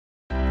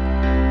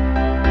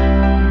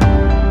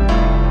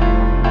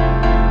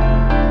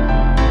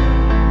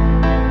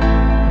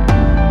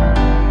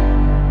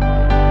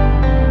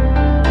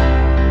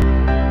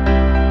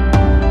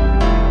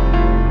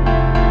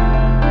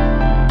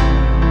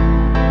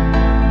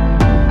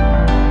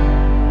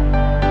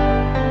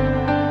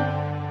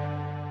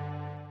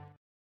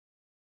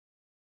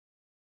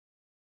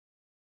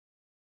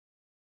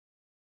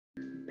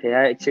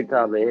Pay check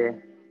up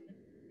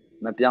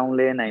my young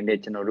lane and the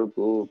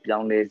general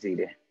young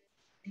lazy.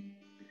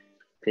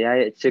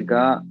 Pay check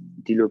up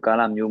the local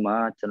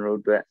muma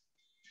general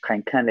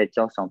can let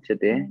John some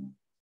today.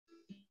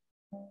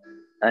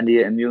 And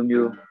the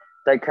mu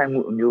tai kai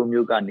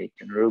mu ka ni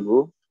general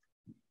go.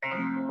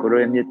 Koro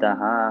emita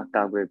ha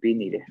ka we be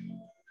needed.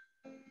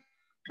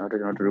 Not to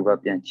look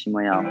up and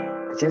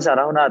chimaya. Since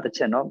around at the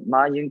channel,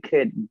 my young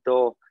kid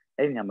do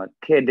any am a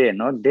kid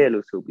no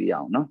delu so be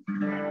out, no.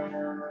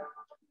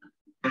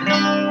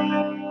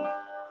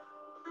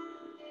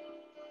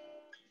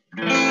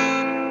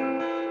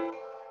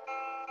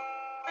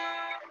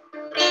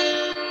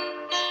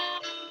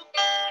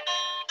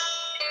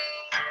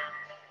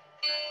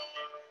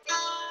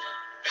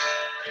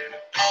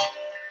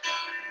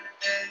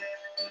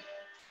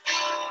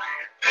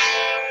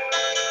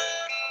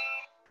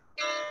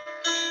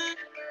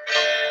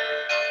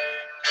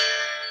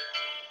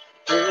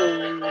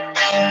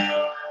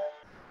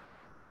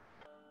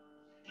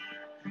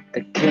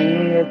 The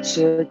king of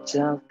church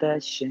out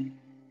that shame.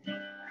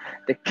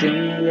 The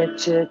king of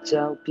church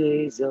out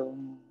piezo.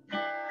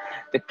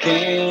 The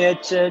king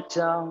of church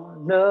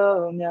out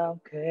no meow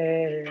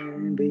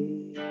can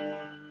be.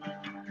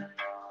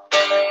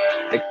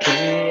 The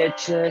king of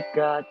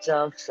church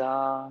out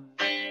song.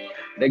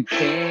 The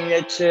king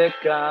of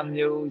church out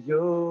you.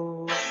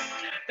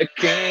 The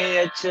king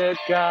of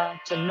church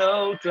out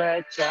no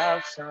dredge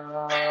out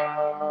song.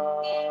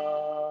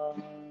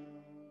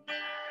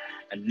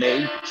 And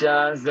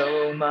nature's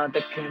oma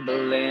the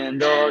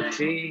Kimberland or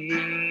tea.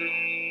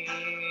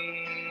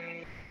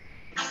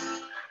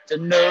 To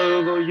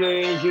know go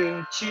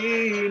you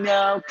chi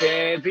now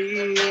can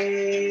be.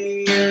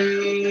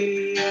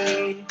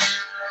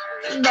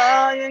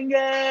 My and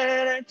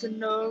get to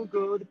know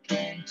good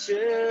can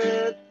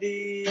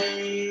thee.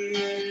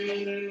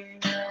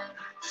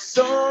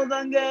 So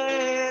then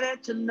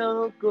get to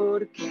know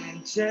good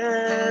can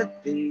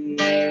thee.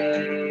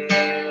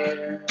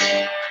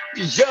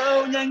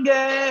 Yo and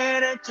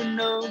get to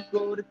know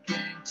good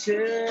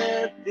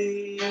can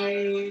thee.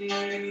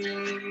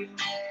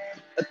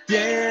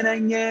 Again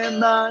and in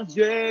my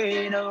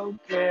drain,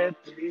 okay.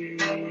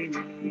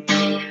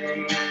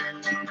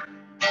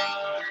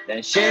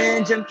 Then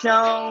change and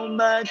count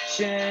my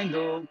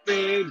jingle,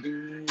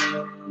 baby.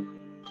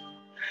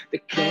 The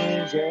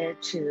king's a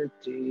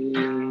chitty.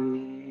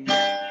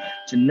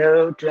 To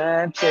know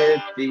drive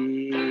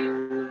chitty.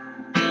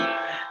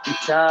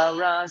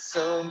 Tara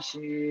so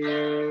she.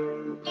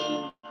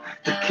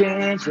 The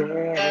king's a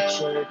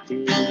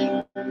chitty.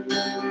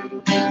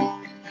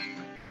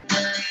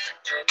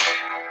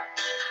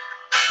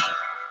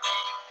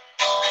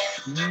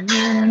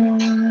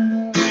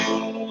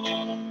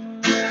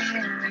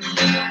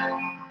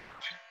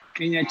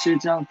 King of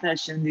church out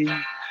fashion,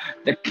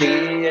 the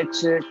king of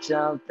church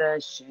out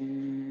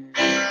fashion,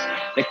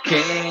 the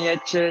king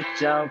of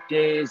church out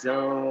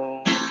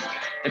piezo,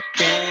 the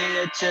king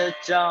of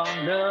church out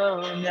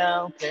no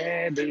now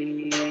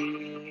baby,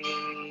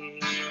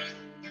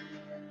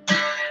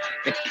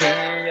 the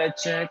king of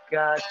church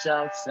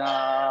out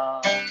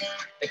song,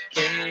 the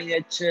king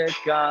of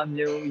church out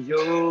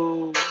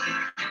you.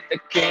 The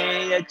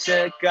king of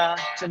Cheka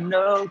to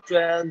know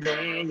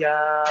Trelia.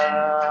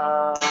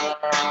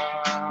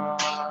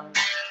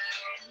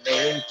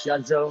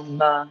 Nature's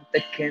Oma,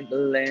 the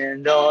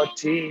Kimberland or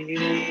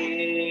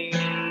tea.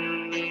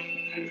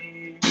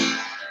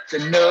 To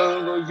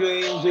know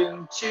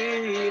you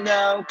chi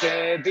now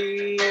can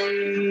be.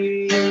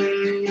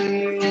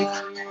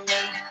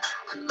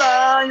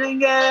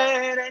 Lying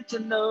at to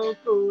know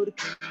good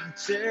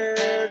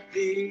can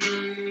be.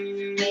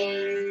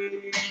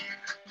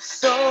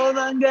 So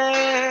then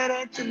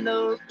get to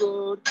know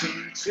good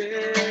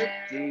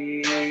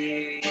chitty.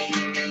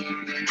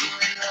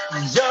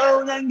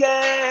 Yo then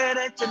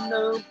get to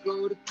know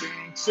good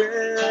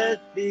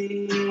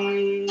chitty.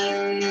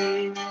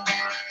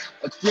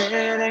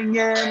 Again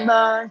in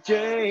my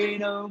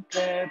drain of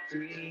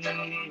Capri.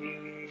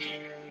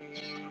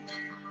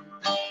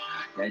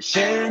 And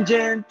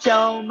changing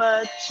how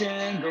much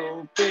and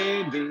go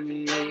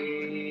baby.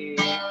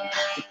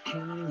 The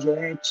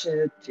king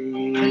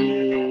chitty.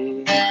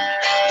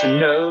 To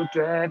know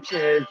drive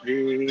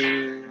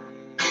chitty.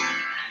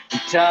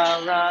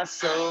 Tara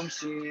so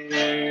she.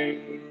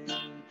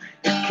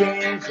 The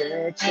king's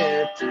a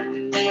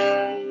chitty.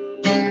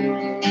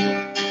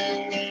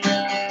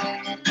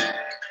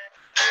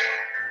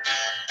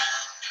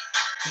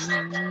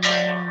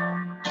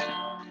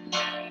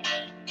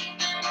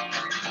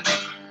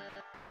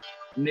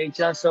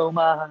 Nature's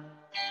Oma,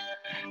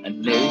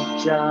 and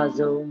nature's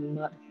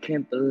Oma,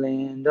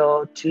 Kimberland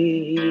or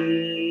tea.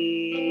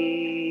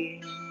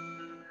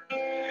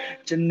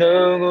 To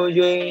know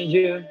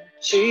you,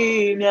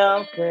 chi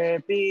now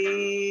can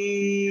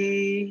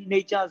be.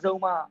 Nature's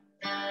Oma,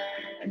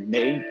 and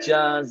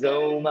nature's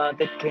Oma,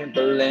 the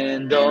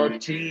Kimberland or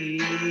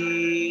tea.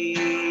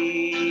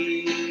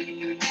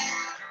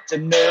 To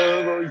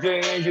know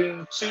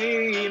you,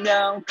 chi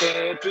now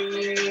can be.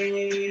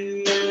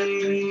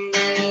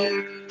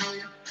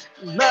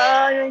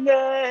 Lying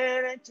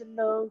at to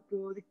know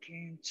good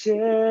can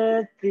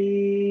chetty.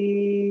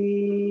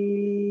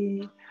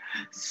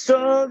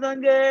 So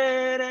don't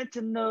get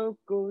to know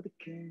good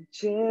can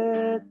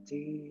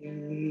chetty.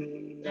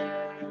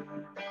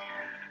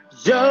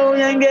 Yo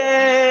yang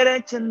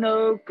get to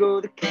know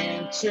good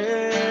can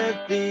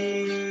chetty.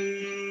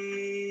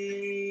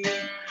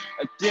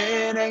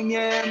 Again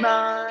and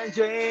my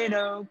dream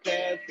no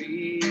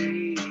cafe.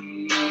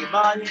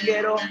 My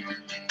get on.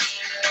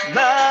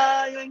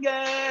 My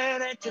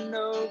get to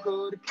know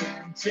good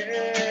can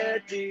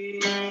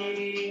chetty.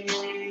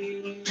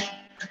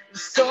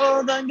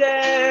 So don't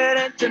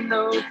get to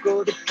know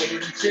good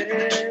can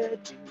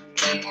chetty.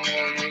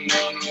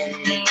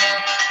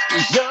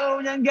 Yo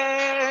yang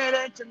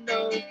get to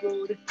know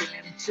good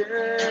can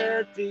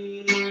chetty.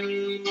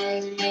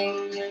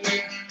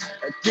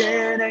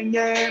 Again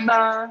and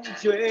my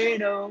dream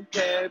no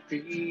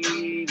cafe.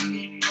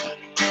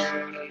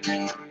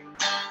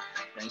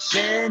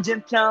 现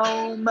间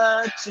飘马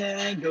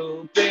间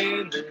有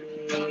悲鸣，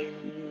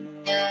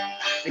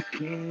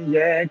听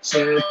也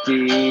彻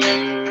底，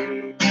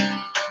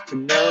就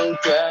no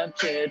转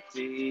撇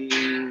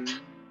地，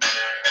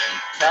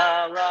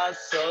他拉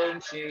松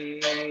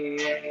起，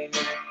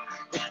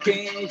听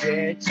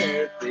也彻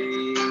底，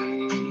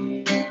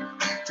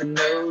就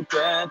no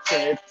转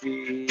撇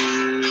地，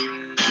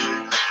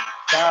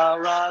他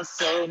拉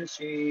松起。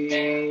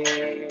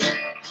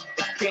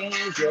Can't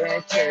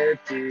get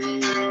happy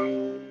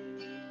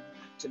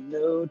to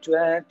know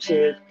drive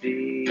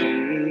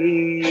happy.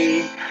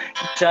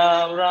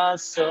 Tara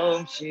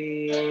song she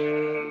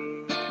can't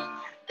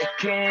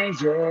get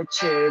happy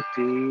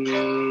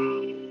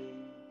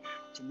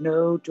to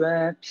know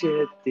drive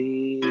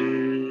happy.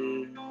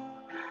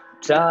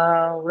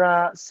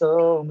 Tara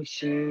song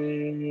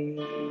she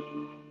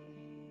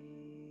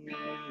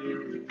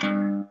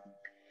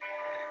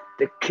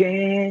the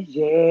can't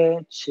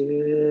get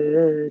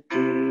happy.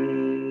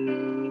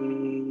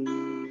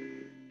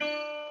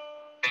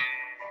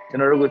 ကျွ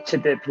န်တော်တို့ကိုချ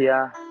စ်တဲ့ဖခ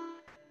င်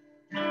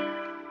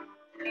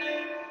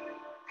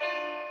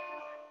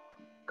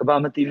ကဘာ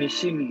မတိမ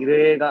ရှိမိကြ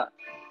တဲ့က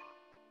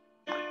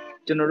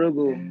ကျွန်တော်တို့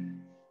ကို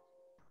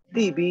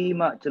သိပြီး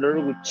မှကျွန်တော်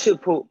တို့ကိုချစ်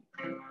ဖို့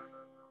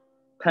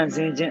ဖန်ဆ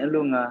င်းခြင်းအ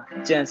လို့ငါ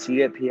ကြံစီ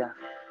တဲ့ဖခင်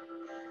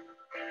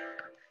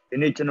ဒီ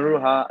နေ့ကျွန်တော်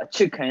တို့ဟာအချ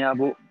စ်ခံရ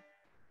ဖို့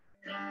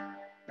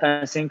ဖ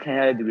န်ဆင်းခံရ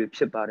တဲ့သူတွေဖြ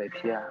စ်ပါတယ်ဖ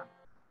ခင်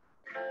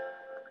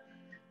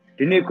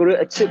ဒီနေ့ကိုယ်ရဲ့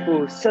အချစ်ကို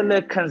ဆက်လ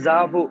က်ခံ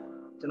စားဖို့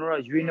ကျွန်တော်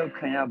တို့ရွေးနှုတ်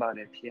ခံရပါတ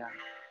ယ်ဖခင်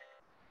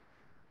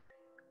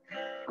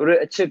ကိုယ်ရဲ့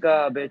အချစ်က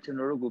ပဲကျွန်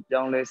တော်တို့ကို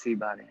ပြောင်းလဲစေ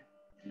ပါတယ်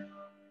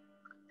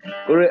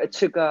ကိုယ်ရဲ့အချ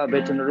စ်ကပဲ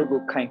ကျွန်တော်တို့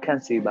ကိုခိုင်ခ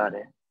န့်စေပါတ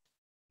ယ်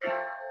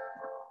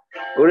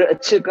ကိုယ်ရဲ့အ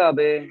ချစ်က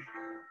ပဲ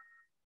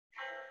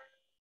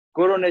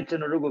ကိုရိုနဲ့ကျွ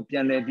န်တော်တို့ကိုပြ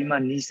န်လဲပြီးမှ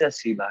နီးစပ်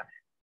စေပါတယ်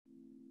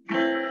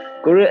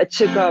ကိုယ်ရဲ့အချ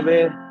စ်ကပဲ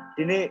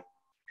ဒီနေ့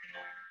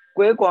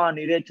ကွဲကွာ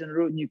နေတဲ့ကျွန်တော်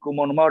တို့ညီကို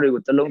မောင်နှမတွေ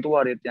ကိုတလုံးတဝ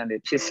ရဲပြန်လဲ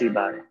ဖြစ်စေ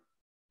ပါတယ်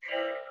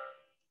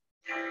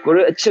ကို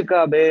ရဲ့အချစ်က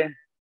ပဲ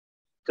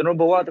ကျွန်တော်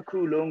ဘဝတစ်ခု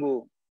လုံးကို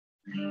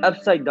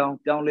upside down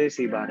ပြောင်းလဲ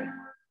စေပါတယ်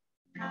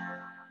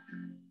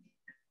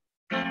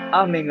အ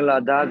မင်္ဂလာ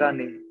သားက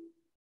နေ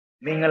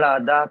မင်္ဂလာ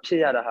သားဖြစ်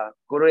ရတာဟာ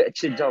ကိုရဲ့အ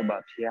ချစ်ကြောင့်ပါ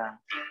ဖျား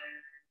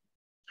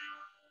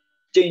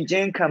ကြင်ချ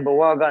င်းခံဘ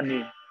ဝကနေ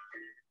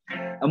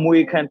အမွေ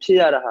ခံဖြစ်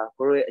ရတာဟာ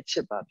ကိုရဲ့အချ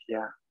စ်ပါ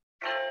ဖျား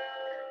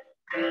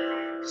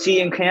စီရ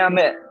င်ခံရ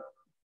မဲ့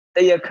တ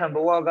ရားခံဘ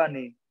ဝက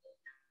နေ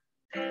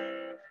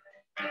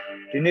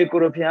ဒီနေ့ကို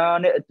ရဖျား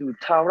နဲ့အတူ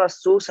ထာဝရ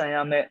စိုးဆံရ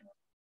မယ်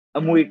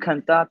အမွေခံ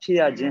သားဖြစ်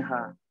ရခြင်း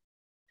ဟာ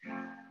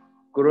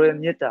ကိုရရဲ့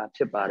မေတ္တာဖြ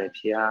စ်ပါတယ်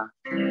ဖျား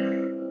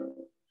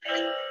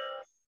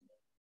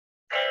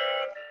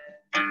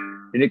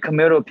ဒီနေ့ခ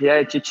မဲတော်ဖျား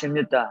ရဲ့ချစ်ချင်း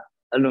မေတ္တာ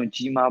အလွန်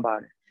ကြီးမားပါ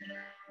တယ်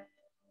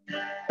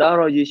ဒါ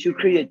တော့ယေရှု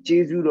ခရစ်ရဲ့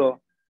ကျေးဇူးတော်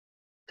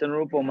ကျွန်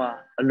တော်တို့ပေါ်မှာ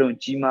အလွန်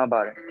ကြီးမားပါ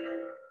တယ်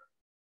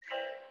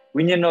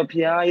ဝိညာဉ်တော်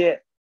ဖျားရဲ့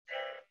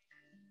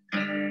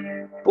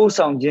ပို့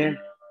ဆောင်ခြင်း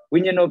ဝိ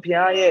ညာဉ်တော်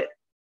ဖျားရဲ့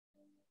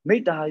မေ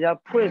တ္တာရ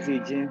ဖွဲ့စေ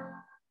ခြင်း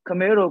ခ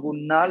မဲတော်ကို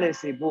နားလည်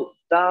စေဖို့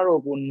တား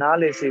တော်ကိုနား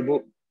လည်စေ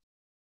ဖို့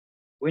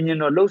ဝိညာဉ်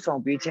တော်လှုပ်ဆော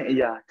င်ပေးခြင်းအ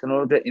ရာကျွန်တော်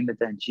တို့အတွက်အင်မ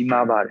တန်ကြီး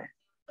မားပါတယ်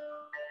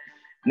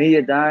နေ့ရ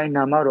က်တိုင်း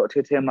နာမတော်အထ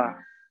က်ထဲမှာ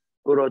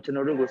ကိုတော်ကျွန်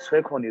တော်တို့ကိုဆွဲ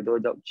ခေါ်နေသော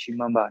ကြောင့်ကြီး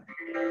မားပါတယ်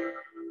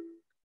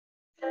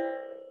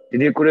ဒီ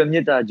နေ့ကိုရမြ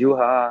တ်တာဂျိုး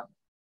ဟာ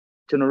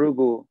ကျွန်တော်တို့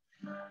ကို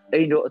အိ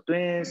မ်တော်အတွ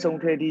င်းဆုံး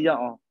ထဲတီးရ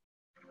အောင်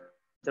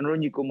ကျွန်တော်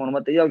တို့ညီကိုမောင်မ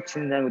တယောက်ချ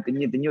င်းတိုင်းကိုတ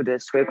ညွတ်တဲ့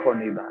ဆွဲခေါ်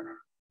နေပါတယ်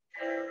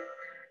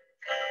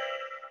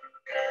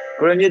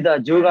ကိုရမြတ်တာ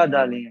ဂျိုးက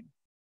သာလျှင်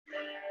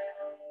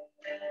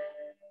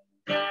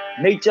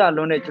နေကြ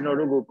လွန်တဲ့ကျွန်တော်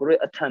တို့ကိုကိုရ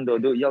အထံ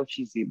တော်တို့ရောက်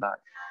ရှိစေပါတ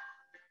ယ်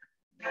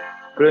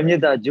ကိုရမြ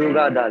တ်တာဂျိုးက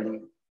သာလျှ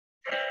င်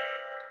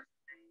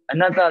အ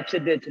နတ္တဖြ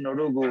စ်တဲ့ကျွန်တော်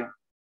တို့ကို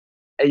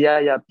အရာ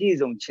ရာပြည့်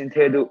စုံခြင်း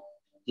ထဲသို့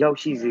ရောက်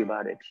ရှိစေပါ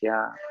တယ်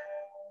ဖျား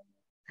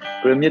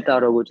ကိုရမြတ်တာ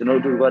တော်ကိုကျွန်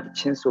တော်တို့ကတ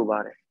ချင်းဆိုပါ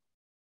တယ်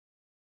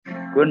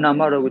ကိုရနာ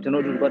မတော်ကိုကျွန်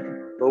တော်တို့က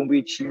ဘုံ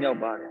ပြီးချီးမြှောက်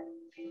ပါတယ်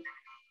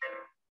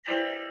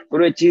ကို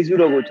ရကျေးဇူး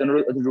တော်ကိုကျွန်တော်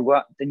တို့အတူတူက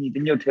တညီတ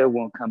ညွတ်ထဲဝ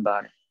န်ခံပါ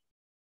တယ်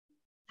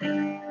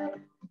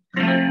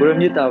ကိုရ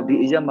မြတ်တာဒီ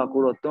အရက်မှာ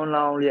ကိုတော့တွန်း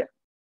လောင်းလျက်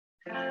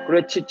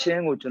그래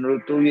치친고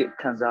저노로 또이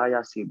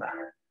칸자야 시바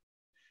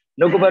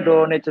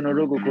노고바도 네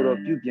저노로고 고로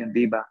뷰변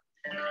비바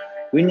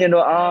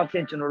위니노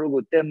아핀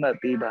저노로고 땜마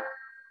비바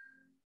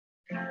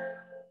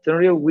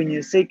저노로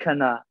위니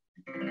세카나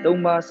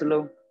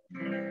동바슬로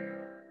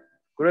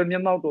그래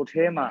면마도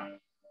테마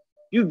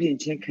뷰변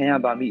친 칸야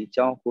바미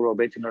이장 고로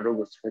베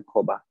저노로고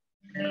스코바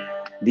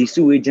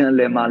디수웨전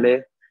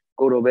레말레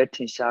고로 베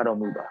틴샤로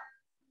무바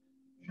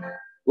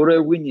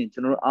고로 위니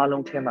저노로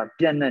알롱 테마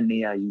삐안나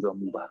네야 유로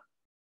무바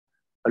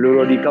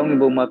알로로디 까운이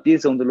보마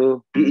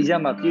피송들로 이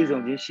이자마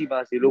피송진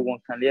시바시로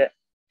원칸레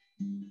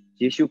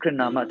예수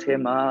크리스나마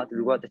테마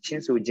들과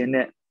친소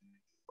진네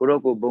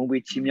고로고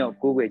봉비 치며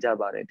고괴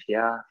잡아래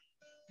피야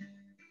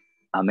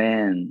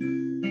아멘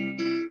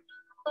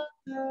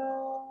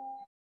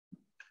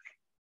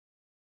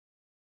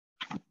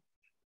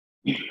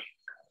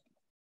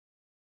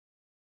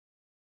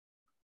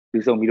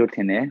비송 미로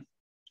테네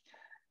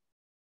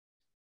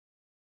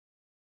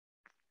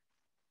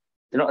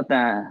저는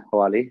어떤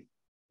호알리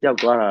ရောက်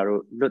သွားတာ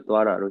တို့လွတ်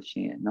သွားတာတို့ရှိ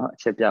ရင်เนาะအ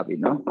ချက်ပြပြီ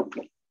เนาะ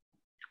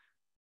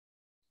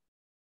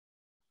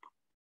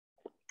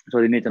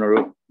ဆိုဒီနေ့ကျွန်တော်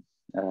တို့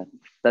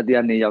တတိယ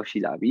နေ့ရောက်ရှိ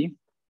လာပြီ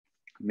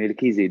မေလ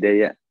ခိဇေဒ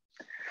ရဲ့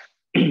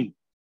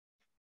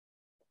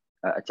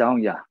အကြောင်း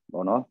အရာ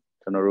ပေါ့เนาะ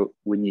ကျွန်တော်တို့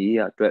ဝိညာဉ်ရေး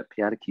အတွက်ဘု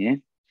ရားသခင်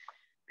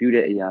ပြု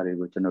တဲ့အရာတွေ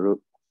ကိုကျွန်တော်တို့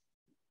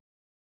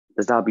တ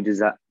စားပြီးတ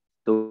စား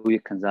တို့ရ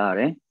ခံစားရ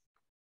တယ်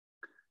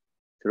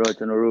ဆိုတော့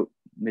ကျွန်တော်တို့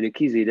မေလ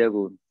ခိဇေဒ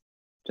ကို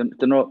ကျွ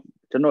န်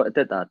တော်အသ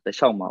က်တာတ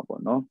လျှောက်မှာ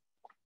ပေါ့နော်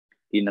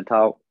ဒီ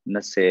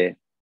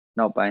2020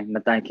နောက်ပိုင်းမ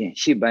တိုင်ခင်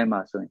ရှေ့ပိုင်းမှာ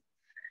ဆိုရင်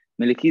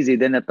မေလခိဇေ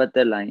ဒနဲ့ပတ်သ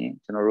က်လာရင်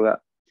ကျွန်တော်တို့က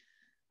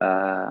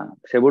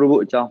ဆေဘုရဘု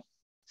အကြောင်း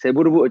ဆို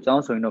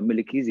ရင်တော့မေ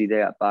လခိဇေဒ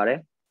ကပါတယ်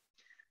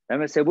ဒါပေ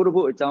မဲ့ဆေဘုရ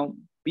ဘုအကြောင်း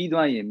ပြီး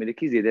သွားရင်မေလ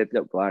ခိဇေဒ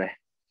ပျောက်သွားတယ်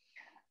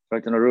ဆို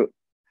တော့ကျွန်တော်တို့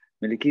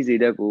မေလခိဇေ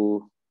ဒကို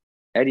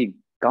အဲ့ဒီ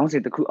ခေါင်းစ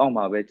ဉ်တစ်ခုအောက်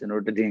မှာပဲကျွန်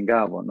တော်တို့တည်ငါ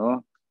ပေါ့နော်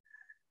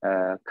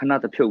ခဏ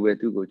တစ်ဖြုတ်ပဲ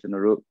သူ့ကိုကျွန်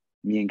တော်တို့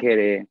မြင်ခဲ့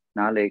တယ်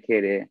နားလည်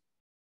ခဲ့တယ်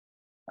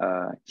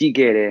ကြည့်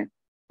ခဲ့တယ်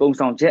ပုံ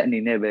ဆောင်ချက်အနေ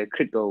နဲ့ပဲခရ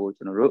စ်တော်ကို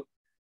ကျွန်တော်တို့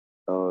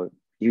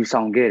ယူ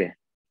ဆောင်ခဲ့တယ်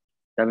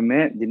ဒါပေ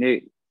မဲ့ဒီနေ့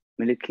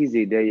မေလခိ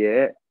ဇေဒ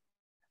ရဲ့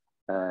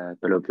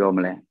ဘယ်လိုပြောမ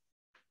လဲ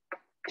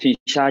ထင်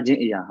ရှားခြ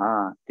င်းအရာဟာ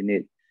ဒီ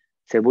နေ့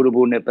ဆေဘုရ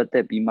ဘုနဲ့ပတ်သ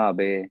က်ပြီးမှ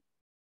ပဲ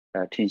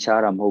ထင်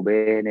ရှားတာမဟုတ်ပဲ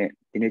နဲ့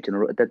ဒီနေ့ကျွန်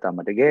တော်တို့အသက်တာ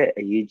မှာတကယ်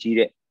အရေးကြီး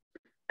တဲ့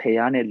ဖခ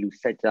င်နဲ့လူ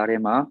ဆက်ကြားထဲ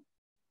မှာ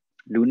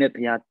လူနဲ့ဖ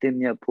ခင်တင်း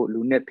မြတ်ဖို့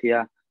လူနဲ့ဖခ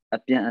င်အ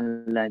ပြန်အ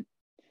လှန်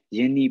ယ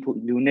ဉ်နီးဖို့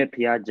လူနဲ့ဖ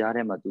ခင်ကြား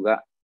ထဲမှာသူက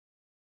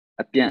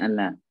အပြန်အ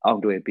လှန်အော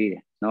က်တွယ်ပေးတ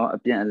ယ်เนาะအ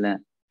ပြန်အလှန်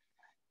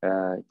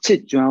ချ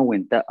စ်ကျွမ်းဝ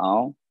င်တတ်အော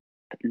င်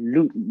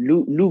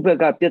လူဘက်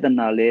ကပြဿ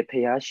နာလဲ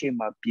ဖျားရှိ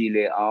မှပြည်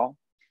လေအောင်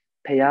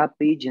ဖျား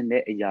ပေးခြင်း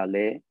တဲ့အရာ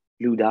လဲ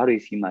လူသားတွေ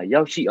စီမှာ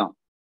ရောက်ရှိအောင်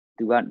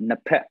သူကနှ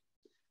စ်ဖက်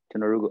ကျွ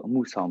န်တော်တို့ကိုအ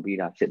မှုဆောင်ပေး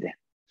တာဖြစ်တယ်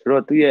ဆို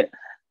တော့သူရဲ့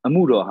အ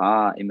မှုတော်ဟာ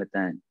အင်မတ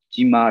န်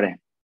ကြီးမားတယ်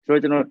ဆို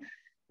တော့ကျွန်တော်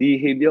ဒီ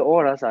ဟေဘရဲဩဝါ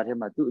ဒစာထဲ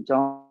မှာသူ့အကြော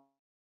င်း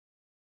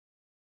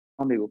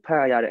တွေကိုဖ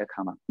တ်ရတဲ့အခါ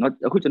မှာเนาะ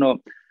အခုကျွန်တော်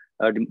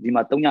ဒီ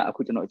မှာ3ညအ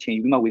ခုကျွန်တော်အချိန်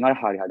ယူပြီးမှဝင်ရတဲ့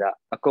ဟာတွေဟာဒါ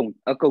အကု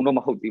န်တော့မ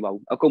ဟုတ်သေးပါ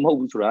ဘူးအကုန်မဟုတ်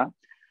ဘူးဆိုတာ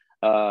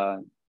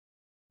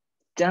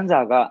ကျမ်းစာ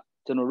က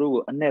ကျွန်တော်တို့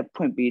ကိုအနဲ့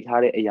ဖွင့်ပေး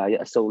ထားတဲ့အရာ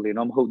ရဲ့အစုံလင်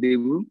တော့မဟုတ်သေး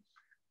ဘူး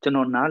ကျွန်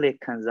တော်နားလေ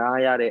ခံစား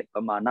ရတဲ့ပ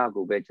မာဏ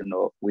ကိုပဲကျွန်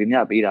တော်ဝေမျှ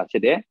ပေးတာဖြ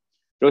စ်တယ်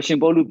တို့ရှင်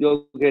ပေါလုပြော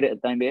ခဲ့တဲ့အ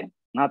တိုင်းပဲ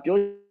ငါပြော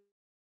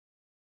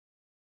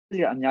စ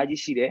ရာအများ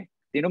ကြီးရှိတယ်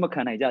သင်တို့မ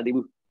ခံနိုင်ကြသေး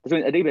ဘူးဒါဆိုရ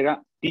င်အတိတ်ဘက်က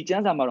ဒီကျ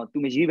မ်းစာမှာတော့ तू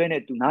မရေးဘဲ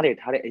နဲ့ तू နားလေ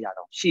ထားတဲ့အရာ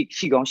တော့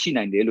ရှိကောင်းရှိ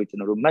နိုင်တယ်လို့ကျွန်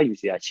တော်တို့မှတ်ယူ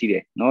စရာရှိတ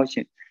ယ်เนาะရှ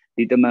င်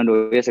ဒီတမန်တော်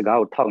ရဲ့စကား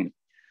ကိုထောက်ရင်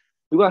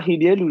သူကဟေ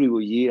ဘရဲလူတွေ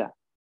ကိုရေးတာ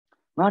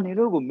ငါနေ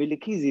တို့ကိုမေလ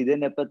ခိဇေဒ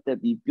နဲ့ပတ်သက်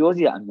ပြီးပြောစ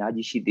ရာအများ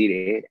ကြီးရှိသေးတ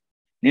ယ်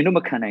နင်တို့မ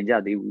ခံနိုင်ကြ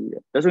သေးဘူး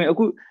တဲ့ဒါဆိုရင်အ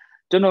ခု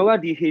ကျွန်တော်က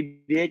ဒီဟေ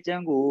ဘရဲကျ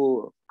မ်းကို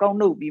ကောက်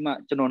နှုတ်ပြီးမှ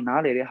ကျွန်တော်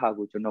နားလေတဲ့ဟာ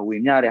ကိုကျွန်တော်ဝေ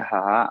မျှတဲ့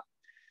ဟာ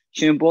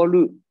ရှင်ပေါ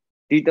လု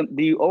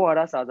ဒီဩဝါ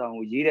ဒစာဆောင်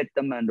ကိုရေးတဲ့တ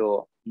မန်တော်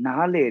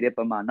နားလေတဲ့ပ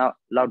မာဏ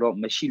လောက်တော့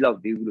မရှိတော့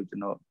သေးဘူးလို့ကျွ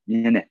န်တော်မြ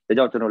င်တယ်ဒါ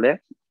ကြောင့်ကျွန်တော်လည်း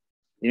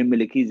ဒီမေ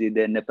လခိဇေဒ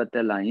နဲ့ပတ်သ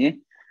က်လာရင်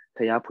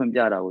ဖျားဖွင့်ပြ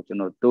တာကိုကျွန်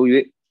တော်တိုး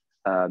၍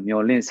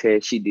မျော်လင့်ဆဲ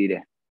ရှိသေးတ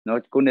ယ်เนาะ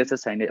ကိုယ်နဲ့ဆ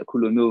က်ဆိုင်တဲ့အခု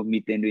လိုမျိုးမီ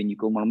တင်တွေညီ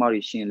ကောင်မောင်မ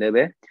တွေရှင်လည်း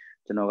ပဲ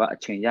ကျွန်တော်ကအ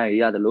ချိန်ရ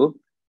တယ်လို့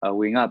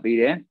ဝင်ငါပေး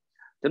တယ်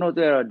ကျွန်တော်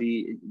တို့ကတော့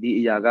ဒီ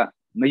အရာက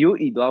မယိုး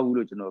ဤသွားဘူး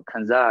လို့ကျွန်တော်ခံ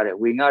စားရတယ်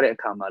ဝင်ငါတဲ့အ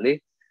ခါမှာလေ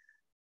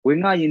ဝင်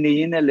ငါရင်နေ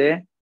ရင်းနဲ့လေ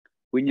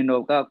ဝိညာဉ်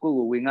တော်ကကိုယ့်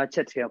ကိုဝင်ငါချ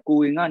က်ထဲကို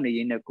ဝင်ငါနေရ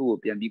င်းနဲ့ကိုယ့်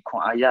ကိုပြန်ပြီးခွ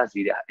န်အားရစေ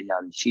တဲ့အရာ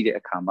ရှိတဲ့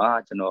အခါမှာ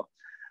ကျွန်တော်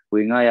ဝ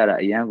င်ငါရတာ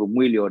အရန်ကို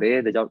မွေ့လျော်တယ်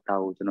ဒါကြောင့်ဒါ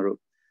ကိုကျွန်တော်တို့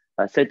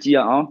ဆက်ကြည့်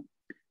အောင်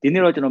ဒီ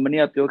နေ့တော့ကျွန်တော်မ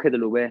နေ့ကပြောခဲ့သ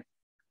လိုပဲ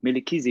မေလ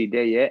ခိဇေဒ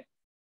ရဲ့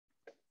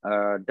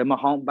ဓမ္မ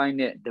ဟောင်းပိုင်း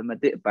နဲ့ဓမ္မ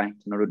သစ်အပိုင်း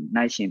ကျွန်တော်တို့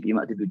နိုင်ရှင်ပြီး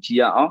မှအတူတူကြည့်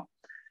ရအောင်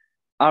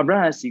အာဗြ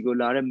ဟံစီကို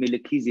လာတဲ့မေလ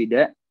ခိဇေဒ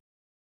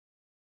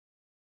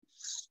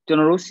ကျွန်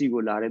တော်တို့စီ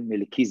ကိုလာတဲ့မေ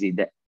လခိဇေ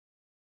ဒ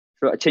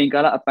ဆိုတော့အချိန်ကာ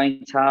လအပိုင်း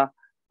ခြား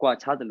ကွာ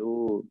ခြားတယ်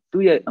လို့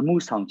သူ့ရဲ့အမှု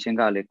ဆောင်ခြင်း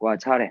ကလည်းကွာ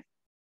ခြားတယ်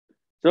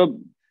ဆိုတော့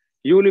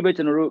ရိုးလေးပဲ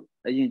ကျွန်တော်တို့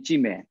အရင်ကြ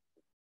ည့်မယ်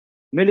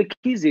မေလ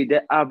ခိဇေဒ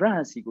အာဗြ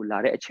ဟံစီကိုလာ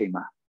တဲ့အချိန်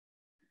မှာ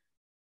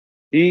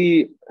ဒီ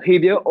ဟေ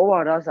ဘရဲဩဝါ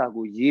ဒစာ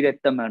ကိုရေးတဲ့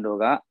တမန်တော်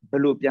ကဘ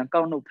ယ်လိုပြန်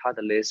ကောက်နှုတ်ထားတ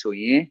ယ်လဲဆို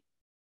ရင်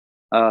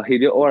ဟေ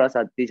ဘရဲဩဝါဒ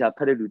စာတေချာဖ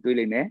တ်တဲ့လူတွေ့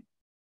လိမ့်မယ်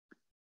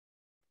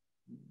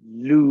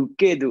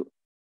Lukedu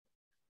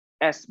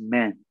as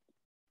man.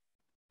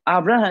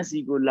 Abraham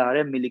si go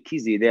lare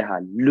Melchizedek ha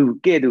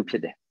Lukedu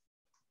pide.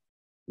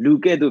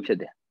 Lukedu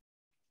pide.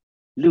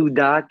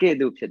 Luda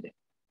kedu pide.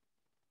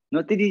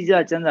 No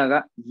tidija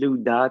chandaga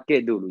Luda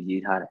kedu lu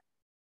yi thare.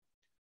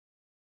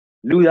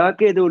 Luda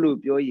kedu lu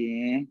pyo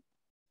yin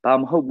ba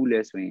ma hout bu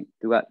le so yin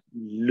tu ka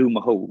lu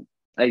ma hout bu.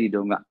 Ai di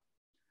dong ka.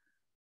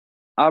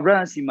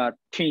 Abraham si ma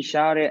thin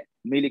sha de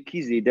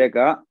Melchizedek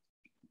ka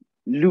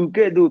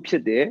Lukedu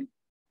pide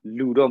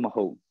lu do ma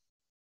hout.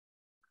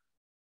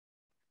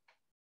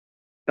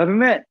 ဒါပေ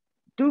မဲ့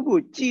သူ့ကို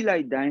ကြည့်လို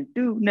က်တိုင်း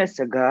သူ့နဲ့စ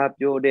ကား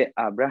ပြောတဲ့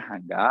အာဗြဟံ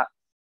က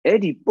အဲ့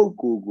ဒီပုဂ္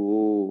ဂိုလ်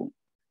ကို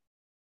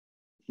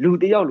လူ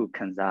တစ်ယောက်လို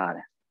ခံစားရတ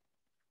ယ်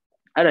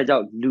အဲ့ဒါကြော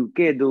င့်လူ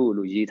ကဲ့သို့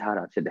လို့ရေးထား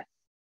တာဖြစ်တယ်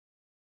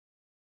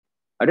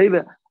အတိပ္ပ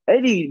ယ်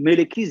အဲ့ဒီမေ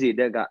လခိဇေ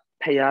ဒက်က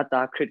ဖျား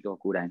သားခရစ်တော်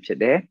ကိုယ်တိုင်ဖြစ်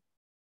တယ်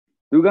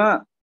သူက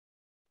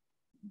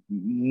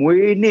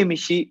မွေးနေ့မ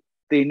ရှိ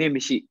တေနေ့မ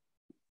ရှိ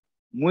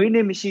မွေး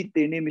နေ့မရှိ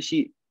တေနေ့မရှိ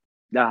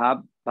ဒါဟာ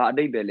ဘာအ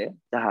တိပ္ပယ်လဲ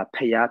ဒါဟာ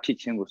ဖျားဖြစ်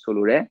ခြင်းကိုဆို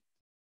လိုတယ်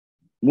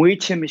မွေး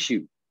ခြင်းမရှိ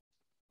ဘူး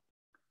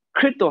ခ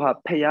ရစ်တော်ဟာ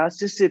ဖျားစ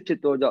စ်စစ်ဖြစ်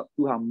တော့ကြောင့်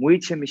သူဟာမွေး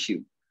ခြင်းမရှိ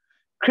ဘူး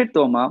ခရစ်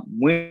တော်မှာ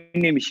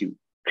မွေးနေ့မရှိဘူး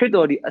ခရစ်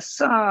တော်ဒီအစ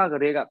က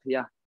တည်းက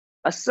ဖျား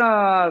အစ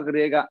ကတ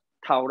ည်းက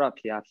ထာဝရ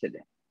ဖျားဖြစ်တ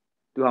ယ်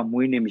သူဟာ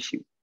မွေးနေ့မရှိ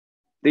ဘူး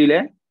သိလဲ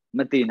မ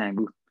သိနိုင်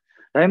ဘူးဒါ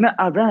ပေမဲ့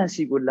အာဗြဟံ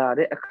စီကိုလာ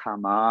တဲ့အခါ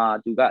မှာ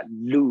သူက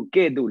လူ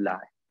ကဲ့သို့လာ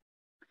တယ်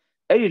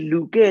အဲ့ဒီလူ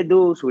ကဲ့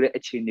သို့ဆိုတဲ့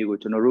အခြေအနေကို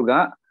ကျွန်တော်တို့က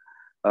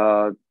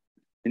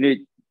ဒီနေ့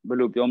ဘယ်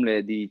လိုပြောမလဲ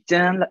ဒီကျ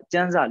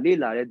မ်းစာလေ့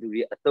လာတဲ့သူ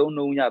တွေအသုံး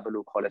နှုန်းရဘယ်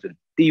လိုခေါ်လဲဆို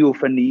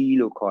theophany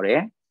လို့ခေါ်တ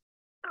ယ်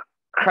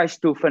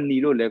Christophany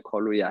လို့လည်း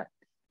ခေါ်လို့ရတယ်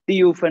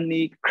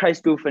theophany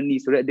Christophany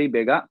ဆိုတဲ့အဓိပ္ပာ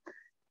ယ်က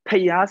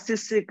ဖျားစ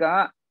စ်စစ်က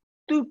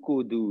သူ့ကို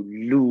ယ်သူ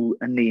လူ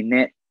အနေ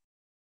နဲ့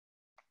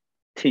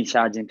ထင်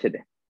ရှားခြင်းဖြစ်တ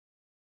ယ်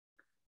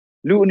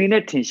လူအနေ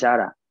နဲ့ထင်ရှား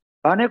တာ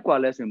ဘာနဲ့ကွာ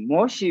လဲဆိုရင်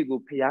မောရှေကို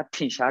ဖျားထ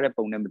င်ရှားတဲ့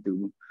ပုံနဲ့မတူ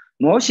ဘူး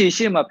မောရှေ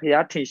ရှေ့မှာ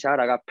ဖျားထင်ရှား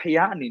တာက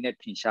ဖျားအနေနဲ့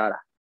ထင်ရှားတာ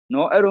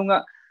နော်အဲ့တော့က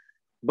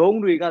ဘုံ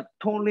တွေက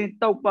ထုံးလင်း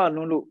တောက်ပ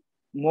လွန်းလို့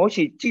မော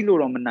ရှေကြည့်လို့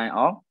တော့မနိုင်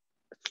အောင်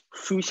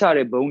ဆူးရှာ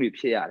တဲ့ဘုံတွေ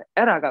ဖြစ်ရတယ်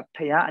အဲ့ဒါက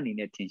ဖျားအနေ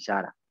နဲ့ထင်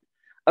ရှားတာ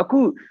အခု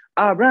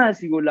အာဗြဟံ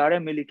စီကိုလာ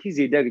တဲ့မေလခိ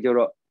ဇေဒက်ကျ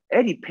တော့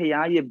အဲ့ဒီ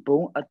ဖျားရဲ့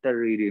ဘုံအတ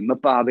ရီတွေမ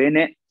ပါဘဲ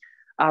နဲ့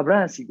အာဗြဟံ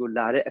စီကို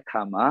လာတဲ့အ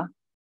ခါမှာ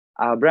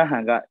အာဗြဟံ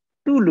က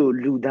သူ့လို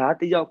လူသား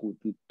တစ်ယောက်ကို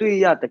သူတွေ့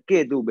ရတဲ့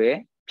ကဲ့သို့ပဲ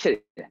ဖြစ်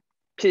ရတယ်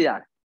ဆို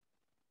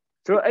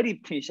တော့အဲ့ဒီ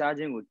ထင်ရှား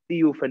ခြင်းကို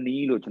theophany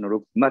လို့ကျွန်တော်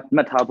တို့မှ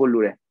တ်ထားဖို့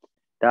လိုတယ်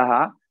ဒါ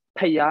ဟာ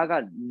ဖျားက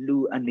လူ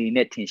အနေ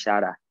နဲ့ထင်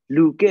ရှားတာ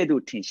လူကဲ့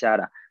သို့ထင်ရှား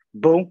တာ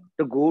ဘုံ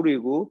တကိုးတွေ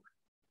ကို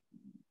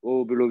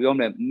ဘယ်လိုပြောမ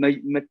လဲ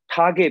မ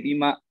ထားခဲ့ပြီး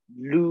မှ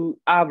လူ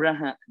အာဗြ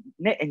ဟံ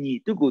နဲ့အညီ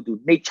သူ့ကိုယ်သူ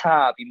နှိတ်ချ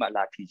ပြီးမှ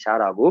လာထင်ရှား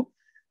တာကို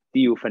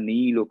theophany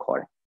လို့ခေါ်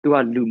တယ်သူက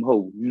လူမဟု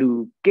တ်လူ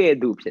ကဲ့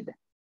သို့ဖြစ်တယ်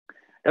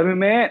ဒါပေ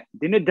မဲ့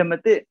ဒီနေ့ဓမ္မ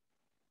သစ်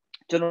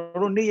ကျွန်တော်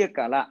တို့နေ့ရက်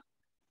ကာလ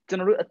ကျွန်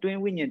တော်တို့အတွင်း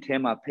ဝိညာဉ်ထဲ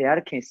မှာ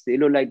ဖျားခင်စေ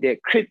လို့လိုက်တဲ့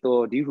ခရစ်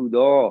တော်ဒီဟု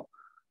သော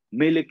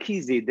မေလခိ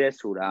ဇေဒက်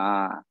ဆိုတာ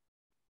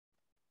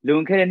လွ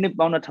န်ခဲ့တဲ့နှစ်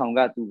ပေါင်း2000က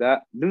သူက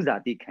လူ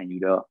စားတိခံယူ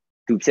တော့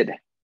သူဖြစ်တယ်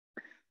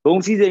ဘုံ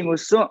စည်းစိမ်ကို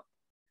စွန့်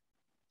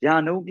ယာ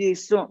နုပြေ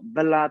စွန့်ဗ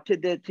လာဖြစ်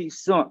တဲ့ထိ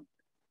စွန့်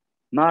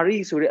မာရိ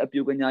ဆိုတဲ့အ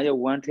ပြူကညာရဲ့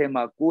ဝမ်းထဲ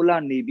မှာ6လ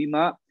နေပြီး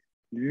မှ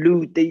လူ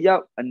တယော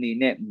က်အနေ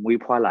နဲ့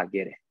မွေးဖွားလာ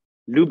ခဲ့တယ်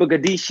လူပဂ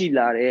တိရှိ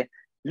လာတယ်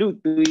လူ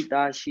သွေး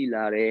သားရှိ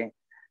လာတယ်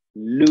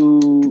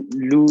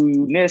လူ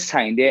နဲ့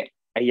ဆိုင်တဲ့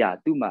အရာ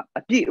သူ့မှာ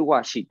အပြည့်အဝ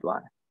ရှိ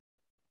သွားတ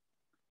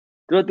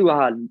ယ်သူ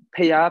ဟာ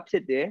ဖျားဖြ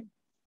စ်တယ်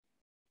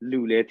လူ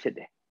လည်းဖြစ်တ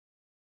ယ်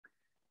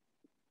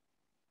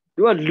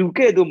သူကလူ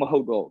ကဲ့သို့မဟု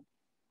တ်တော့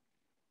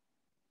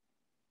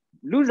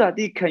လူစား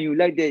တိခံယူ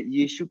လိုက်တဲ့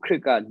ယေရှုခရ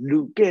စ်ကလူ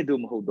ကဲ့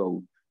သို့မဟုတ်တော့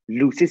ဘူး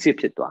လူစစ်စစ်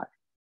ဖြစ်သွားတယ်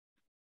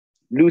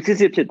လူစစ်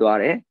စစ်ဖြစ်သွား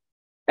တယ်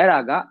အဲ့ဒါ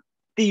က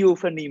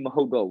theophany မ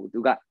ဟုတ်တော့ဘူးသူ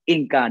က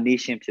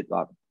incarnation ဖြစ်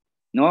သွားပြီ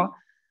နော်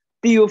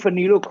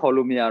theophany လို့ခေါ်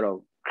လို့မရတော့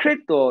ဘူးခရစ်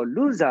တော်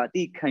လူစား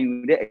တိခံယူ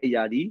တဲ့အ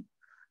ရာဒီ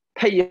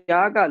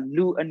ဖျားက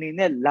လူအနေ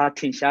နဲ့လာထ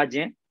င်ရှားခြ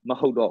င်းမ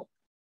ဟုတ်တော့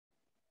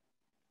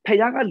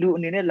ဖျားကလူ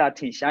အနေနဲ့လာ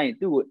ထင်ရှားရင်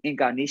သူ့ကို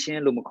incarnation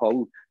လို့မခေါ်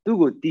ဘူးသူ့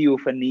ကို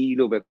theophany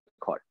လို့ပဲ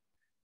ခေါ်တယ်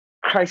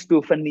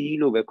Christophany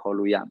လို့ပဲခေါ်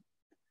လို့ရမယ်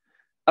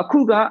အခု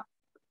က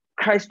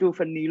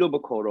Christophany လို့မ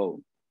ခေါ်တော့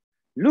ဘူး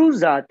လူ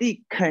စားတိ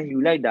ခံယူ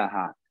လိုက်တာ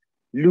ဟာ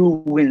လူ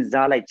ဝင်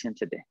စားလိုက်ခြင်း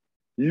ဖြစ်တယ်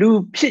လူ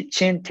ဖြစ်ခြ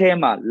င်းထဲ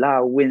မှာလာ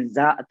ဝင်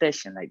စားအသက်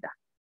ရှင်လိုက်တာ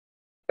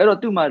အဲ့တော့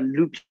သူ့မှာ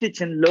လူဖြစ်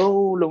ခြင်း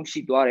လုံး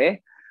ရှိသွားတယ်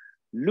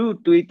လူ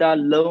တွေးတာ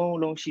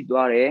လုံးရှိ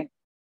သွားတယ်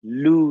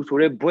လူဆို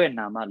တဲ့ဘွဲ့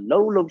နာမှာ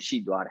လုံးရှိ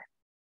သွားတယ်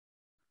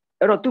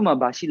အဲ့တော့သူ့မှာ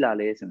ဘာရှိလာ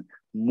လဲဆိုရင်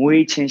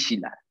မွေးခြင်းရှိ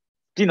လာတယ်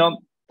ကြည့်နော်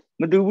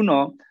မတူဘူး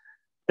နော်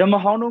ဓမ္မ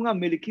ဟောင်းတို့က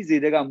မေလခိဇေ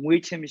ဒက်က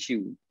မွေးခြင်းမရှိ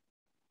ဘူး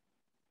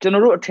ကျွန်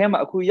တော်တို့အထဲမှာ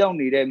အခုရောက်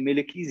နေတဲ့မေလ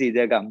ခိဇေဒ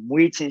က်က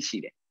မွေးခြင်းရှိ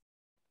တယ်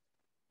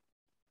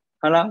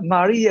ဟာလားမာ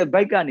ရိရဲ့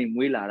ဘိုက်ကနေ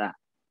မွေးလာတာ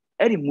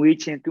အဲ့ဒီမွေး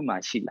ခြင်းသူ့မှာ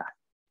ရှိလာ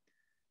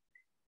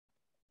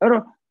အဲ့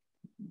တော့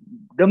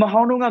ဓမ္မဟော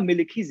င်းတို့ကမေ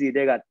လခိဇေဒ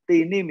က်ကတေ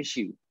နေမ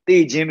ရှိဘူးတေ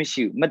ခြင်းမ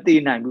ရှိဘူးမတေ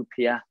နိုင်ဘူး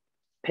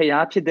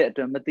ဖျားဖြစ်တဲ့အ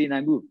တွက်မတေနို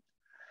င်ဘူး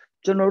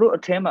ကျွန်တော်တို့အ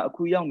ထဲမှာအ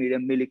ခုရောက်နေ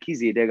တဲ့မေလခိ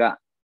ဇေဒက်က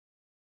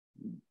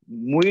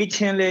Mui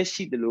chen le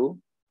shi de lo,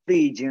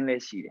 te jin le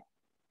shi de.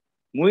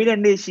 Mui le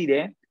ne shi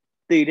de,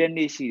 te le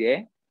ne shi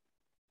de,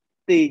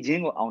 te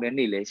jin go on le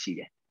ne le shi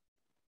de.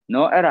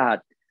 No,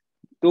 era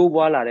to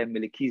bwa la de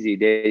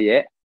Melchizedek de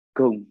ye,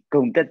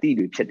 gong tati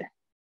lu phit de.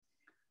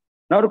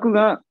 Now ku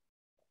ga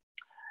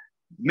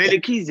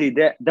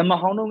Melchizedek, the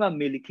Mahononga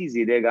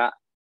Melchizedek,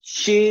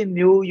 she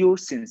knew you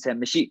since a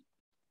machine.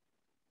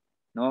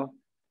 No,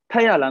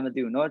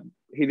 Payalamadu, no,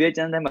 he bet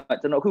and them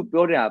at no who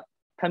brought up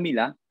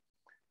Pamila,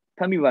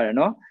 Pamivara,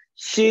 no,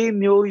 she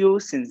knew you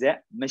since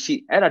that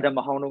machine, era the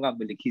Mahononga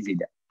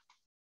Melchizedek.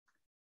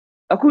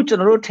 A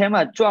kuchan wrote him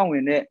at John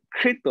in a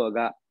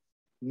cryptoga,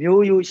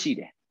 knew you she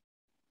de.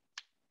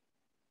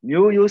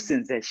 Knew you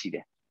since that she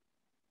de.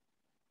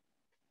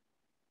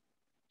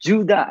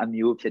 Judah a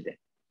mule pede.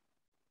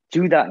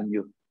 Judah and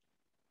you.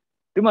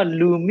 Tuma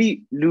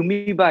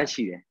lumi ba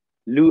shire,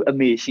 lu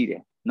ame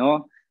shire,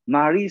 no,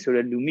 Marie so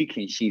the lumi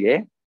kin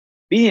shire,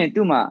 being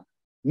tuma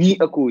ni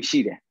a ko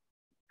shire.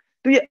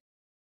 Do you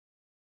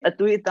a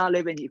to it all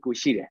even equal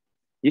shire?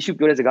 You should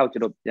go as a gouch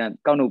of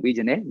Kano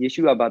Pigeon, you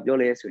should about your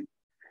lesson.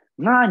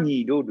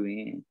 Nani do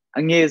doing,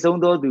 and yes, on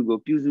do go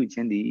puzu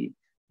chendi,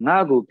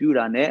 nago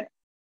purane,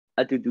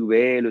 a to do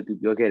well to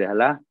Yoke,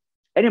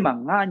 any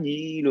man,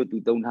 Nani lo to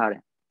don't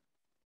have.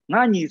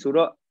 Nani so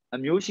a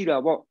mushira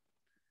about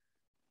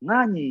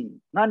Nani,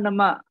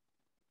 Nanama,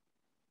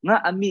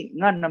 Na ami,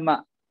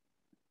 Nanama,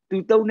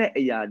 to tone a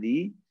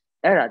yadi,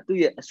 era 2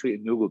 years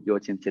straight no go your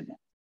chin.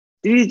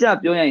 3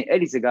 job your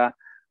Elisaga,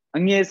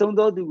 and yes, on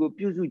do go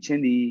puzu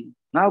chendi,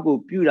 now go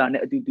pura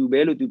to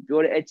bello to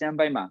pure HM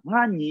by ma,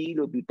 Nani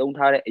lo to don't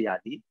have a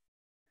yadi.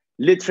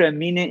 Literal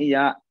meaning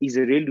ya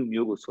Israel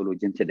Lumio solo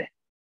gentle.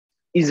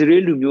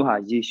 Israel Lumio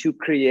has ye should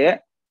create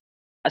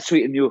a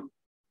sweet mew.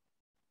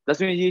 That's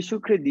when ye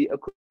should create a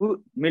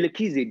good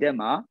Melchizedek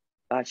dema.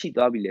 She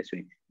double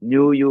lesson.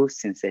 New you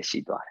since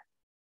she died.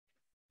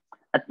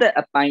 At that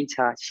a pine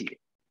cha she.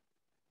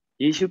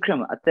 You should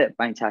come at that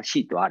pine cha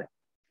she died.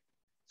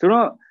 So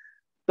no,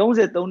 don't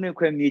say don't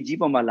quite me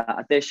jibomala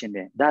attention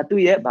there. That 2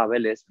 year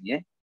babeles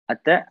me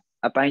at that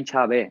a pine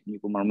chabe,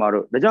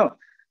 Nikomaro. The job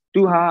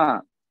to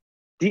her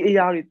the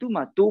AR to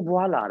my two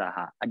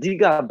boala, a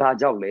diga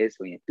bajal les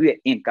when you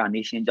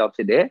incarnation job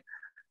today.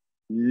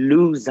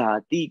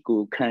 Loser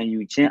tico can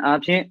you change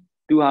up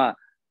to her.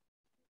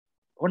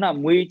 Hona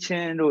mui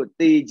chendo,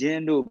 te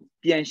jendo,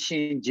 pian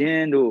shin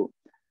jendo,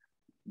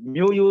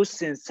 myo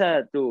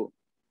sensato,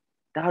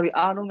 Dari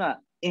Arunga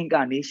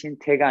incarnation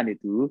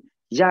teganitu,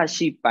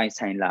 Yashi by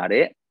sign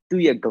lare, 2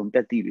 year gone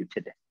that deal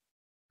today.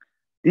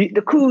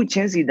 The cool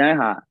chance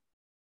ha,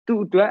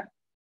 2 dra,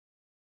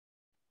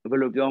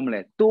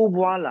 Velobiomle, 2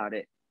 boa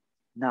lare,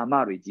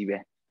 Namari jibe,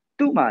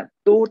 2 ma,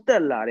 2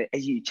 lare, a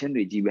ye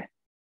chenry jibe.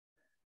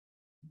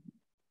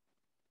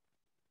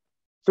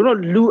 So no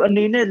lu and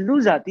in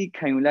losati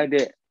can you like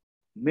the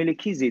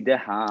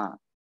Melchizedek ha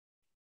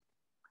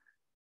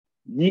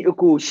ni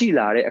uko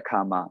shilare a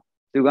kama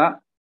tuga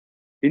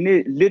in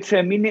it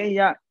literal meaning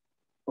ya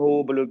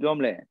oh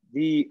blomle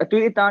the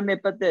atuita ne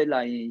pate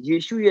line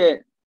Yeshu ye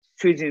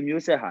choosing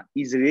music ha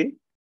Israel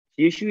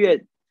Yeshu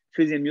ye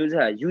choosing music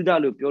ha Judah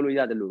lo pyolo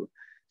yadalo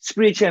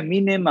spiritual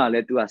meaning ma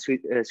le tu a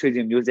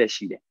choosing music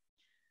shi de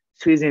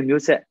choosing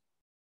music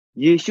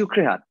Yeshu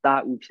Christ ha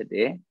ta u phit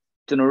de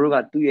ကျွန်တော်တို့က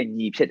သူ့ရဲ့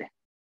ညီဖြစ်တယ်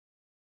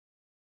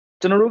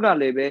ကျွန်တော်တို့က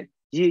လည်းပဲ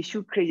ယေရှု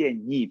ခရစ်ရဲ့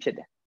ညီဖြစ်တ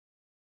ယ်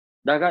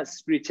ဒါက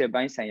spiritual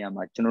ဘိုင်းဆိုင်ရာ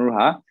မှာကျွန်တော်တို့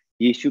ဟာ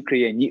ယေရှုခရ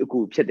စ်ရဲ့ညီအကူ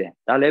ဖြစ်တယ်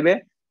ဒါလည်းပဲ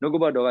နှုတ်က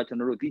ပတ်တော်ကကျွန်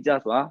တော်တို့သိကြ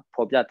စွာ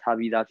ဖော်ပြထား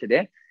ပြီးသားဖြစ်တ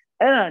ယ်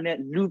အဲ့ဒါနဲ့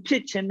လူဖြ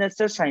စ်ခြင်းနဲ့ဆ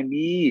က်ဆိုင်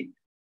ပြီး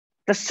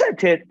တစ်ဆက်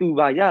တည်းတူ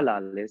ပါရလာ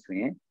လဲဆို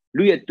ရင်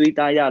လူရဲ့တွေး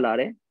သားရလာ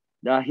တယ်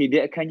ဒါဟေ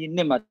တဲ့အခန်းကြီး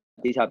1မှာ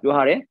တေချာပြော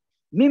ထားတယ်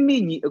မိမိ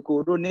ညီအကူ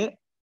တို့နဲ့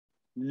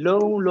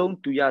လုံး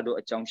တူရတော့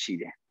အကြောင်းရှိ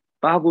တယ်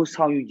ဘာကို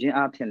ဆောင်ယူခြင်း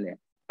အဖြစ်လဲ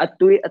အ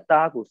တွေးအ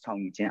သားကိုဆောင်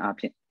ယူခြင်းအ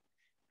ဖြစ်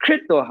ခရ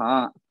စ်တော်ဟာ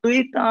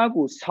တွေးသား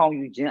ကိုဆောင်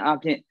ယူခြင်းအ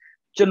ဖြစ်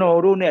ကျွန်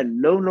တော်တို့နဲ့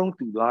လုံး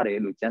တူသွားတယ်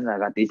လို့ကျမ်းစာ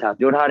ကတေချာ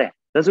ပြောထားတယ်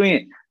ဒါဆိုရ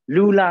င်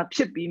လူလာဖြ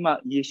စ်ပြီးမှ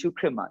ယေရှုခ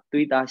ရစ်မှာ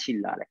တွေးသားရှိ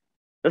လာတယ်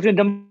ဒါဆိုရင်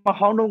ဓမ္မ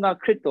ဟောင်းတော်က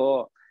ခရစ်တော်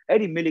အဲ့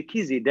ဒီမေလခိ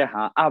ဇေဒက်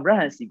ဟာအာဗြ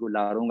ဟံစီကို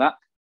လာတော့က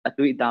အ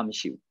တွေးအသားမ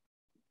ရှိဘူး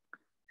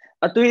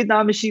အတွေးအ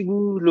သားမရှိ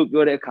ဘူးလို့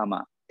ပြောတဲ့အခါမှာ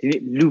ဒီ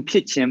လူဖြ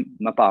စ်ခြင်း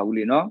မပါဘူး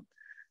လေနော်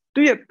သူ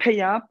ရဲ့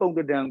ဖျားပုံ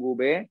တံကို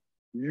ပဲ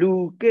လူ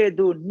ကဲ့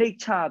သို့နှိတ်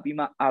ချပြီး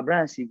မှအာဗြဟံ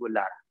စီကို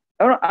လာတာ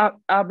အဲ့တော့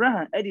အာဗြ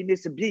ဟံအဲ့ဒီနေ့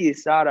စပြည့်ရ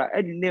စားတာ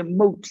အဲ့ဒီနေ့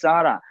မုတ်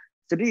စားတာ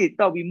စပြည့်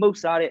တောက်ပြီးမုတ်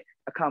စားတဲ့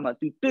အခါမှာ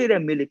သူတွေ့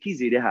တဲ့မေလခိ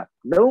ဇေဒက်ဟာ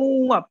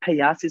လုံးဝ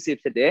ဖျားစစ်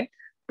ဖြစ်တယ်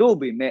တို့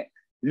ပေမဲ့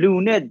လူ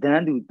နဲ့ဒ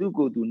န်းသူ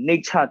ကိုယ်သူနှိ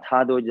တ်ချ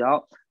ထားသောကြော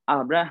င့်အာ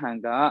ဗြဟံ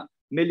က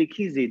မေလ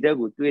ခိဇေဒက်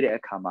ကိုတွေ့တဲ့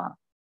အခါမှာ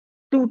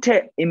သူ့ထ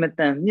က်အင်မတ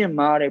န်မြင့်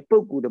မားတဲ့ပု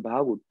ဂ္ဂိုလ်တစ်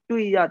ပါးကို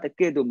တွေ့ရတဲ့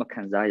ကဲ့သို့မ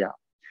ခံစားရ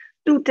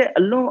သူ့ထက်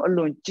အ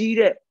လွန်ကြီး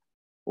တဲ့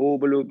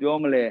ဘယ်လိုပြော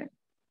မလဲ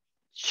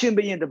ရှင်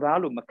ဘုရင်တစ်ပါး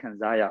လို့မခံ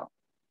စားရအောင်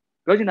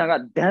ပြောချင်တာက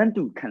ဒန်း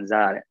တူခံ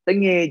စားရတယ်တ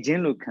ငယ်ချ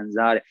င်းလို့ခံ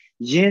စားရတယ်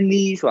ယဉ်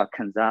နီးဆိုတာ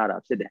ခံစားရတာ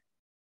ဖြစ်တယ်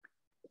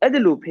အဲ့ဒါ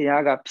လို့ဖခ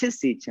င်ကဖြစ်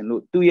စေခြင်း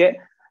လို့သူ့ရဲ့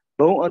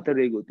ဘုံအတ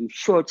ရေကိုသူ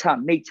ရှော့ချ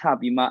နှိတ်ချ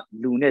ပြီးမှ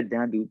လူနဲ့ဒ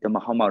န်းတူဓမ္မ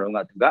ဟောင်းမှာတော့က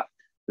သူက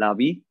လာ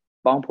ပြီး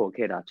ပေါင်းဖော်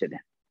ခဲ့တာဖြစ်တ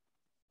ယ်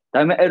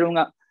다음에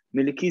에롱아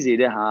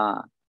밀키제데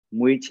하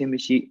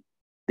무이체미시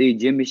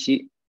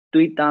데제미시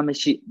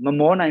뚜이타미시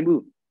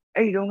머모나이부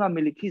에롱아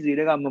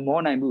밀키제데가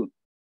머모나이부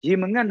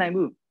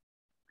예망나이부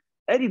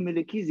에리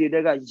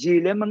밀키제데가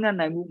예레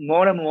망나이부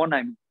모레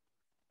모나이부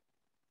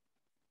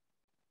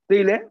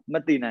때레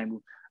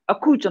마티나이부အ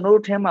ခုကျွန်တော်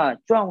တို့ထဲမှာ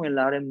ကြွဝင်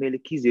လာတဲ့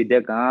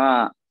milkisedeka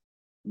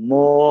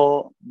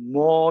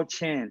မောချ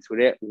င်းဆို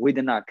တဲ့ဝေဒ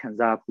နာခံ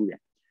စားဖူးတယ်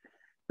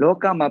လော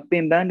ကမှာပ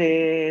င်ပန်းတယ်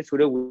ဆို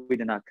တဲ့ဝေ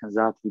ဒနာခံ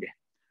စားဖူးတယ်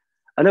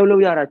အလုပ်လု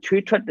ပ်ရတာ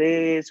ချွေးထွက်တယ်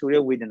ဆို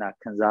တဲ့ဝေဒနာ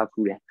ခံစား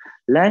ဖူးတယ်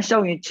လမ်းလျှော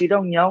က်ရင်ခြေ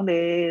တော့ညောင်းတ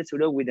ယ်ဆို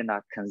တဲ့ဝေဒနာ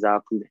ခံစား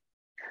ဖူးတယ်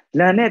လ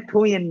မ်းနဲ့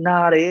ထိုးရင်နာ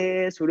တယ်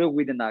ဆိုတဲ့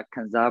ဝေဒနာ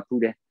ခံစား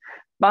ဖူးတယ်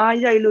ပါ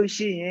ရိုက်လို့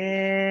ရှိရ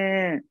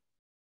င်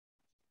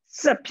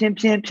စက်ဖြင်း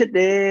ဖြင်းဖြစ်တ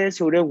ယ်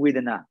ဆိုတဲ့ဝေဒ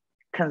နာ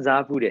ခံ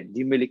စားဖူးတယ်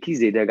ဒီ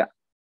milkisedeka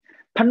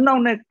ဖနှော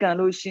က်နဲ့ကန်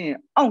လို့ရှိရင်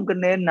အောင့်က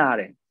နေနာ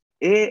တယ်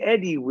အဲ့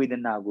ဒီဝေဒ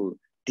နာကို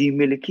ဒီ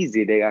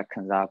milkisedeka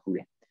ခံစားဖူးတ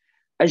ယ်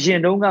အရင်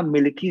တုန်းက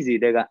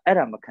milkisedekaအဲ့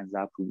ဒါမခံ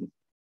စားဖူးဘူး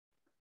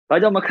ဘာ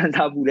ကြောင့်မခံ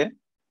စားဘူးလဲ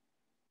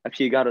အ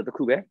ဖြေကတော့တ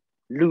ခုပဲ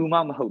လူမ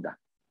မဟုတ်တာ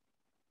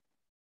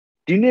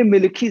ဒီနေ့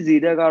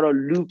milkisedekaကတော့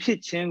လူဖြစ်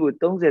ခြင်းကို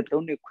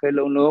33နှစ်ခွဲ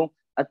လုံး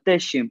အသ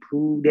က်ရှင်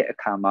ဖူးတဲ့အ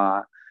ခါမှာ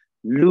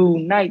လူ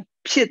၌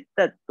ဖြစ်တ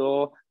တ်သော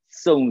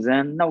စုံစ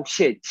မ်းနှောက်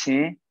ယှက်ခြ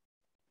င်း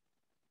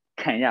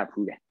ခံရ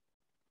ဖူးတယ်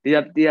တ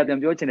ရားပြန်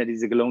ပြောချင်တဲ့ဒီ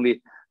စကားလုံးလေး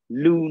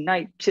လူ၌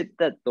ဖြစ်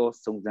တတ်သော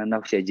စုံစမ်း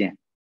နှောက်ယှက်ခြင်း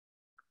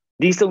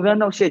ဒီစုံစမ်း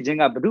နှောက်ယှက်ခြင်း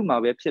ကဘယ်သူမှ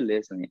ပဲဖြစ်လဲ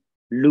ဆိုရင်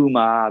လူ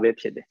မှာပဲ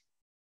ဖြစ်တယ်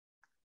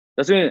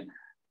ဒါဆိုရင်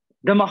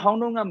ဓမ္မဟောင်း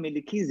တော်က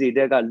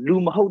milkisedekaလူ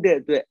မဟုတ်တဲ့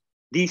အတွက်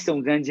ဒီစုံ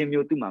စမ်းခြင်း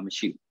မျိုးသူ့မှာမ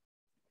ရှိ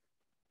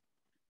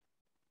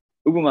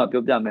ဘူးဥပမာ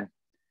ပြောပြမယ်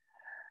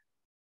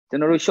ကျွ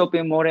န်တော်တို့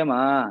shopping mall ထဲ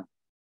မှာ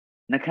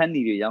နှခမ်း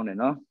နီတွေရောင်းတယ်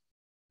နော်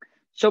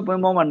shopping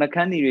mall မှာနှခ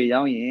မ်းနီတွေ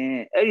ရောင်းရင်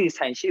အဲ့ဒီ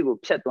ဆိုင်ရှိကို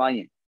ဖြတ်သွားရ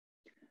င်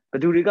ဘ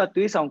သူတွေက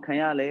တွေးဆောင်ခံ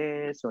ရလဲ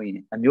ဆိုရင်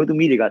အမျိုးသ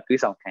မီးတွေက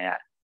တွေးဆောင်ခံရ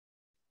တယ်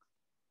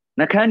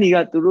နှခမ်းနီက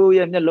သူတို့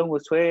ရဲ့မျက်လုံး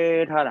ကိုဆွဲ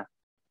ထားတာ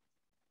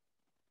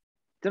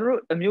ကျွန်တော်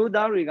တို့အမျိုး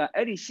သားတွေက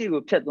အဲ့ဒီရှိ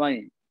ကိုဖြတ်သွားရ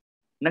င်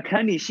နှခ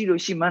မ်းနီရှိ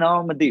လို့ရှိမှန်း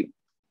တော့မသိဘူး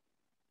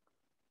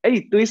အဲ့ဒီ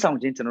တွေးဆောင်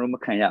ခြင်းကျွန်တော်တို့မ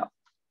ခံရ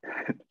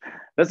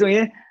ဘူးဒါဆိုရ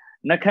င်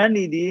နှခမ်း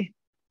နီဒီ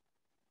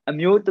အ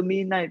မျိုးသ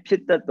မီး၌ဖြ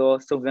စ်တတ်သော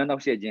စုံစမ်းနှော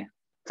က်ယှက်ခြင်း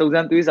စုံစ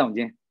မ်းတွေးဆောင်ခြ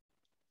င်း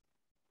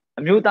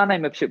အမျိုးသား၌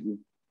မဖြစ်ဘူး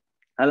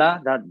ဟလား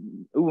ဒါ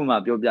ဥပမာ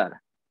ပြောပြတာ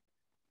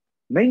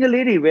မိန်းက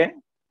လေးတွေပဲ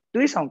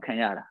တွေးဆောင်ခံ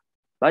ရတာ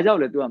ဘာကြောင့်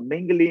လဲသူကမိ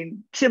န်းကလေး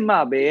ဖြစ်မှ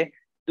ပဲ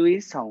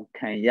တွေးဆောင်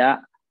ခံရ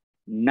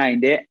နိုင်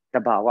တဲ့တ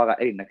ဘာဝက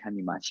အဲ့ဒီနှခမ်း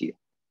ဒီမှာရှိတယ်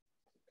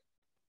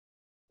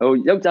ဟို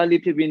ယောက်ျား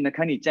လေးဖြစ်ပြီးနှခ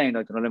မ်းဒီကြိုက်ရင်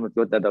တော့ကျွန်တော်လည်းမ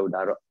ပြောတတ်တော့ဘူး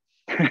ဒါ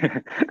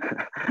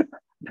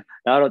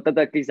တော့တ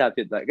တ်ကိစ္စဖြ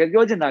စ်သွား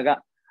ပြောချင်တာက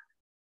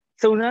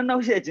စုံစမ်းနှော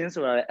က်ယှက်ခြင်း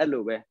ဆိုတာလည်းအဲ့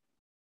လိုပဲ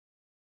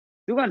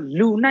သူက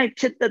လူ၌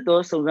ဖြစ်တတ်သော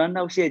စုံစမ်း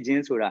နှောက်ယှက်ခြ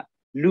င်းဆိုတာ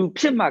လူ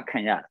ဖြစ်မှခံ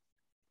ရတာ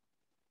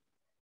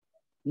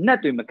နတ်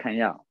တွေမခံ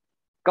ရအောင်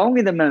ကောင်းက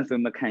င်တမန်ဆိုရ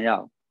င်မခံရအော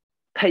င်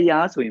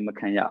ဖျားဆိုရင်မ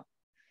ခံရအောင်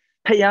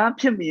ဖျား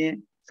ဖြစ်ရင်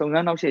စုံစ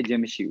မ်းနှောက်ယှက်ခြ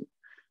င်းမရှိဘူး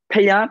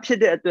ဖျားဖြစ်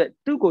တဲ့အတွက်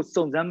သူ့ကို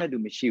စုံစမ်းမဲ့သူ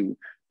မရှိဘူး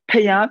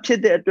ဖျားဖြစ်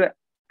တဲ့အတွက်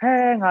ဟဲ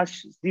ငါ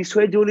ဒီ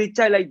ဆွဲကြိုးလေး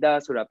ကြိုက်လိုက်တာ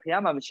ဆိုတာ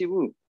ဖျားမှမရှိ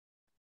ဘူး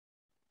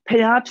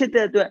ဖျားဖြစ်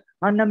တဲ့အတွက်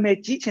ငါနာမည်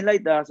ကြီးချင်လို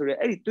က်တာဆိုရဲ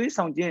အဲ့ဒီတွေး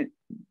ဆောင်ခြင်း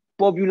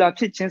popular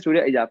ဖြစ်ခြင်းဆို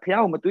တဲ့အရာ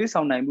ဖျားကိုမတွေး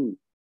ဆောင်နိုင်ဘူး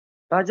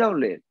ဘာကြောင့်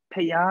လဲ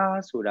ဖျား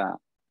ဆိုတာ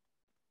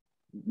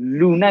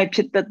လူ၌ဖြ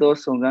စ်တတ်သော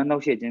စုံစမ်းနှော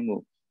က်ယှက်ခြင်းကို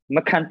မ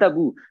ခံတတ်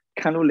ဘူး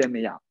ခံလို့လည်းမ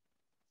ရ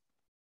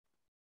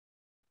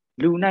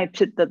လူ၌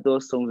ဖြစ်တတ်သော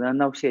စုံစမ်း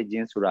နှောက်ယှက်ခြ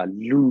င်းဆိုတာ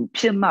လူ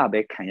ဖြစ်မှ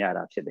ပဲခံရ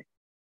တာဖြစ်တယ်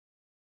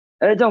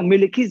အဲဒါကြောင့်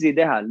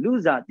milkisedekaဟာလူ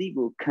စားတိ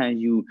ကိုခံ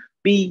ယူ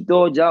ပြီး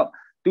တော့ကြောင့်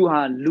သူ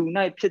ဟာလူ၌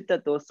ဖြစ်တ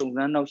တ်သောစုံစ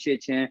မ်းနှောက်ယှက်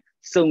ခြင်း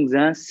စုံစ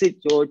မ်းစစ်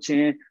ကြောခြ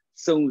င်း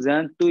စုံစ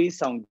မ်းတွေး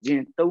ဆောင်ခြ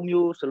င်း၃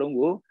မျိုးစလုံး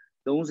ကို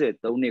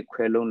33နှစ်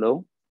ခွဲ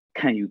လုံး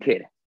ခံယူခဲ့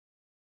တယ်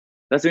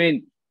ဒါဆိုရင်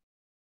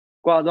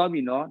ကွာသွား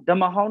ပြီနော်ဓမ္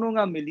မဟောင်းတို့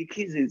က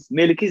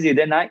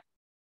milkisedeka၌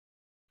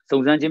စုံ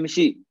စမ်းခြင်းမ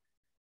ရှိ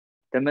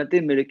ဓမ္မသ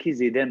စ်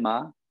milkisedekaမှာ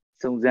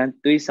စုံစမ်း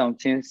တွေးဆောင်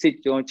ခြင်းစစ်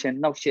ကြောခြင်း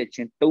နှောက်ယှက်ခြ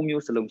င်း၃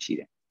မျိုးစလုံးရှိ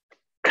တယ်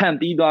ခံ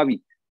ပြီးသွားပြီ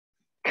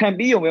ခံ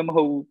ပြီးရုံပဲမ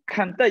ဟုတ်ဘူး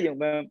ခံတတ်ရုံ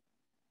ပဲ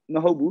မ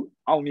ဟုတ်ဘူး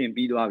အောင်မြင်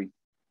ပြီးသွားပြီ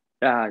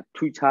ဒါ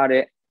ထူးခြား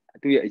တဲ့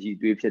သူ့ရဲ့အည်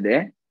သွေးဖြစ်တ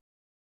ယ်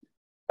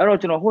အဲ့တော့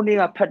ကျွန်တော်ဟိုနေ့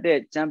ကဖတ်တဲ့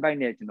ကျမ်းပိုင်း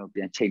နဲ့ကျွန်တော်ပြ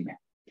န်ချိန်မယ်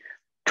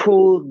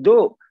ထို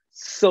တို့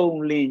စုံ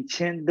လင်ခြ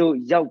င်းတို့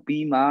ရောက်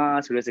ပြီးမှ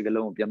ဆိုတဲ့စကား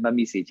လုံးကိုပြန်မှတ်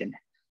မိစေခြင်းတ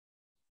ယ်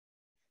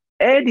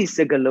အဲ့ဒီစ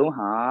ကားလုံး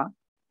ဟာ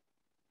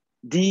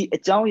ဒီအ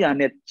ကြောင်းအရာ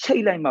နဲ့ချိ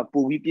တ်လိုက်မှ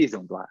ပို့ပြီးပြည့်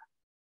စုံသွားတာ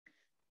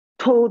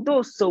ထို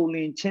တို့စုံလ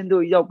င်ခြင်း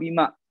တို့ရောက်ပြီး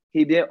မှ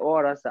ဟေဘဲဩဝါ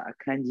ဒစာအ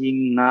ခန်းကြီး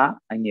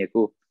9အငယ်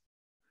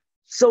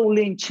9စုံလ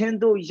င်ခြင်း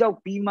တို့ရောက်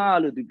ပြီးမှ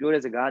လို့သူပြော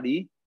တဲ့စကားဒီ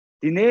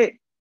နေ့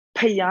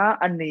ဖျား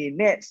အနေ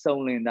နဲ့စုံ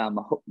လင်တာ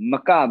မ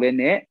ကပဲ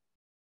နဲ့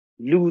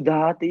လူ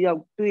သားတယော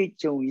က်တွေ့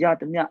ကြုံရ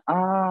သမျှ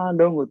အား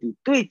လုံးကိုသူ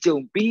တွေ့ကြုံ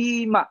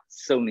ပြီးမှ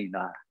စုံလင်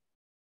တာ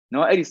เนา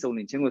ะအဲ့ဒီစုံလ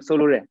င်ခြင်းကိုဆို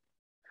လိုတယ်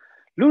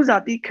လူ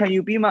စားတိခံ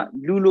ယူပြီးမှ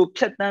လူလို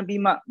ဖြတ်တန်း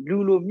ပြီးမှလူ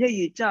လိုမျက်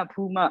ရည်ကျ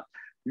ဖူးမှ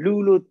လူ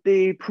လိုတေ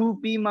ဖူး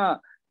ပြီးမှ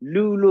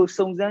Lulo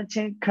Sonsan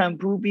Chen can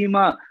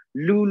Pubima,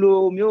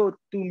 Lulo Myo,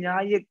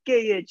 Tumya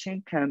Gay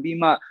Chen can be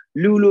ma,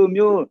 Lulo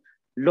Myo,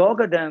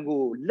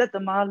 Logadango, let the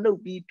malo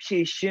be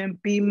patient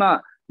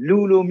bima,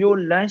 Lulo Myo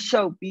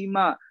Lanshao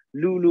bima,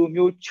 Lulo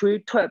Myo Tree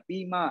Trap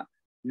bima,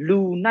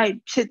 Lu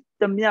Night Pit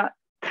the Mya,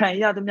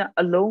 Kanya the Mya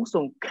alone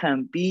so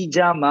can be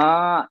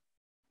Jama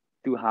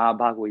to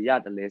Habago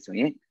Yad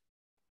lesson.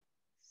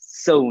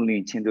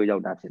 Solely Chindo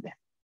Yoda today.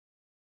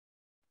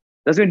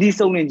 That's when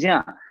this only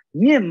jam.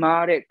 Near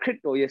Mare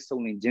crypto is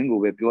only jingle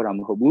with your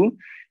Hobu.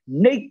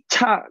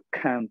 Nature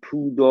can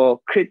pudo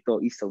crypto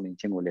is only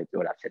jingle with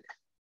your today.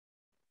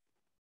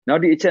 Now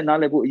the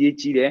channel about ye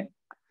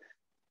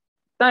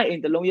tie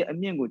in the long year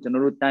and yango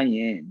general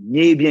dying,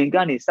 maybe and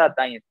gunny start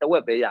dying the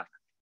web.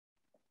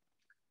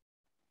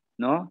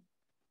 No?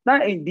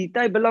 That in the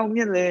type belong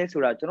me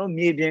so that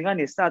maybe and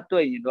gunny start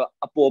doing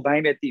a poor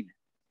by the team.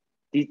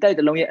 The type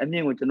the long year and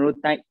yango general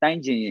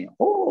dying.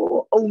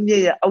 Oh,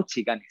 yeah,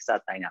 ouchigan is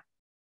that time.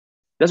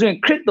 That's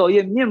when crypto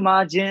ye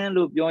margin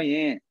loop your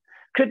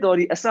crypto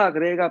the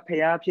asagrega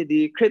pay up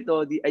the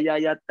crypto the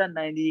ayaya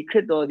 1090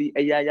 crypto the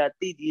ayaya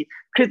td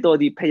crypto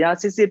the paya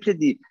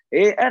sisipidi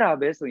era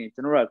best in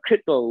general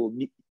crypto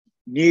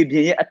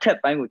maybe a tap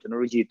by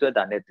general to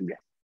that net to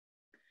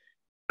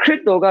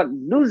crypto got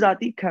lose at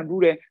the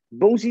cambure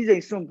bones a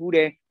sun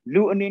bude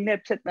lu and in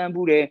net set and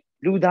bude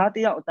lu that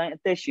out time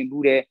attention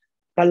bude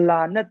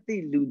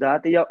palanati lu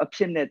that out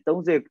option net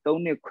don't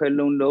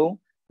quellon low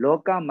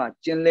Lokama,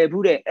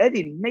 Genlebude,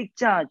 Eddie, make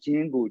charge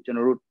jingo,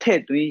 general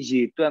Ted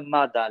Wingy to a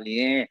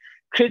madalien,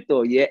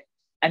 crypto ye,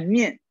 and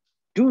me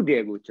do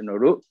they go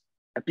general,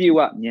 a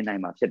piwa,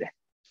 Yenima said.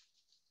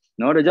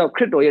 No, the job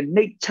crypto ye,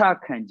 make charge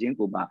can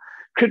jingo ba,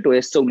 crypto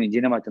is sold in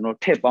Genema to no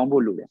tape on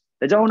Bulu.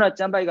 The Jona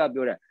Jambaga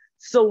builder,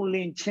 sold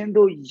in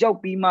Chendo,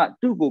 Yopima,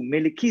 Dugo,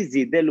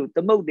 Melikizi, Delu,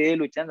 the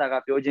Modelu,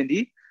 Chandaga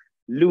Piogendi,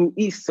 Lu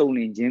is sold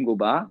in jingo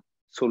ba,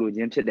 solo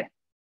gen today.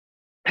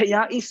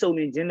 Paya is sold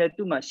in Genle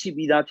to my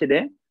shibida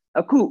today.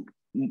 A coup,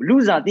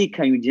 loser de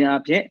can you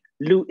jump yet?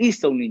 Lu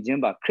is only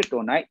jamba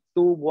crypto night,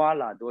 two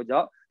voila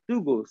doja,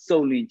 to go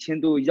solely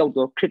chindo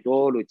yodo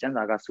crypto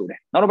janzaga sude.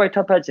 Not by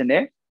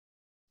tapagene.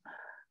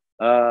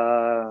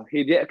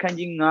 He be a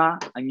kanjinga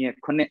and yet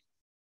connect.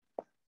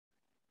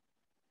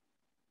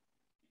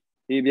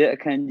 He be a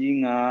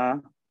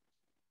kanjinga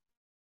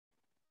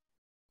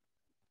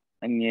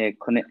and yet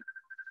connect.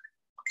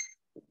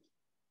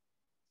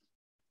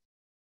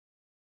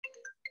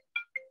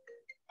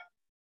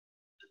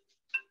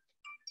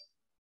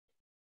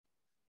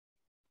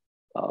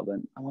 I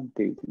want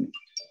to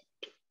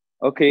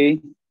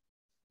okay.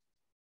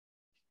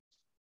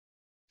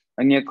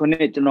 And you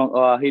connect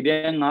no he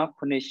being a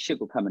connection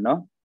coming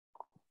no.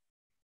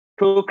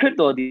 To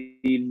crypto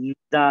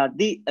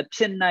the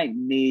option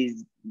nine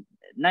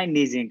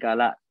in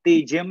Kala,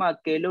 the Gemma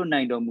Kelo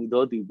 9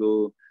 Mudo to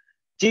go.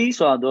 G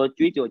saw the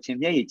tweet or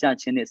chimney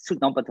judging it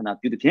suit on button up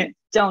to the pin.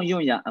 John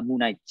Yoya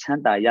Amunai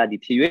Chanda Yadi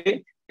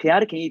Pue,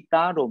 Piarki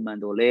Taro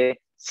Mandole,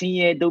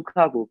 Sinye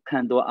Dokago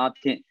Kando up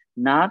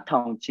Na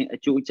town chin a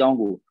Jew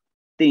jungle,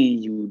 thing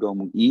you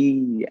don't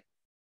eat.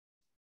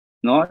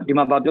 No, the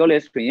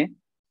Mababioles screen.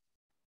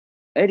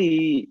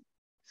 Eddie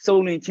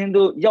soul in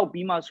Chindo,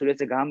 Yopima, so let's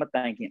a gamma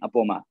thanking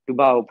Apoma, to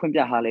bow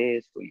Pumpia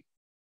Hale screen.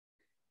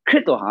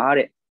 Crito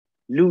Hare,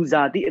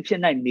 loser the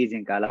option night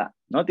amazing gala.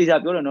 Not this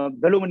up, no,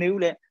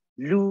 Belumule,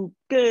 Luke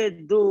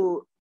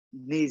do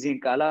amazing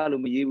gala,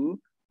 Lumu,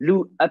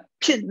 Lu a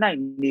pit night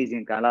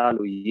amazing gala,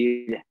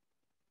 Lu.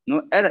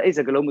 No, era is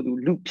a galomo to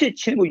Lu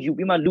pitch with you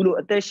be my Lulu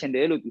attention,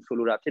 the Elo to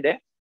follow up today.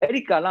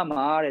 Erika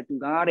Lama to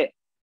Gare.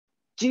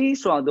 G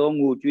saw the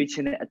mood which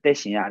in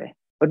attention yare.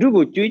 But do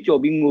go tweet your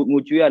being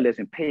mutual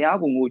lesson, pay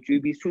out would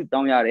you be suit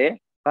down yare,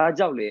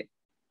 Bajale,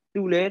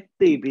 to let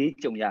they be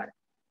Jong yare.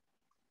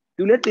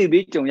 To let they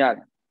be Jong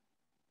yare.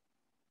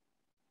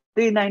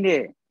 Day 9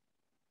 day.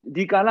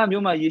 The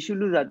Kalamuma, you should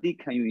lose at the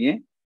can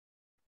you,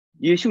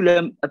 you should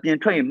learn at the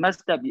train,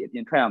 must be at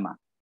the trauma.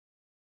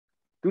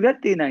 To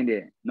let the 9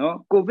 day,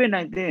 no,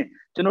 COVID-19,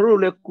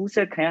 General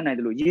Kusa can I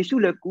do, you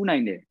should let Ku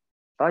 9 day.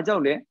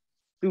 Bajale,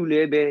 to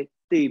lebe,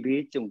 they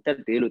be Jong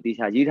that they look this.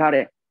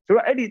 So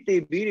Eddie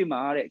they be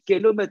mare,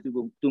 kilometer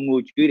to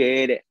move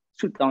good,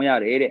 suit down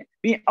yard,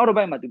 being out of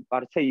my to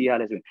partay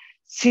yard.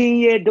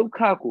 See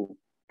Dokaku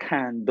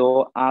can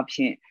do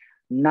option,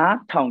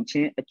 not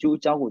township a Jew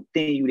would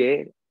think you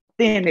there,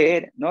 then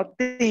there, not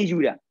think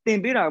you there,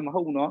 then be I'm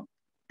home, no,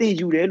 think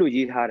you there,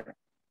 Luigi had.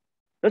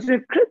 That's a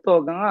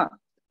crypto ganga.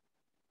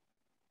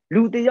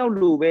 Lutea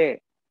Lube,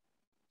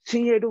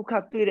 see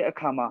Doka a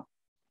kama.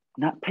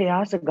 Not pay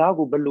us a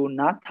gago balloon,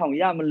 not town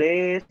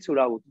yamale,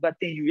 so but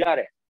think you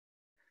are.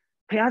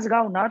 Payas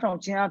go not on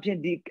champion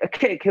the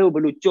cake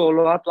blue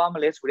jolo at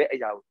Lamales with a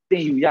yaw, then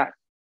you yard.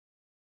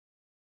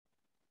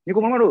 You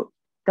come on,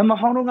 the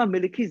Mahonga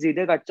Milikizi,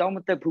 they got Jam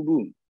the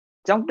Pubu,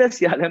 Jam the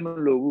Sialam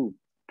Lowu,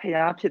 pay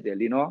up to the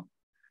Lino.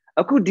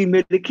 A good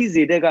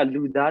Milikizi, they got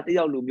Luda, the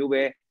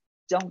Yalu,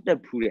 Jam the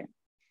Pure.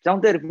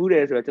 Jam the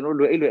Pure is a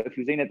general if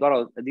you say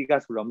that the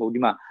gas from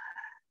Modima.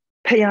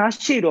 Pay us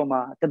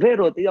shadoma, the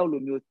better the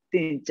Yalu,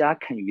 think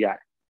Jack can you yard.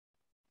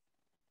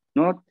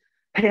 နော်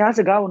ဖះစ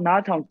ကားကို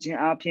နားထောင်ခြင်း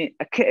အပြင်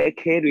အခက်အ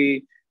ခဲတွေ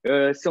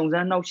စုံစ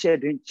မ်းနှောက်ယှက်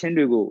ခြင်း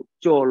တွေကို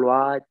ကြော်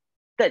လွှား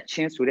တက်ခြ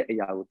င်းဆိုတဲ့အ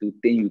ရာကိုသူ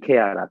သင်ယူခဲ့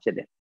ရတာဖြစ်တ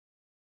ယ်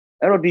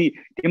အဲ့တော့ဒီ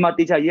မှာ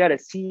တေချာရေးရ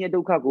တဲ့ဆင်းရဲဒု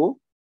က္ခကို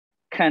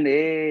ခံတ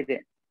ယ်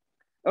တဲ့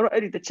အဲ့တော့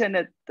အဲ့ဒီတစ်ချက်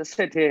နဲ့တစ်ဆ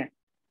က်တည်း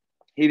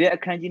ဟေဘဲအ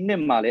ခန်းကြီး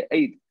1မှာလည်း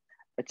အဲ့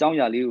အကြောင်းအ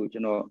ရာလေးကိုကျွ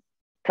န်တော်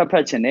ထပ်ဖ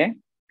တ်ချင်တယ်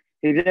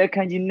ဟေဘဲအခ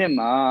န်းကြီး1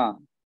မှာ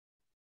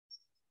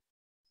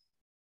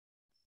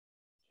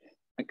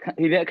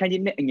ဟေဘဲအခန်း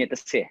ကြီး1အငယ်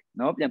30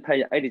နော်ပြန်ဖတ်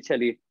ရအဲ့ဒီချက်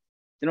လေး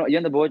ကျွန်တော်အရ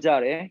င်သဘောကျ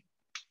တယ်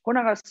ခုန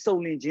ကစုံ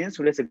လင်ခြင်း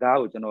ဆိုတဲ့စကား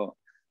ကိုကျွန်တော်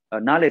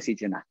နားလည်စီ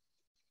ချင်တာ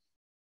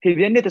ဟေ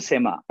ဘဲ1:30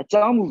မှာအ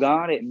ကြောင်းမူ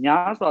ကားတဲ့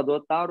များစွာသော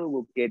သားတို့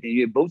ကိုကယ်တင်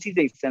၍ဘုန်းကြီး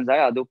စိတ်စံစား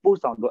ရသောပို့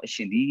ဆောင်သောအရှ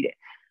င်သည်တဲ့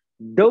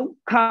ဒုက္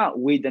ခ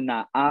ဝေဒနာ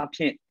အားဖြ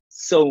င့်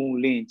စုံ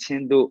လင်ခြ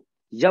င်းတို့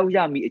ရောက်ရ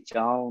မည်အ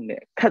ကြောင်း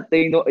တဲ့ခတ်သိ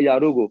မ်းသောအရာ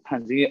တို့ကိုဖ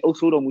န်ဆင်း၍အုပ်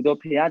ဆိုးတော်မူသော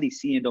ဖခင်သည်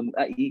စီရင်တော်မူ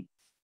အပ်၏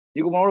ဒီ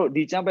ကောင်တို့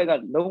ဒီကျမ်းပိုက်က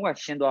လုံးဝ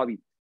ရှင်းသွားပြီ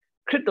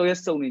ခရစ်တော်ရဲ့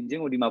စုံလင်ခြ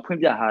င်းကိုဒီမှာဖွင့်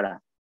ပြထားတာ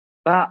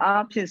ဘာ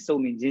အားဖြင့်စုံ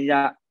လင်ခြင်းရ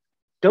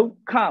ဒုက္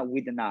ခဝေ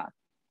ဒနာ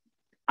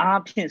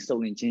အားဖြင့်စုံ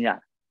လင်ခြင်းရ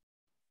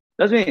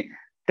ဒါဆိုရင်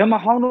ဓမ္မ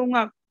ဟောင်းတော်က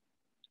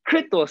ခရ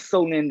စ်တော်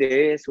စုံလင်တ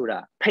ယ်ဆိုတာ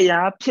ဖခ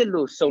င်ဖြစ်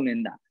လို့စုံလင်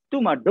တာ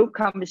သူ့မှာဒုက္ခ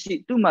မရှိ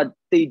သူ့မှာ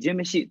တည်ခြင်း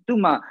မရှိသူ့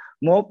မှာ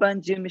မောပန်း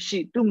ခြင်းမရှိ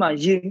သူ့မှာ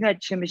ရေငတ်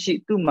ခြင်းမရှိ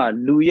သူ့မှာ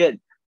လူရဲ့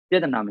ပြ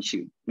ဿနာမရှိ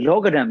ဘူးလော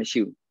ကဓာတ်မရှိ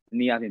ဘူးဒီ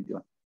နည်းအားဖြင့်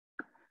ပြော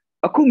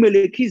အခုမေ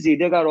လေခိဇေ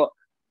တက်ကတော့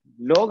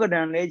လောကဓာ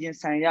တ်လဲခြင်း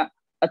ဆိုင်ရ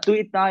အ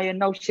သွေးသားရဲ့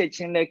နောက်ဆက်ခြ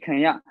င်းလဲခံ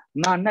ရ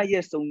မာန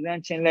ရဲ့စုံစ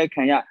မ်းခြင်းလဲ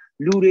ခံရ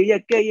လူတွေ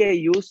ရဲ့ကဲ့ရဲ့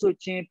ရိုးစွ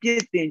ခြင်းပြ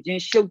ည့်တင်ခြ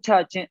င်းရှုတ်ချ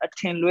ခြင်းအထ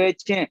င်လွဲ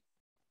ခြင်း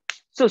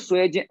ဆွ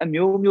ဆွဲခြင်းအ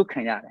မျိုးမျိုး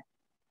ခံရတယ်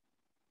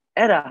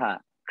အဲ့ဒါဟာ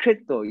ခရစ်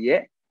တော်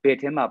ရဲ့ဘယ်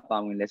ထဲမှာပါ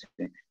ဝင်လဲဆိုရ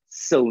င်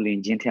စုံလင်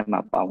ခြင်းထဲမှာ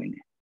ပါဝင်တ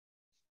ယ်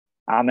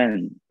အာမင်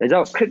ဒါကြော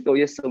င့်ခရစ်တော်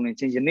ရဲ့စုံလင်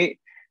ခြင်းယနေ့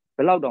ဘ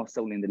ယ်လောက်တောင်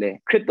စုံလင်တယ်လဲ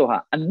ခရစ်တော်ဟာ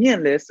အမြင့်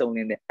လဲစုံလ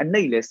င်တယ်အ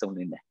နှိမ့်လဲစုံလ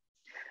င်တယ်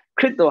ခ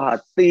ရစ်တော်ဟာ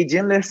သေခြ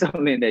င်းလဲစုံ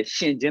လင်တယ်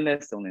ရှင်ခြင်းလဲ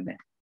စုံလင်တယ်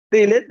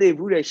သေလဲသေ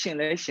ဘူးတယ်ရှင်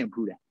လဲရှင်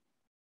ဘူးတယ်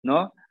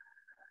နော်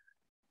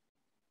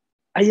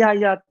အရာ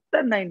ရာတ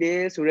တ်နိုင်တယ်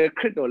ဆိုရဲခ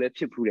ရစ်တော်လဲ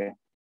ဖြစ်ဘူးတယ်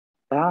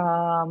ဘာ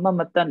မှမ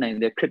တတ်နိုင်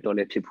တဲ့ခရစ်တော်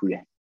လဲဖြစ်ဘူးတ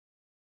ယ်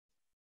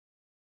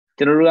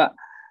ကျွန်တော်တို့က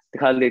ဒီ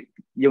ခါလေ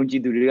ယုံကြ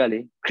ည်သူတွေကလေ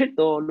ခရစ်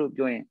တော်လို့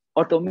ပြောရင်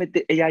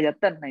automatic အရာရာ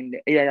တတ်နိုင်တ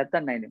ယ်အရာရာတ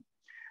တ်နိုင်တယ်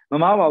မ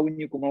မပါဘူး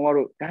ညီကိုမမ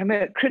တို့ဒါပေ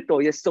မဲ့ခရစ်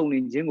တော်ရဲ့စုံလ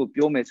င်ခြင်းကို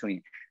ပြောမယ်ဆိုရ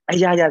င်အ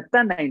ရာရာတ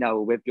တ်နိုင်တာ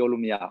ကိုပဲပြော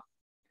လို့မရဘူး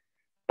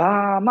ဘာ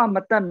မှမ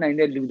တတ်နိုင်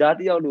တဲ့လူသား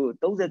တယောက်လို့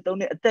33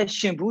နှစ်အသက်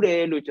ရှင်ဘူးတယ်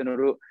လို့ကျွန်တော်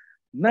တို့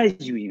မှတ်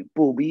ယူရင်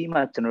ပို့ပြီးမှ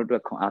ကျွန်တော်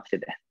တို့ခွန်အားဖြ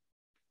စ်တယ်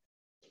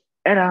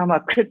အဲ့ဒါမှ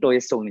ခရစ်တော်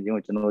ရဲ့စုံလင်ခြင်း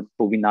ကိုကျွန်တော်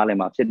ပို့ပြီးနားလည်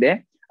မှာဖြစ်တယ်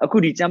အခု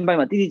ဒီကျမ်းပိုင်း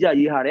မှာတိတိကျ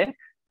ရေးထားတယ်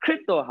ခရ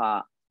စ်တော်ဟာ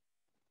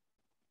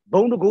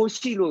ဘုံတကိုး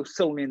ရှိလို့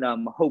စုံလင်တာ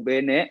မဟုတ်ဘဲ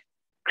နဲ့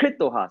ခရစ်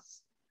တော်ဟာ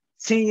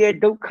ဆင်းရဲ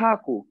ဒုက္ခ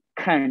ကို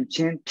ခံခြ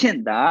င်းဖြင့်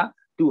သာ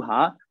သူဟာ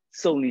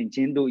စုံလင်ခြ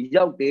င်းတို့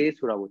ရောက်တယ်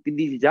ဆိုတာကိုတိ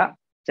တိကျကျ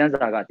ကျမ်း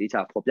စာကတေ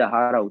ချာဖော်ပြ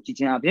ထားတာကိုကြည့်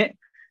ခြင်းအပြင်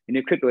ဒီ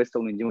နေ့ခရစ်တော်ရဲ့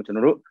စုံလင်ခြင်းကိုကျွန်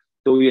တော်တို့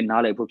တိုးရ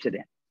နားလည်ဖို့ဖြစ်တ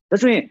ယ်ဒါ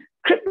ဆိုရင်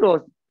ခရစ်တော်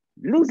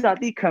လူစား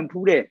တိခံ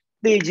ဖူးတဲ့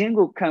သေခြင်း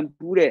ကိုခံ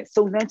ဖူးတဲ့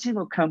စုံစမ်းခြင်း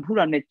ကိုခံဖူး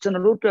တာနဲ့ကျွန်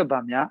တော်တို့အတွက်ဗာ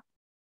များ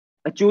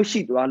အကျိုးရှိ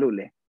သွားလို့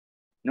လေ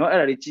နော်အဲ့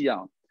ဒါလေးကြည့်အော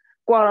င်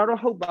ကွာ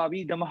တော့ဟုတ်ပါပြီ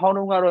ဓမ္မဟောင်း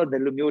တုန်းကတော့ဒီ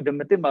လိုမျိုးဓမ္မ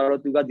တစ်မှာ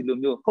တော့သူကဒီလို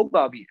မျိုးဟုတ်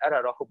ပါပြီအဲ့ဒါ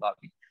တော့ဟုတ်ပါ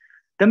ပြီ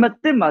ဓမ္မ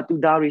တစ်မှာသူ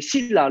သားတွေရှိ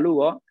လာလို့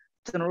ရော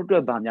ကျွန်တော်တို့အတွ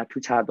က်ဗာများ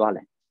ထူးခြားသွား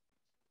လဲ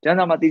ကျမ်း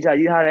စာမှာတေချာ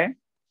ရေးထားတယ်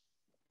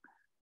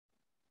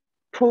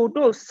ထို့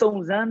တို့စုံ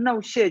စမ်းနှော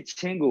က်ယှက်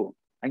ခြင်းကို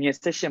အငယ်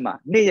18မှာ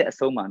နေ့ရက်အ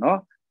ဆုံးမှာနော်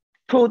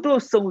ထို့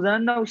တို့စုံစ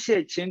မ်းနှောက်ယှ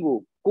က်ခြင်းကို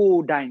ကို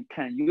ယ်တိုင်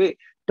ခံ၍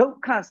ဒုက္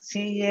ခဆ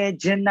င်းရဲ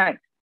ခြင်း၌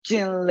ကျ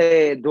င်လေ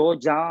သော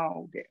ကြော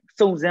င့်တဲ့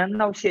စုံစမ်း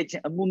နှောက်ယှက်ခြ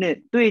င်းအမှုနဲ့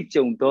တွေ့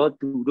ကြုံသော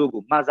သူတို့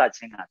ကိုမဆခြ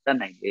င်းကတတ်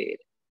နိုင်တယ်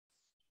တဲ့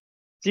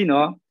ကြည့်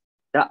နော်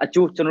ဒါအ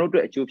ကျိုးကျွန်တော်တို့အတွ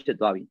က်အကျိုးဖြစ်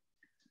သွားပြီ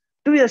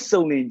သူ့ရဲ့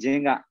စုံလင်ခြ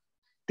င်းက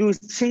သူ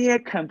ဆင်းရဲ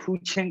ခံ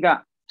ဖူးခြင်းက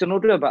ကျွန်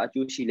တော်တို့အတွက်ဘာအ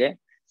ကျိုးရှိလဲ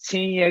ဆ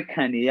င်းရဲ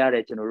ခံနေရ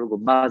တဲ့ကျွန်တော်တို့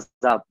ကိုမ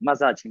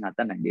ဆခြင်းကတ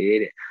တ်နိုင်တယ်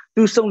တဲ့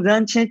သူစုံစ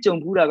မ်းခြင်းကြုံ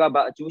ဖူးတာက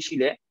ဘာအကျိုးရှိ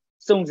လဲ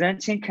စုံစမ်း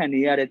ခြင်းခံ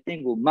နေရတဲ့တ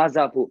င့်ကိုမဆ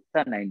ဖို့တ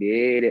တ်နိုင်တ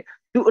ယ်တဲ့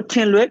သူအထ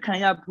င်လွဲခံ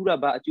ရဖူးတာ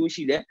ဘာအကျိုး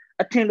ရှိလဲ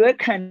အထင်လွဲ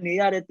ခံနေ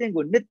ရတဲ့တင့်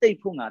ကိုနှစ်သိမ့်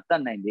ဖို့ငါတ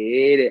တ်နိုင်တ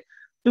ယ်တဲ့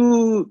သူ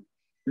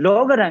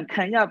လောကဓာတ်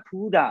ခံရ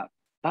ဖူးတာ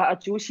ဘာအ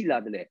ကျိုးရှိလာ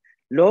တယ်လဲ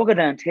လောက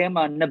ဓာတ်ထဲ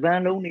မှာနှစ်ပ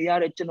န်းလုံးနေရ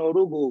တဲ့ကျွန်တော်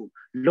တို့ကို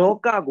လော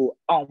ကကို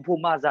အောင်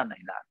ဖို့မဆနို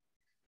င်လား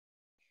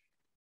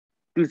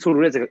သူဆို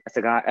လိုတဲ့စ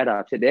ကားအဲ့ဒါ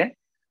ဖြစ်တယ်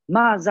မ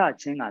ဆ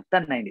ခြင်းကတ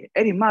တ်နိုင်တယ်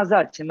အဲ့ဒီမဆ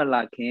ခြင်းမ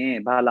လာခင်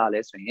ဘာလာ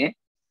လဲဆိုရင်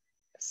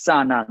စာ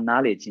နာ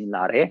နားလေခြင်း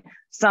လာတယ်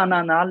စာနာ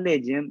နားလေ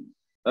ခြင်း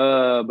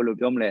ဘယ်လို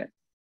ပြောမလဲ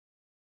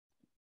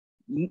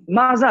မ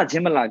ဆခြ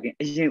င်းမလာခင်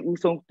အရင်ဦး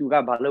ဆုံးသူက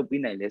ဘာလုပ်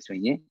ပြီးနိုင်လဲဆို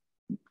ရင်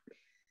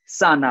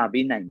စာနာ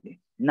ပေးနိုင်တယ်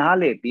နား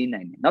လေပေး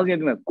နိုင်တယ်နောက်ပြန်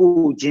ပြောမယ်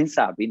ကိုချင်း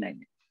စာပေးနိုင်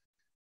တယ်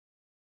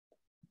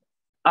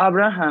အာ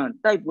ဗြဟံ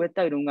တိုက်ပွဲ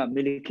တိုက်တော့က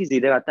မေလခိဇေ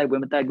ဒက်ကတိုက်ပွဲ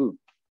မတိုက်ဘူး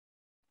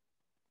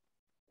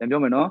ပြန်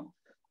ပြောမယ်နော်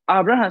အာ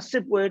ဗြဟံစ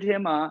စ်ပွဲထဲ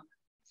မှာ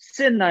စ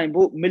စ်နိုင်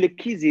ဖို့မေလ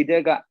ခိဇေဒ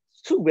က်က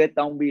စုပဲ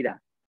တောင်းပေးတာ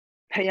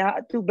ဖခင်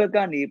အထုဘက်က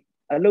နေ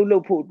အလုပ်လု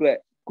ပ်ဖို့အတွက်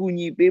ကူ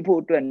ညီပေးဖို့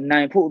အတွက်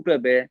နိုင်ဖို့အတွ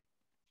က်ပဲ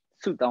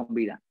စုတောင်း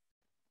ပေးတာ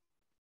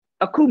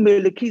အခုမေ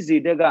လခိဇေ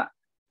ဒက်က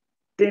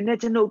တ Tene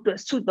chano to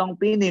sutong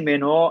pini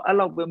meno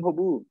allow them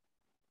hobu.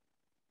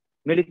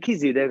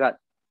 Melkizi they got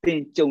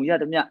tin chong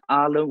yadamia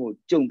along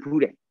chong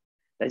pude.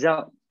 That's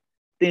how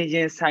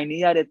tin sign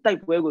the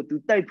type way go to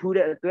type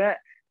pude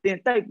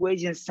then type way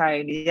in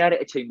sign yard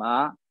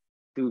chima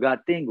to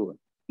got tingo.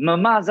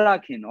 Mama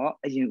Zakin or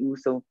as in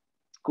Uso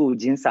school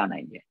jin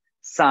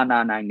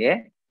sana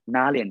nine,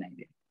 Nali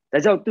nine.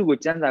 That's how two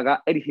good chance I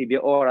got Eddie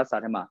or a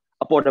Satama,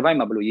 a port of my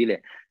blue yele.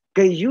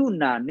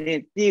 Kayuna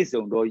ne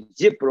piso do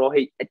jipro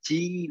a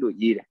chilo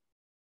yele.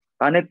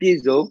 Pane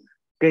piso,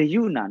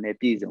 Kayuna ne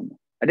piso.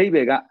 A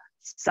debega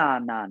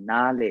sana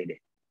na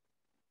lady.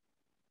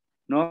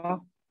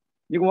 No,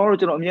 you want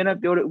to know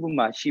pure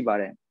Uma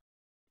Shibare.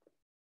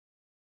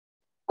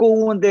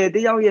 Go on there,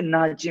 they are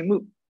na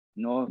jimu.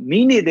 No,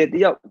 meaning that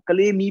they are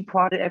Kalemi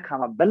part a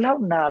kama, below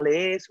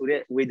nale, so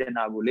that with the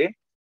Nagule.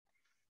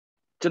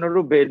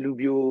 General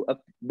Belubio,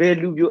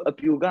 a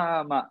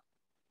Pugama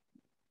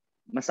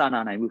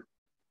Masana Naibu.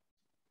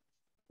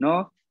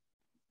 No,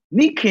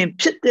 me came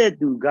chit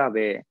do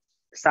gabe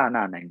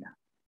sana nina.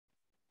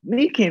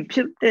 Me came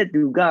chit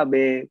do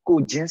gabe go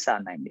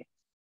jinsa nine.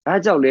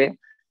 That's all there.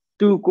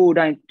 To go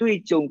down to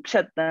chong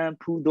chatan,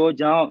 pudo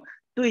jump,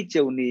 to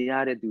choni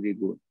yare do the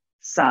good.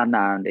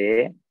 Sana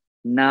de,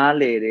 na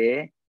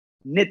lere,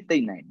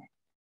 nitty nine.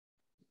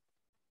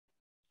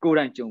 Go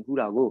down chong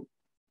pudago.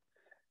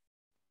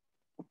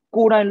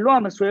 Go down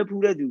lom swear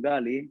puda do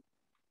gali,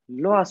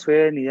 loa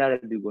swear near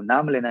do go,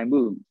 namel and I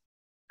move.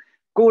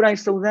 Go down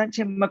so that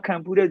chin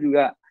macan puda do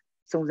ga,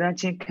 so that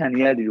chin can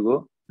near do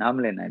go,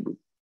 namel and I move.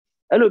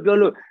 Hello,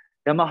 Yolo,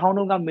 the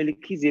Mahonga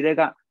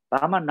Melikizega,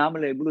 Bama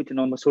namel blue to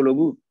no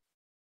solo.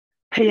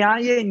 Hey,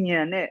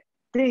 Niane,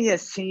 3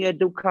 years senior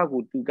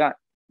Dukagu to got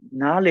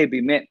Nale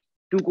be met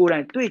to go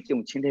and tweet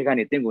young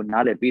Chintegani thing with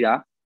Nale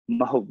Bida,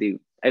 Mahobi,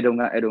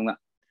 Edonga.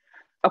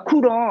 A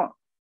kudo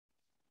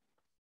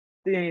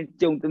then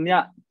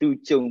Jomia to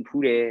Jom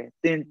Pure,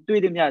 then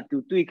Tweedemia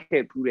to tweak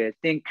Pure,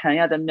 then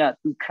Kayadamia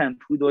to Camp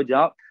Pudo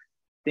job,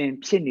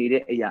 then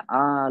Chinny ya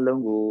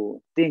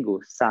longo, tingo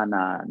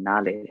sana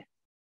nale.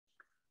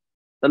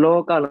 The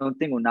local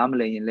thing on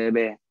Namle in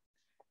Lebe,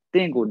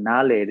 tingo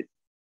nale.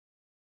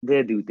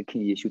 They do the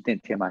king you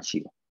think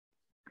Temashi.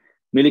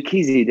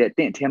 Milikizi that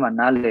think Tema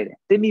Nale.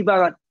 Temi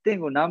Baga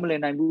think on Namle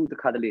and I move the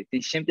Cadale,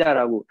 then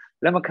Shimparabu,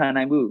 Lamakan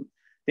I move.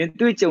 Then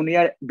Twitch on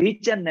near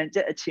beach and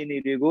a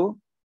chini go.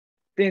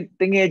 Then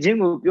think a jim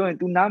will go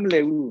into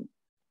Namle.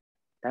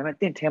 I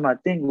think Tema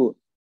Tingo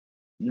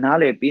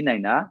Nale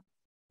Binana,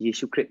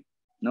 Yeshu Crip.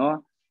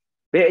 No,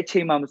 Bear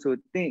Chimam so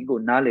think go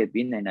Nale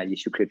Binana,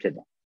 Yeshu Cripted.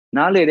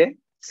 Nale,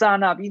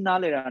 Sana be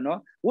Nale,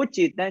 no, what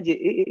you think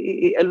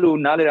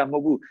alone Nale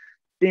Mobu.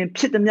 Then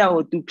pit them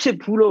out to pit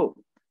pulo.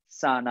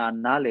 Sana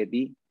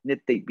nalebi,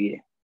 nitty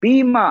be.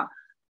 Bima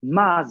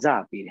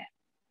maza be.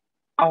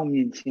 I'll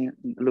mention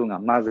lunga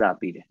maza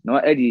be. No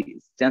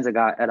Eddie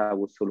Jansaga era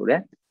was solo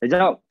there. The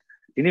job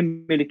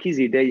didn't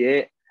Milikizi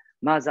day,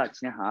 maza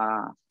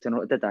chaha,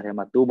 General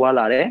Tatarema,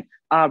 Dubalare,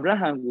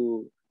 Abraham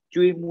go,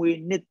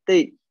 Jumui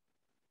nitty,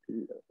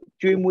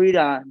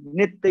 Jumuida,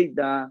 nitty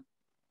da.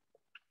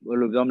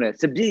 Well,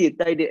 subject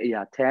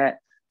idea,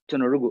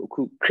 General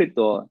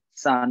crypto.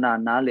 Sana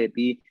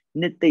nalebi,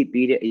 nitty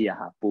beat it, ya,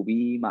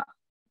 Bobby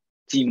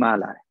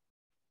Gimala.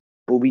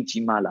 Bobby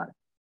Gimala.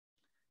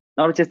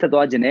 Now just a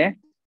dodgene.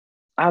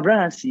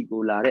 Abraham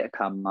Sigulare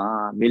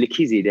Kama,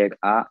 Milikizi deg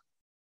a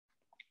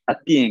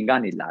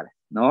Piengani lare,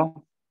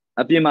 no?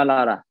 A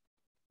Pimalara.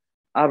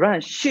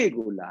 Abraham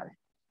Shigulare,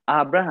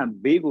 Abraham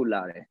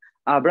Begulare,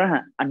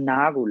 Abraham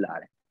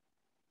Anagulare.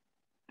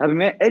 Have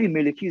met Eddie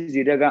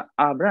Milikizi dega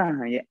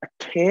Abraham a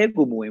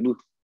tego muemu.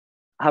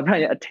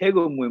 Abraham a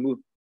tego muemu.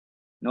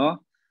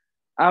 No,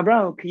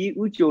 Abraham ki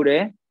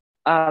uchore,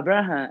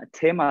 Abraham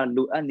tema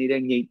lu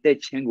anire ngite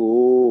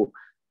chengo,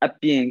 a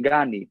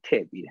piengani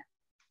tebi.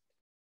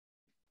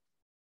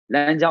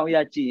 Lanjao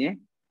yachi,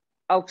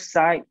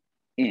 outside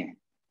in.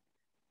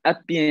 A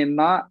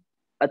piema,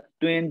 a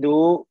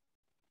twendo,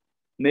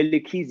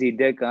 Melikizi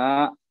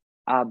deka,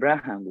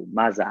 Abraham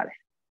mazare.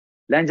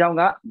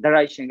 Lanjanga,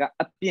 Darashinga,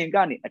 a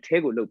piengani, a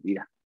tego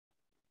lobida.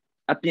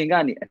 A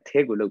piengani, a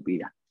tego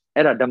lobida.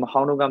 Era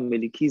Damahonoga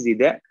Melikizi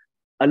de.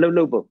 A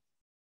lobo.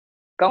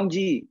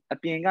 Kaunji, a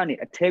piangani,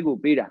 a tego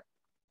beta.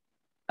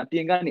 A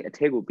piangani, a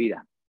tego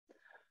beta.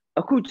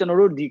 A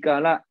kuchanoro di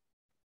gala,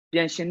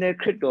 pianshine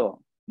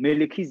crypto,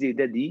 Melikizi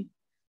daddy,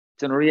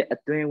 generate a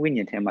twin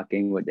winning tema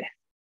game with it.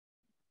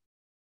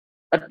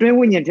 A twin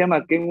winning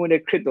tema game with a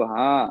crypto,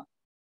 ha.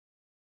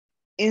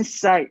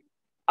 Inside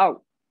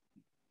out,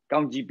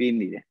 Kaunji being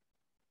needed.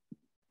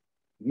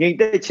 Need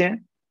the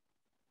chen.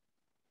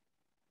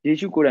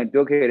 Did you go and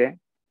talk here?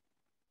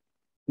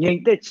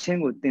 Need the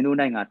chen with the no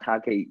nine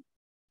attack.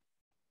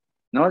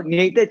 No,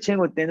 need the chen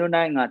with the no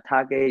nine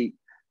attack.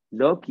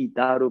 Loki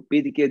Daro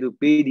Pedikedo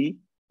Pedi,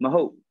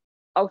 Maho.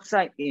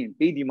 Outside in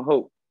Pedi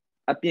Maho.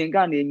 A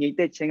piangani need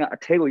the chen a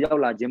table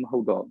yala Jim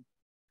Hodo.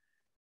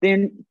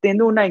 Then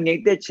no nine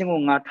need the chen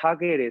on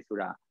attack.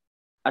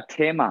 A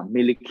tema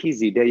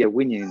Milikizi, they are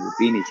winning with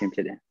Bini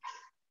champion.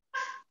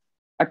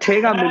 A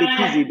tega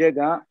Milikizi,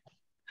 dega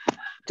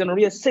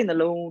Generally, say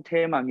alone,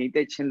 tema, me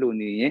take chin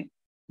loony,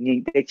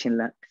 me take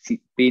chin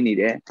penny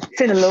there.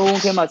 Say alone,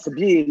 tema,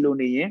 sabi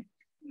loony,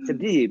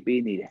 sabi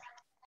penny there.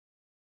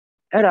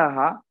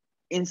 Eraha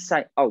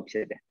inside out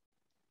there.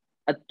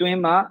 A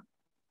twema,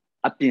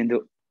 a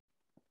pindo.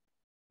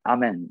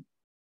 Amen.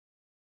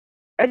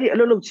 Eddie, a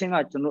little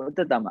chinga to know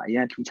the dama,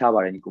 yan to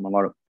chava and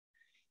kumamoro.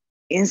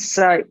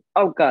 Inside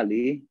out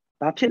galley,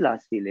 papilla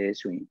sile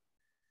swing.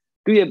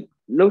 Do you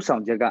low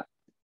sound jaga?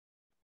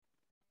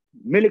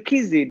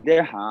 Milkizi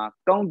there ha,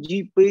 count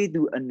G pay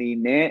do a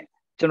nene,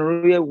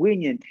 generally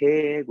winning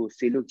te go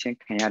see look chen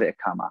can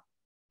kama.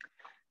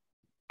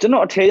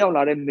 General tail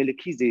out of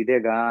Milkizi there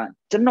ga,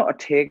 general a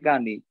take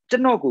any,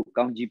 general go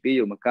count G pay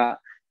yomaka,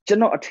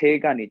 general a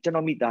take any,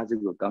 general meet as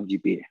go count G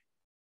pay.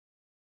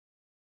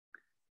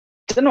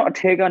 General a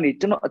take any,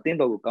 general a thing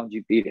go count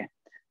G pay.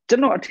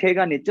 General a take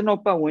any, general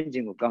pa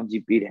winning go count G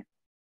pay.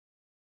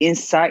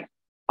 Inside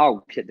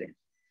out pit.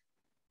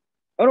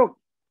 Oh,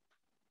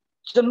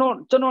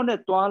 general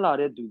net twala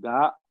de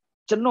duga,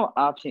 general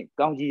option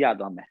count G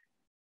yadome.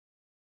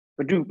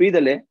 But do be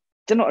the le,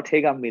 general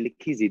take a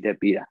Milkizi de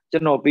pira,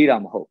 general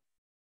piram ho.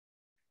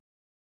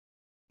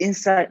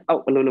 Inside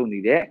out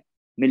alone there,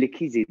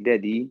 Milkizi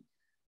daddy.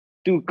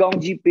 To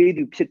Ganji pay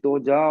to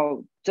Pito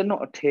Jow,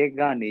 General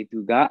Tegani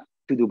to Ga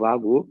to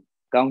Dubago,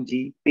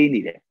 Ganji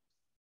Penny.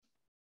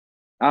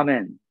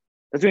 Amen.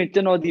 That's when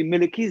General the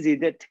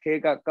Milikizi that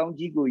Tega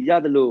Ganji go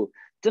Yadalo,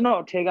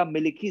 General Tega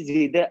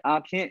Milikizi that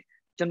Ape,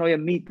 General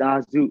Meet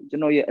Azu,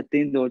 General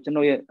Atendo,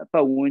 General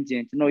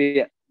Pawunjin,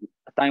 General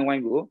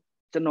Taiwango,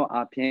 General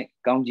Ape,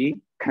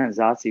 Ganji,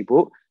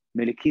 Kanzasibo,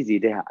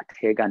 Milikizi there at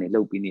Tegani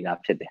Lopini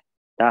Lapsede.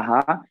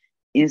 Daha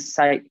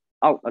inside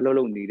out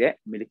alone needed,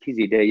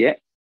 Milikizi there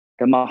yet.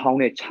 Kama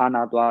haune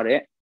chana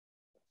dware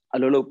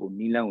alolo ko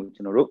nilang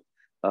chunoro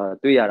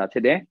tui yara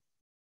phide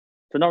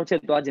chunor che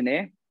twa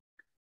jine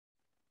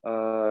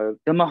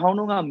kama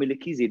haunu nga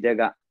Milkizi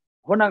dega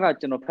hona ga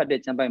chuno phatte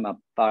champai ma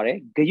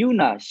pare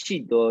gayuna shi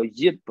do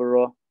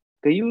yipro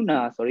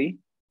gayuna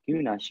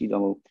shi do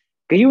mo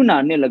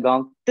gayuna ne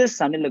lagaung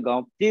tissa ne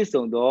lagaung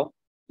piesong do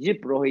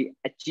yipro hi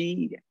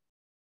achi de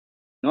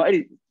no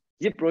ai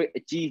yipro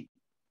achi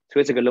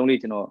so se galong li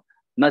chuno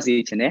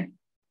masi chine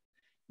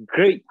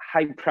great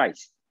high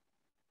price.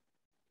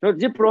 So,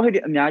 the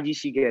prohibit a maji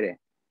she get it.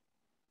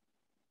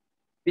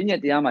 Pinya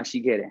Yama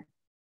she get it.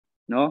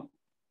 No?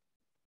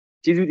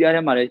 Chizu the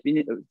other marriage,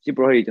 she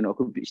prohibit no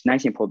could be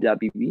snatching for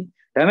BB.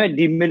 I mean,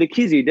 the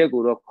Milkizi they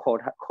go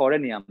called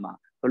Coreniama,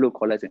 or look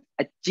call it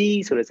a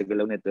G, so that's a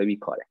galone that we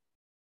call it.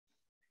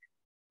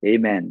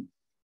 Amen.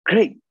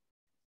 Great.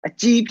 A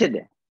cheap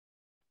today.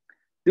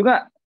 You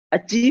got a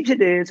cheap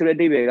today, so that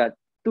they got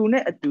 2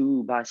 net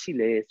 2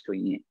 Basile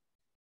swinging.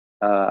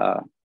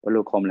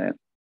 Comle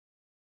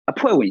a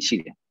poor win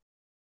sheet.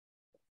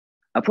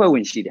 A poor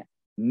win sheet.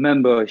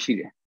 Member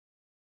sheet.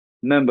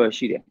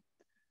 The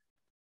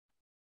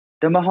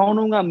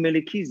Mahonunga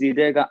Milikizi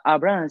dega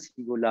Abrams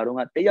go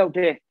larunga, they out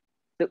there,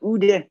 the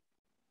Ude,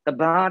 the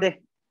Bade.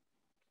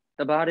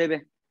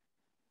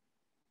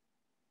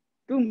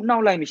 Do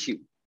now like me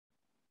shoot.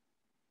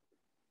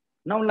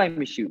 General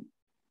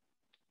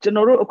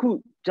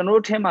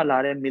Tema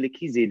Lare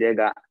Milikizi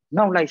dega,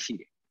 now like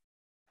she.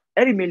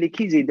 Every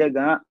Milikizi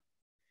dega.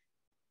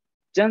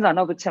 Jans are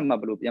not the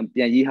Chamablu,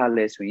 Yayi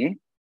Hale swinging.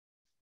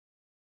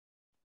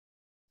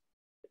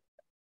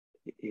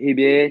 He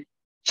be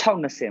Chow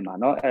Nasema,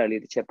 no early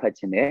the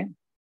Chapachine.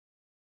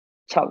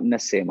 Chow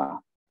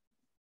Nasema.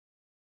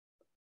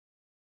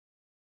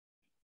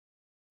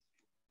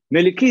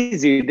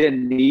 Milikizi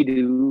then need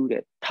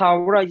that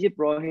Tawra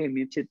Yipro him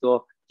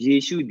Chito,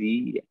 Yeshu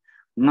did.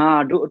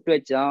 Ma do a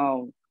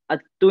down, a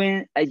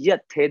twin, a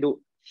yet tedo,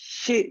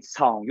 shit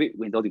sound with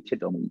window the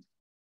Chitom.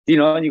 You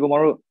know, you go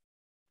more.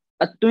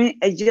 A twin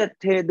a jet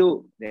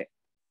tedo,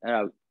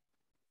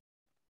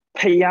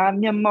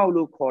 Payamia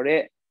Maulu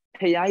correct,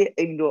 Payay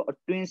Indo, a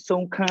twin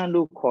song can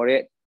look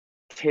correct,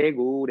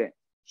 Tego,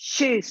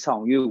 she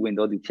song you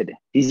window the chede.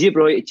 Is you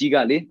bro a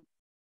gigali?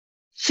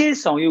 She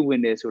song you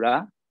win the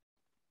sura.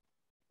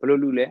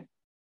 Polule.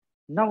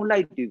 Now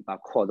like you are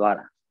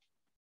cordara.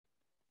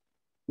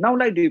 Now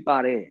like you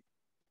pare.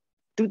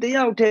 To the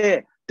out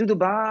there, to the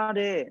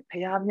bade,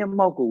 Payamia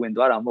Moku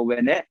windora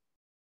movene.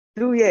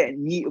 Do ye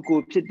ni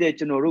go pit the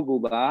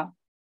Genoruguba,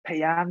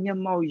 Payamia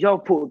Mo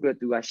Yopo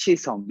to a she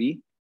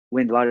zombie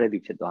when Dwara di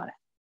Chedore.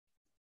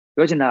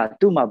 Rogina,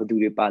 two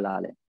mabdu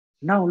palale.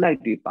 Now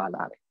like the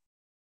palale.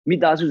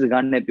 Midasu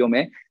Gane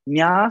Piome,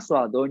 Nya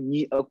Swado,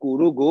 ni a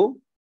Kurugo,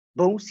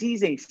 bone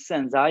season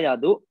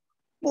Sanzayado,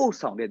 both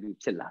sounded with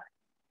Chilla.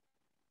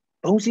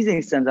 Bone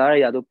season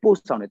Sanzayado,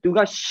 both sounded, to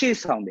got she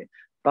sounded,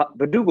 but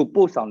Badugo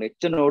both sounded,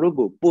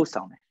 Genorugo both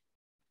sounded.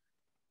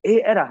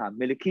 E Eraha,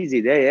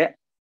 Milikizi there.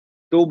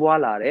 Do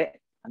boalare,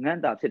 and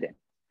then that's it.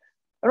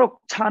 Rock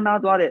Chana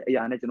Dware,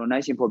 Yanation,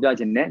 Nation for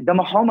Bajane, the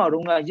Mahoma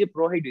Runga, you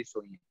prohibit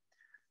so.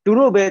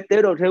 Turube,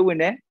 Tero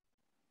Tewine,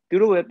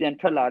 Turube and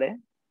Talare,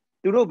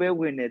 Turube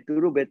Winne,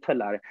 Turube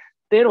Talare,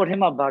 Tero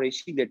Hema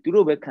Barishi,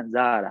 Turube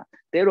Kanzara,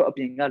 Tero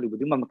Opingalu,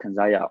 Duma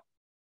Kanzaya.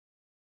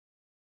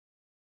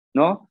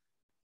 No?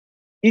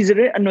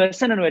 Israel and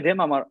Western and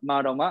Wedema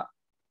Maroma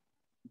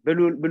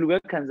Belu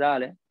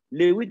Kanzale,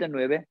 Lewit and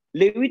Webe,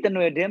 Lewit and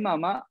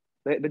Wedema,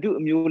 Bedu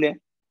Mule,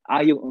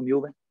 are you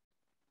Mule?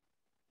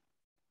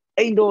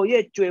 Ain't no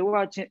yet to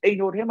watching, ain't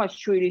no him a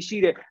shady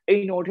sheet,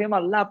 ain't no him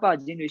a lapa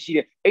genu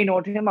sheet, ain't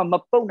no him a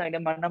mapona and a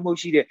manamo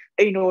sheet,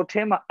 ain't no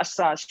him a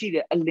sa sheet,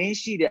 a lane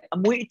sheet, a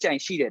mwich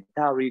and sheet,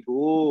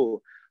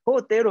 Tarigo.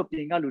 Ho tero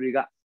pinga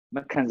luriga,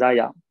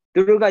 Makanzaya.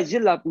 Turuga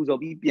Jilla Puzo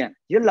Bibian,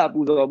 Jilla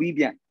Puzo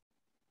Bibian.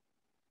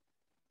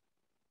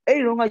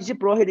 A longa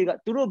Jiprohediga,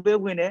 Turube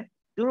winner,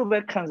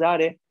 Turube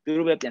Kanzare,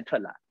 Turube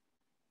Piantala.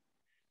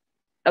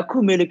 A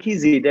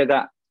Kumelikizi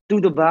dega. To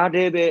the bar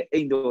debe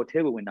indo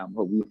table when I'm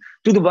home.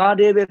 To the bar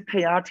debe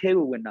pay our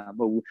table when I'm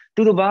home.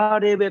 To the bar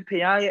debe pay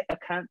a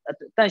can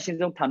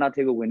attention on Tana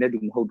table when they do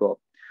hold up.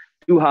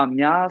 To have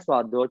Nya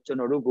Swado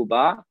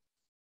Chonoruguba,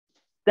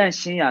 then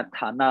she at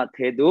Tana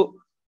Tedo,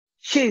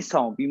 she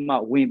saw be my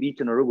win be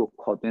Chonorugu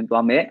cotton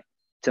to me,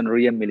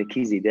 Chonoria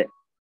Milikizi de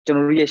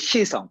Chonoria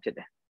she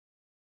sounded.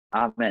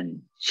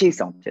 Amen. She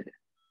sounded.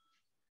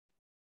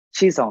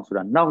 She sounds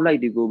now like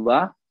the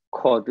Guba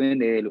cotton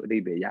de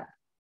Libya.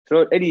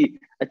 So, Eddie,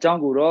 a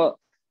jungle,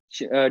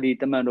 the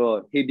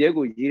Tamando, he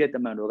Diego, Jira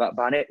Tamando, got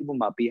Banet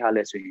Ubuma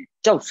Pihales,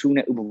 Chow soon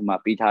at Ubuma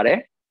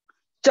Pitare,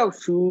 Chow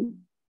Su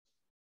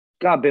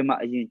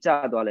Gabema in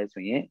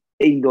Chadwales,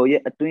 Indo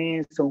yet a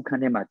twin son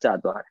canema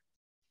Chadwar.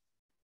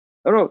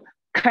 Oh,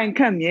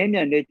 can Yen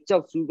and the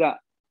Chow Suga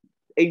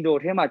Indo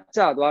Hema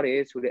Chadwar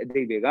is with a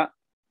Debega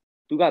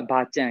to got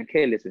Bachan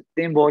Kelis,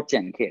 Timbo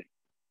Chan Kel.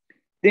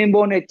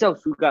 Timbo ne Chow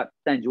Suga,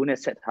 Tanjuna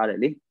set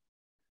hardly.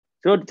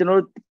 So, you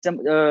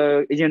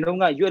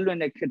know, you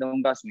learn a kid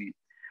on Gasmi.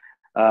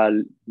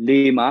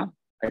 Lima,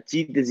 a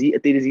cheat disease, a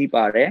disease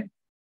pare,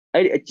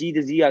 a cheat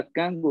disease, a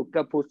kango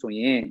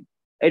caposoyen,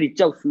 a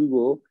chow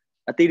sugo,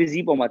 a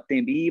disease on my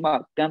tembi,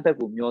 my camper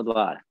from your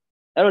door.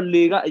 A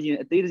lega,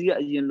 a disease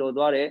in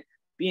Lodore,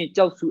 being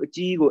chow su a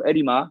chigo,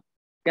 edima,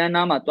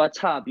 canama,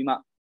 twacha, bima,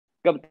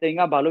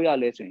 captaina baloya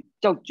lesson,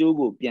 chow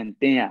jugo,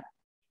 piantea,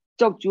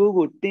 chow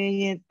jugo,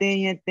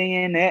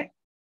 ten,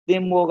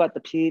 then more got the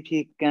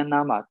PP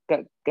canama,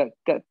 cut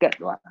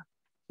one.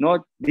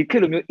 Not the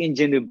kilometer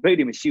engine, the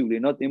brady machine,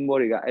 not the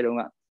more I don't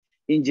know.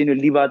 Engine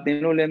liver,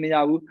 then no let me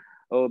out,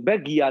 or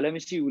Beggia, let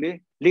me see you.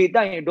 Lay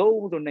down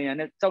those on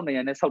the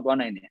Southern South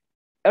one.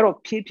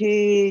 Arrow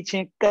PP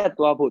chain cut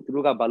to about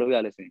Ruga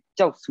Baloya lesson.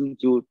 Chow soon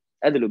to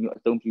Adelum,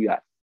 don't you?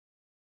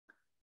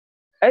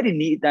 I didn't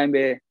need time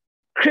be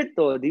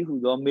crypto, the who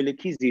don't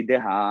milikizi de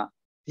ha.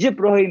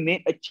 Jiprohi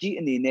made a cheat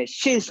in the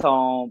shade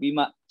song, be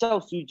my Chow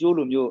Su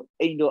Jolum,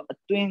 ain't no a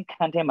twin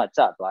can't have my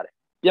chat.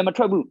 Yama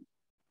trouble.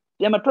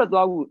 Yama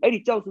trouble,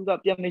 Eddie Chow Su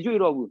got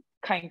Yamajuro,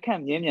 can't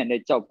come Yam and the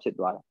job pit.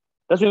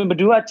 That's when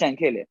Badua Chan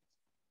Kelly.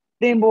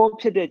 Then more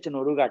pitted to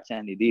Noruga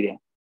Chan did it.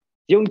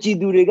 Young G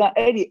Duriga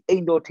Eddie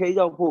ain't no tail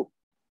of hope.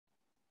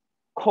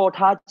 Caught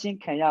hatching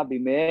can ya be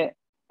made.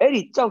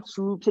 Eddie Chow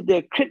Su to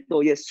the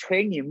crypto, yes,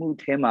 training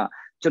mood hema,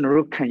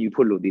 General can you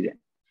pull it.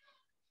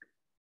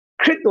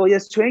 Crypto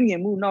yes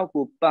training move now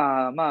go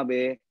ba ma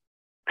be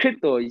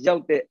crypto ရော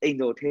က်တဲ့အိမ်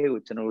တော်ထဲကို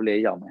ကျွန်တော်တို့လဲ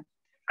ရောက်မယ်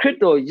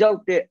crypto ရောက်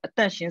တဲ့အတ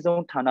န့်ရှင်း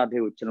ဆုံးဌာနထဲ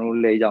ကိုကျွန်တော်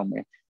တို့လဲရောက်မ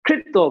ယ်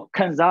crypto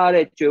ခံစားရ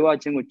တဲ့ကြွယ်ဝ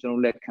ခြင်းကိုကျွန်တော်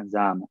တို့လဲခံ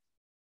စားရမယ်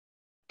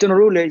ကျွန်တော်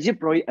တို့လဲ yip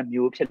pro အ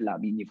မျိုးဖြစ်လာ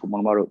ပြီးညီကိုမော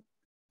င်မတို့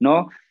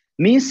နော်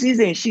main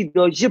season ရှိ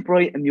တော့ yip pro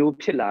အမျိုး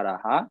ဖြစ်လာတာ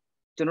ဟာ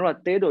ကျွန်တော်တို့က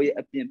တဲတော်ရဲ့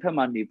အပြင်ဖက်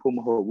မှာနေဖို့မ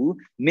ဟုတ်ဘူး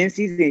main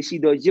season ရှိ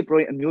တော့ yip pro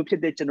အမျိုးဖြ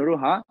စ်တဲ့ကျွန်တော်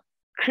တို့ဟာ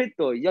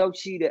crypto ရောက်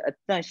ရှိတဲ့အ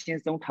တန့်ရှ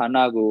င်းဆုံးဌာန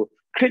ကို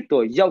Crypto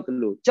ရောက်တယ်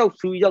လို့ကြောက်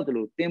ဆူးရောက်တယ်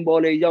လို့တင်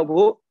ပေါ်လေရောက်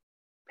ဖို့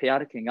ဖျား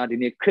သခင်ကဒီ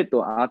နေ့ crypto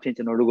အားဖြင့်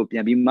ကျွန်တော်တို့ကိုပြ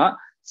န်ပြီးမှ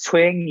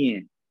ဆွဲငင်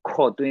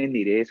ခေါ်သွင်း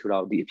နေတယ်ဆို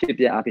တော့ဒီအဖြစ်အ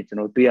ပျက်အားဖြင့်ကျွန်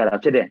တော်တွေ့ရတာ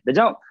ဖြစ်တယ်ဒါ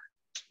ကြောင့်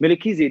မလ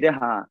ခိဇေတဲ့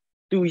ဟာ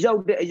သူရော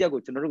က်တဲ့အရက်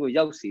ကိုကျွန်တော်တို့ကို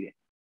ရောက်စေတယ်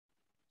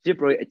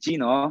Jipro အကြီး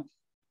နော်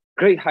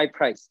great high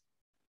price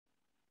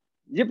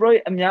Jipro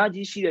အများ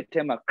ကြီးရှိတဲ့အထ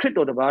က်မှာ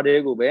crypto တစ်ပါးတ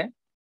ည်းကိုပဲ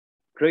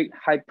great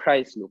high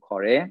price လို့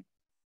ခေါ်တယ်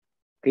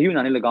ဂယုဏ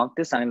နဲ့၎င်းတ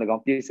စ္ဆာနဲ့၎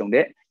င်းပြည့်စုံ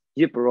တဲ့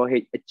Yip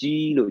Rohit a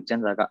Gilo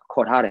Janzaga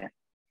Kotare.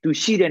 To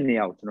see the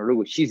nail,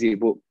 Tonorugo,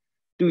 Shizibo.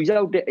 To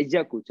Yaut a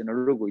Yaku,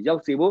 Tonorugo,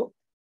 Yausibo,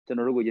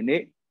 Tonorugo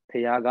Yene,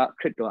 Payaga,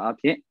 Crypto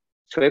Api,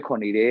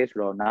 Sweconi days,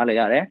 or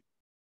Naleare.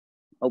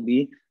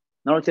 Obi,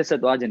 no just a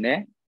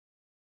dodgene.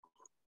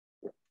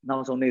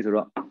 Now so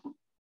Nazero.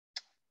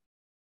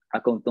 I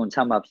can't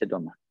cham up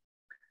Sedoma.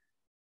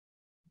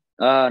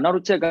 Now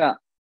to check out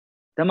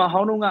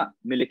Tamahonunga,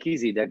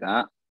 Milikizi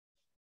Daga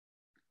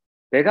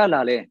Vega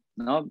Lale.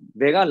 No,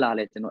 Vega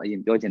Lale, you know,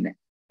 in Georgian.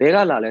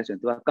 Vega Lale, so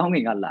to a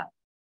coming a lot.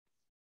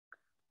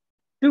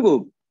 To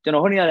go, you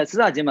know, only a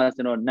Sajima,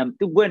 you know, Nam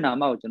to Buena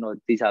out, you know,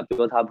 these are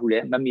people have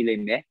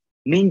Mamile,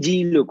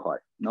 Minji look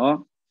or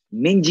no,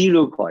 Minji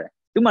look or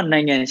 2 months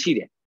 9 and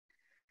she.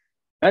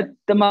 At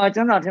the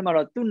Marjana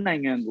Tamara 2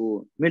 9 and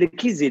go,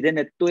 Medikizi, then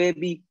a 2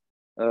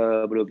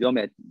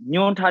 Blubiomet,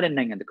 Nyon Tadan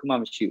and the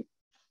Kumam shoe.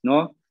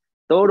 No,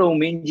 Toro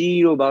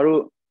Minji,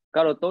 Baru,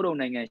 Caro Toro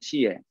 9 and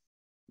she.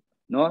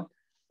 No.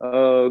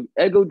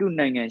 Ego do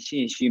nang and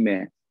she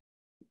may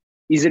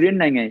Israel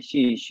nang and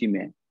she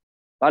may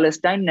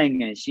Palestine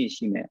nang and she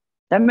may.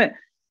 That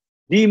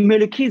The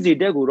Melchizedek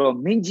de Guro,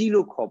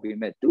 Minjilo copy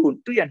me, two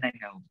and nine,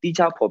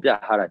 teacher Popia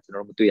Hara,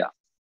 Romutuya.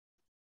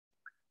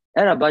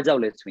 Era Baja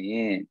let's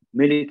me,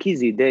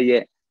 Melchizedek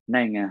ye,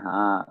 nine and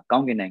ha,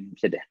 counting nine,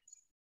 said.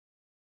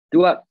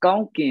 Do a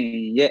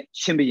counting yet,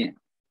 Shimbian,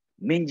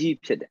 Minji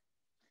said.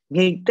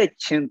 Need that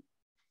chim,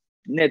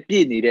 net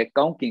be the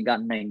counting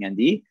got nine and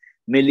the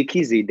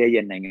Melchizedek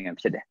and nine,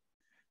 said.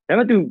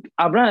 Never do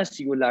Abraham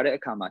Sigulare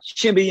Kama,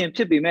 Shimbian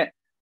Chippy met.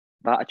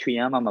 Ba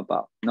Chuyama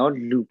about not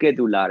look at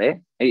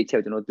Dulare, a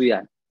child no 2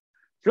 years.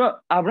 So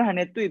Abraham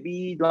had to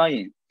be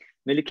doing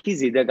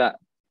Melchizedek got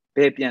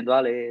baby and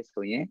dollars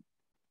for ye,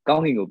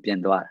 counting up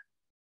and dollar.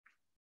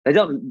 I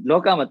don't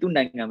look at 2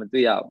 9 2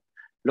 years.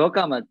 Look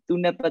at 2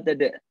 never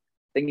the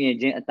thing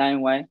agent a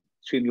time why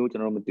swim you to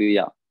Rome 2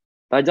 years.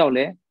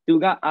 Bajole, to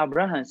got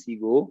Abraham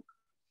Sigo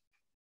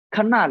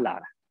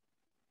Canala.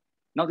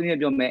 Nothing of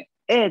your me,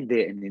 add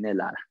the in the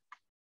lara.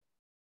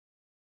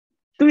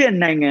 2 and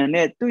 9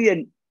 and 2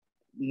 years.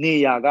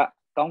 Niaga,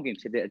 counting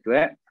to the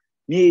address,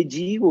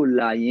 Niji will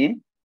lie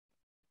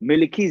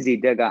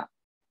Melchizedek,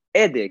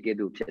 Ede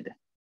Gedu Pede.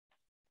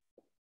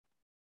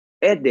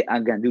 Ede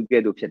Agandu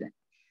Gedu Pede.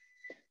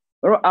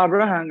 Or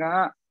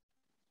Abraham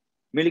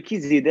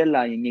Melchizedek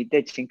lying in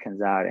touching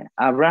Kanzare.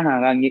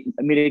 Abraham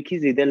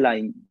Melchizedek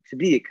lying to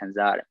be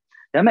Kanzare.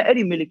 Dama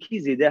Eddie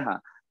Melchizedek,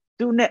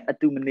 2 net a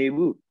 2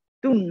 menebu,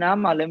 2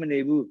 nama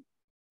lemonebu.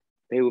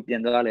 They will be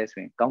in the last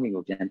wing, counting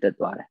of gentle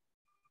water.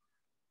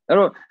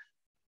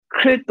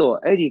 Crito,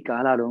 Eddie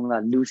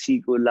Caladonga, Lucy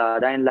go la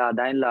dine,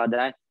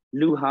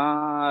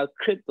 Luha,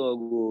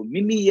 Crito,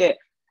 Mimi ye.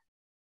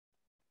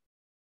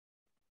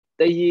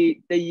 The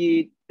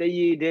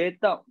ye de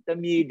top, the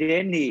me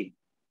denny.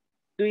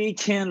 3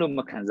 chen lo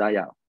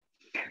Macanzaya.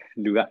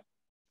 Luga.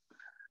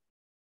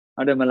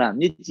 Adamala,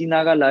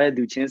 Nichinaga la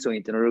do chen so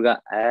in Tenoruga,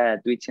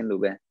 3 chen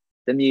lube.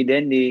 The me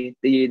denny,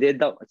 the ye de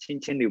top, chin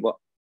libo.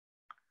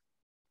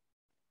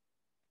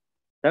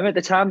 Then at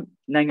the charm,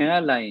 Nanga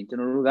line,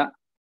 Tenoruga.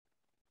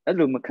 That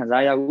look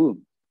Macanzaya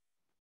woo.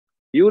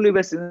 You live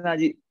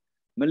in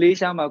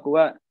Malaysia,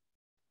 Makua,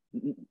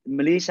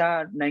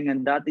 Malaysia,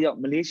 Nangandatia,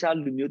 Malaysia,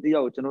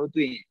 Lumutia, Tono.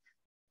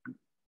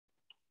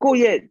 Go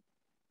yet,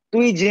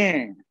 2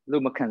 jen,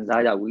 look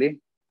Macanzaya woolly.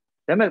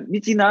 Then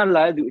Michina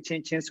lie do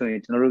change so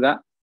in Tonoruga.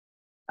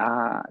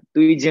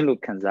 2 jen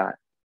look Kanza.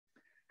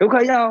 Look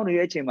out the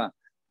Echema.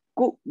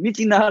 Go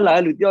Michina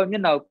lie with your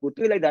now, go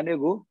to like the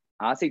nego.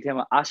 I say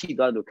him, Ashi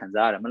do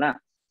Kanzara, Mala.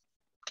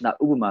 Not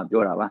Uma,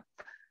 Yorava.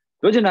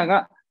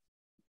 Dojanaga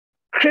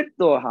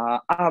Crypto ha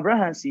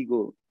Abraham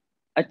Sigo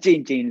a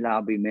changing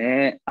labi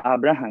me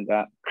Abraham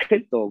ga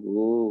crypto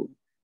go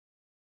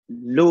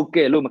loke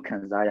lo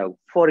Macanzaya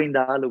foreign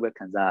da lo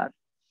Kanzar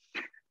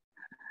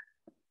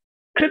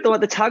Crypto at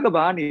the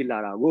Chagabani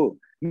Lara go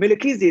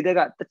Melchizedek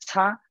got the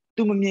cha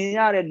to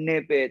Mia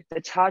nepe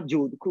the cha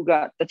Jude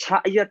Kuga the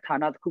cha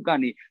Yatana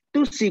Kugani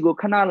 2 Sigo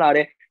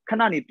Canalare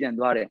Canani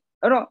Pianduare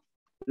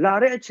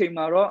Lare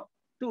Chimaro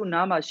 2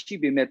 Nama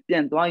Shibi met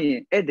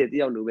Piandoy, Edit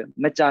Yalube,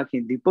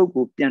 Machakin, the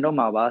Poku, Piano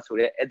Mava, so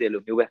Edelu.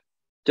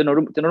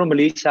 General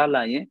Malaysia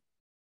lying.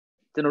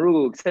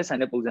 General says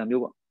and apples and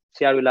you.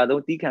 Sierra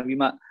don't think can be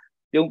my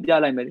young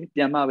Piala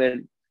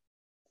Piama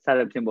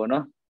Sarah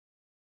Timbono.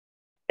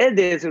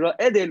 Edis or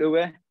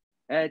Edelu,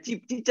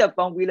 cheap teacher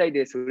found we like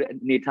this,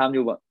 need time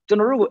you.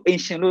 General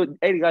ancient road,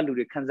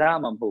 Edgalu,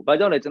 Kanzama, but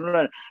don't let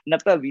General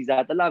Napa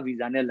visa, the La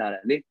Visa Nella,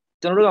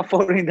 General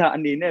foreign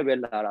and never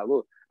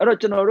Larago. Or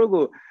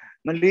General.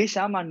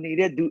 Malaysia man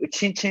needed do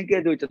chin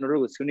get to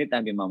General Sunni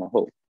time in Mamma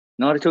Ho.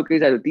 Not a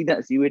showcase I did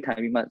that see way time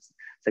we must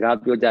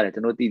Sagap your Jared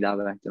to know the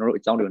General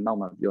it's only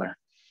normal.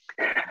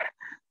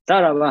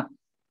 Sarava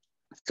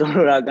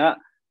Soraga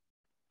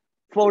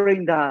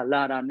foreign da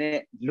Lara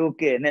net,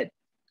 look net,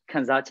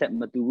 Kanzachat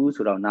Matu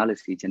Sura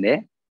analysis in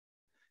there.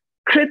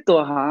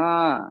 Crito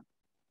ha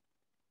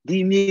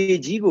the me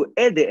jigo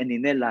edit and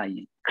in their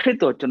line.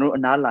 Crito General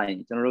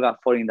analyze General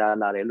foreign da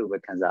Lara look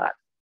at Kanzat.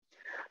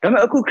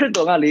 Ramaku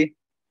Crito Gali.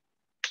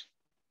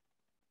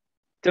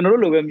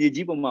 General of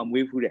Yijibum,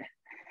 we put it.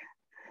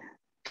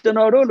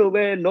 General of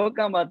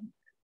Lokama,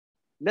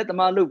 let the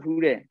man look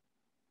put it.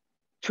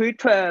 3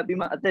 be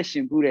my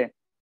attention put it.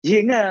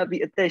 Yinga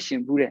be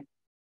attention put it.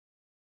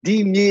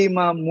 Dimye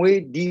mwe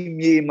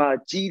dimye ma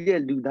chile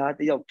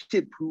ludate of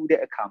chip put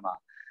it a kama.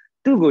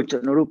 2 go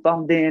General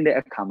pound in the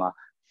akama,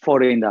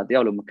 foreign that the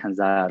Alum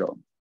Kanzaro.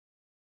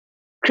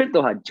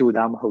 Crypto had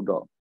Judam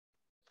Hodo.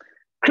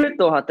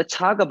 Crypto had the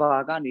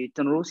Chagabagani,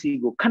 General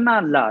Sigo,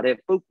 Canala,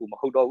 Pokum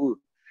Hodo.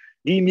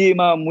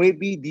 Dimima,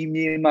 Mwebi,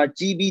 Dimima,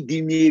 GB,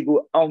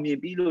 Dimigo, Almi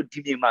Bilo,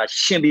 Dimima,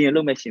 Shimbi,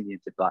 Lome Shimbi,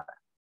 Tepara.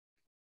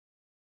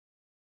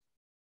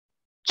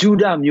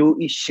 Judah Mu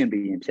is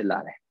Shimbi in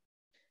Pilare.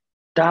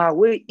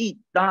 Dawe eat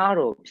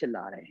Daro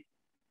Pilare.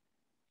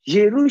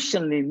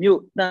 Jerusalem Mu,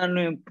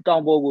 Nanum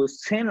Tambo,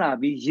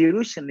 Senlabi,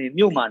 Jerusalem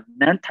Muman,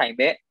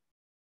 Nantime,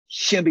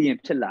 Shimbi in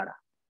Pilara.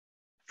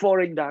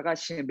 Foreign Daga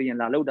Shimbi and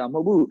Laloda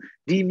Mobu,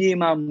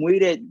 Dimima,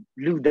 Mwede,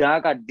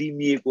 Ludaga,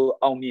 Dimigo,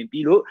 Almi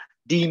Bilo.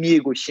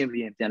 Dimigo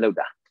Shimbi and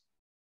Loda.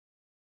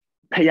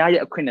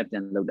 Payaya Quinep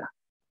and Loda.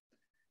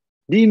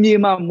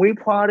 Dimima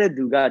Muipare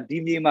Duga,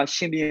 Dimima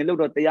Shimbi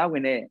Lodo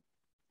Tayawine.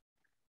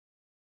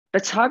 The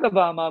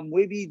Chagabama,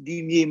 maybe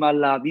Dimima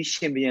La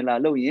Bishimbi and La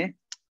Loye.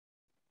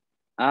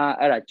 Ah,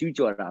 era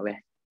Jujorawe.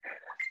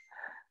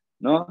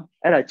 No,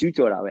 era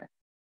Jujorawe.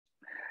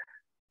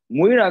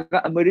 Muira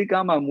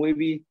Americama,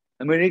 maybe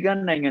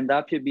American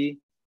Nanganda Pibi,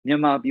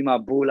 Yama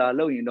Bima Bola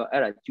Low,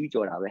 era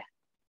Jujorawe.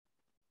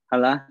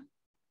 Hala,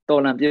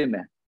 Tolan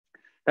Pime.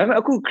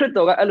 I could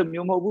critoga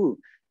aluminium,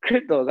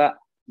 critoga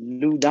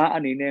Luda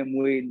and in a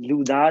way,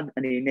 Luda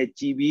and in a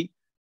GB,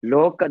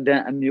 Loka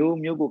than a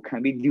mu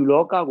can be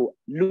Luloka,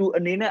 Lu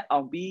and in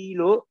a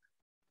below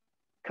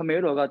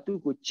Cameroga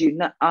to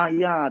China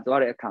Aya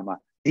Dore Kama,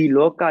 the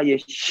Loka ye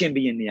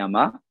Shimbi in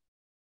Yama,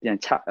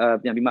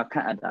 Yamima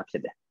can adapt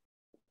it.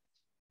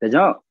 The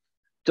job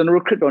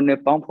General Crit on a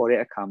bomb for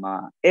a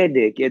Kama,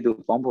 Ede get to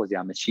bomb for the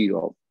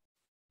Amashiro.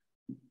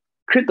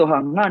 Crito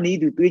have not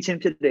need to twitch him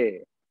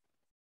today.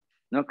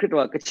 No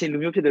crito catching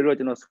the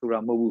original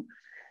Sura Mobu.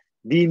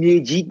 The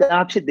G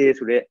up today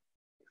to the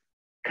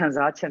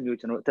Kanza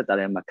Mutual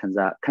Tatarema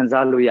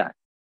Kanza Luya.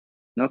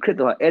 No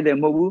crito Edem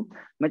Mobu,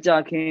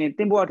 Majakin,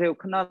 Timbote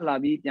cannot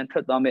labi and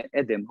Tratame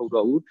Edem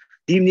Hogo.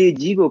 Dimni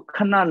Jigo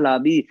cannot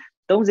labi,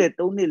 don't say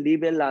only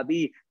leave a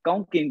labi,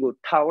 Gonkingo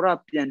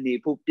Taura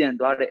Piani Pupian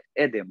Dore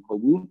Edem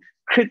Hogu,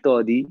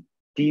 crito di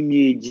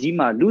Dimni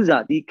Jima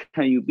Luza di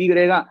can you be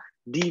rega,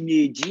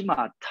 Dimni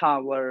Jima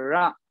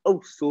Tawara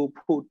also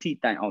put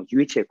time on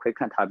you check quick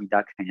and have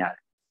that can.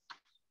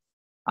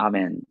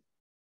 Amen.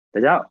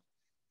 The job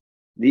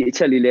the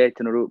Italy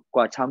to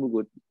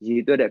Quachamu,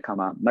 ye do that come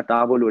up,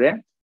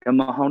 Matabulure, the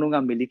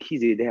Mahonga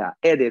Milikizi there,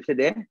 Ede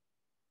Fede,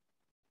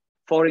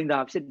 foreign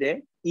dab sit there,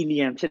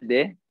 Iliam sit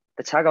there,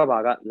 the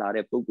Chagabaga,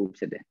 Lare Pugu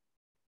sit there.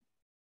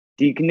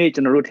 The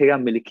Canadian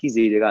Rotega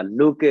Milikizi, they got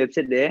Luke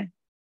sit there,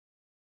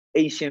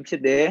 Asian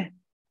sit there,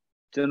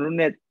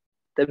 Jonunet,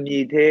 the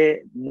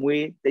Mite,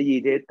 Mui, the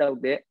Yede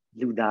out there,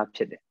 Luda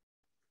sit there.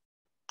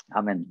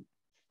 Amen.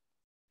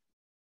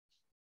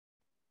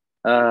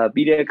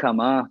 Bide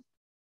Kama.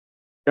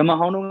 The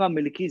Mahonga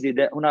Milikizi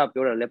that Huna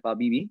Pura Lepa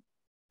Bibi,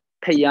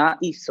 Kaya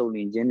is so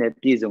in Jene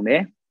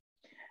Pizone,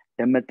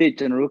 the Mate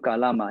General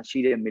Kalama,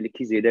 she de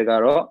Milikizi de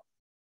Garo,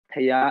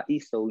 Kaya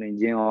is so in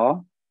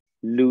Jeno,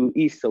 Lu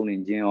is so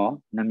in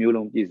Jeno,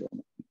 Namulum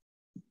Pizone.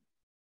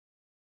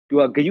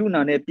 To a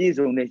Gayuna ne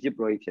Pizone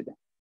Jiprohit.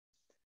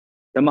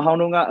 The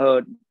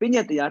Mahonga,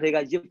 Pinya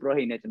Tiatega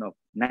Jiprohin,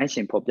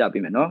 Nation Pop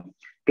Yapimeno,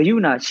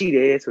 Gayuna, she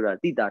de Sura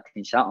Tita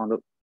Tinsha on the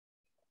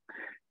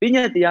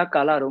Pinya Tia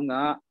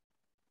Kalarunga.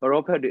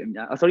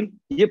 Sorry,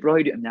 ye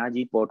prohibit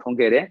Naji for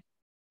Tongere.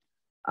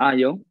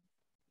 Ayo,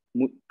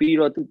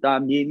 Piro to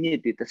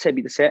Tami, the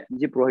Sebi set,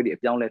 ye prohibit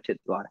young left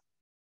it.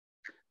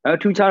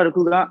 Two child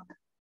Kuga.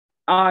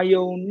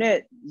 Ayo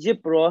net, ye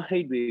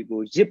prohibit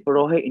go, ye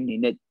prohibit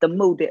in it, the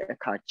mode a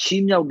car,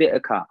 chimney de a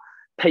car,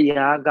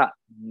 Payaga,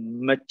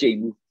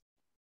 Machin,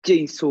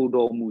 Jane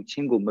Sodo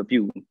Muchingo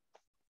Mabu.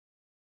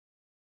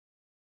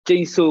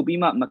 Jane So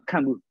Bima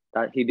Macamu,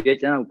 that he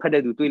did now,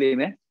 Padadu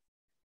Twileme.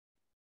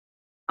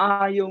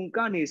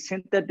 Ayongani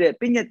sent that the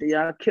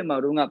Pinyatia came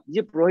out,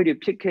 you prohibit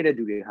picketed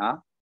to the ha,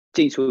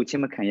 James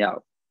Chimakaya.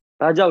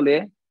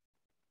 Bajole,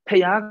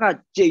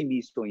 Payaga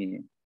Jamie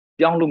Swing,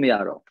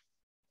 Pianlumiaro.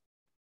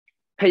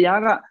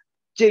 Payaga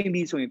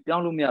Jamie Swing,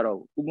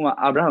 Pianlumiaro, Uma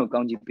Abraham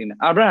County Payment,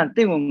 Abraham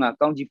Tingunga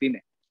County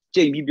Payment,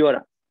 Jamie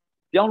Biora,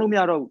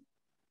 Pianlumiaro,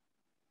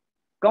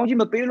 County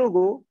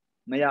Mapelogo,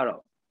 Mayaro,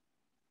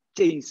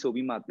 James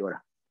Sobima Biora.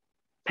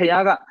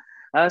 Payaga,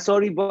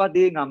 sorry, but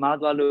they are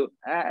Madwalu,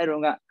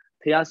 Aronga.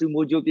 Piasu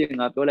Mojo being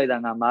a dollar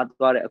than a mad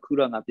daughter, a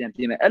cooler of the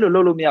empty. Hello,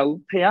 Lolo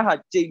Miao,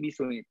 Pia Jamie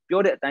Swing,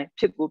 Pure that time,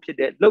 Chip go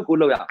pit, local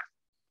lawyer.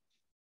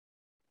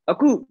 A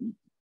coup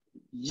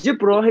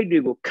Zipro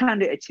Hedigo,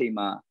 Candy a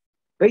chema,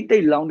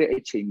 Bate long the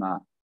chema,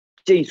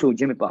 Jane so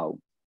Jimmy Bow,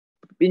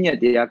 Pinya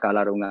de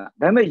Calarunga,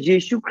 Dame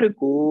Jesu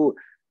Crico,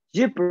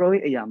 Zipro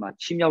Yama,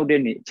 Chimao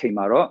Deni,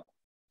 Chemaro,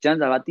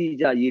 Janzavati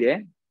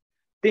Jaire,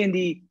 then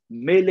the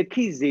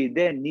Melekize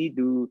then need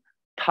to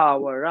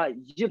tower,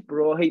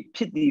 Zipro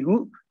Pity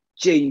who.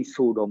 Jane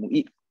Sodo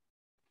eat.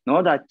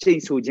 No, that Jane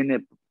so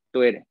genet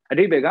to it. A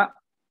rebega,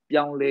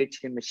 young late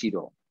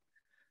Chimasido.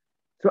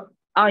 So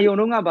I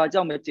don't know about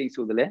Jam Jane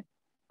Sodele.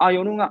 I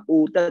don't know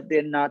who that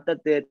they not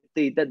that they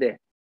that they.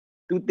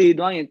 To they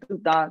don't to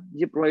that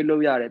Jiproy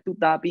Loyare, to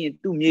tapi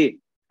to me.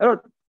 Oh,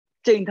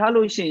 Jane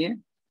Talo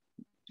Shin,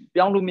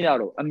 Piano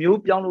Miaro, a new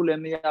piano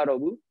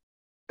lemiaro,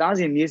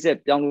 dancing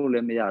music piano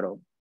lemiaro.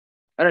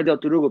 And I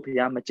got to Rugo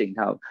Piama Jane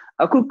Tao.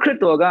 A cook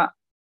critoga.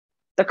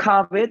 The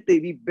carpet, they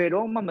be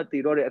bedoma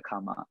material a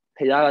kama,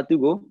 Payaga to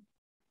go,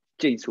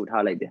 James would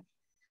highlight them.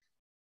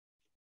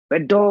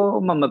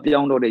 Bedoma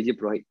Mapiano de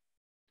Jiproy.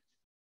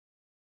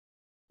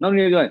 No,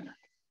 you're going.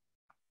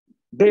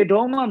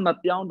 Bedoma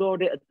Mapiano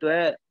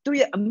de to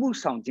ye a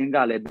moose sound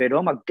jingale,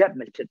 Bedoma get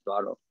me pit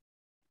doro.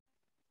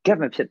 Get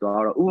me pit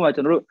doro, Uma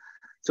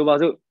so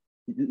was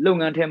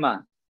long and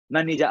tema,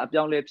 manager up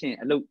young lepsin,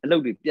 a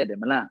low bit yet, the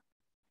Milan.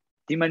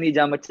 The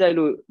manager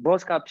Machelo,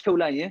 Bosca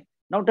Chola.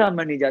 Not a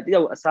manager,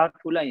 a salt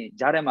Fulani,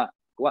 Jarema,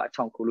 what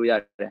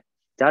Chonkuluya.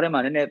 ကြားထဲ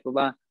မှာနည်းနည်းပ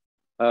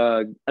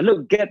အလု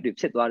တ် gap တွေ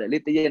ဖြစ်သွားတယ်လေ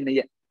တရက်နှစ်ရ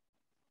က်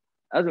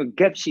အဲ့ဆို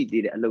gap ရှိ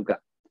သေးတယ်အလုတ်က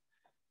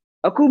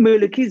အခုမေ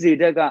လခိဇေ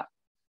ဒက်က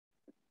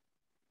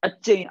အ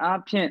ချိန်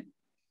အားဖြင့်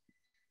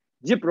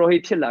ဂျစ်ပရိုဟိ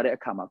ဖြစ်လာတဲ့အ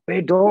ခါမှာဘ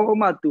ယ်တော့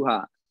မှသူဟာ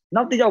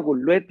နောက်တစ်ယောက်ကို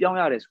လွဲပြောင်း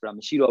ရတယ်ဆိုတာမ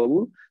ရှိတော့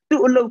ဘူး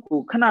သူ့အလုတ်ကို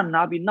ခဏ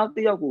နားပြီးနောက်တ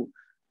စ်ယောက်ကို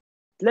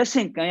လက်ဆ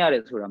င့်ကမ်းရတ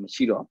ယ်ဆိုတာမ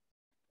ရှိတော့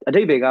အ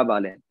တိတ်တွေကပါ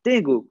လဲတ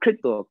င့်ကိုခရစ်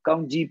တော်ကော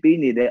င်းကြီးပေး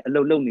နေတဲ့အ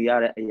လုတ်လုပ်နေရ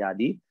တဲ့အရာ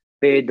ဒီ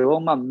ဘယ်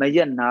တော့မှမရ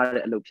က်နာ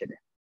တဲ့အလုတ်ဖြစ်တ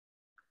ယ်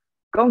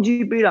ကောင်း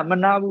ကြီးပေးတာမ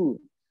နာဘူး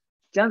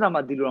ကျမ်းစာ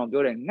မှာဒီလိုအောင်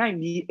ပြောတယ်ငိုက်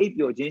ကြီးအိပ်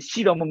ပျော်ခြင်းရှိ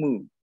တော်မမူ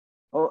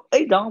ဟိုအိ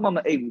တ်တောင်မှမ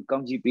အိပ်ဘူးကော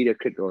င်းကြီးပေးတဲ့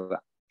ခရစ်တော်က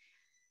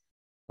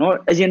နော်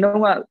အရင်တော့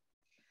က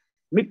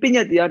မိပ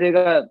ညာတရားတွေက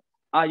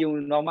အာယုံ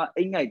တော်မှ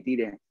အိတ်ငိုက်သေး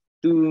တယ်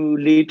သူ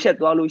လေဖြတ်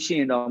သွားလို့ရှိ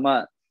ရင်တော့မှ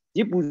ရ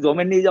စ်ပူဇော်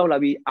မဲ့နေ့ရောက်လာ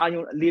ပြီးအာ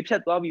ယုံလေဖြ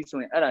တ်သွားပြီဆို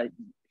ရင်အဲ့ဒါ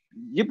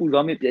ရစ်ပူ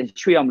ဇော်မဲ့ပြန်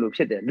ရွှေ့ရမလို့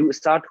ဖြစ်တယ်လူအ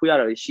စားထိုးရ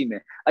တာတွေရှိမ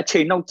ယ်အချိ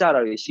န်နောက်ကျ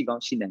တာတွေရှိကော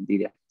င်းရှိနိုင်သေး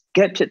တယ်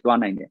gap ဖြစ်သွား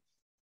နိုင်တယ်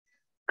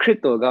ခရစ်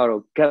တော်က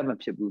တော့ gap မ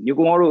ဖြစ်ဘူးညီ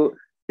ကောင်တို့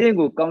တင့်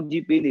ကိုကောင်း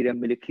ကြီးပေးနေတဲ့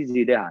မေလခိ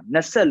ဇေဒက်ဟာ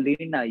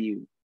24နာရီ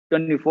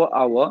24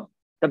 hour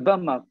တပတ်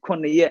မှာ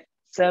9ရက်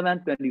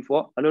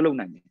724အလုပ်လုပ်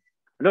နိုင်တယ်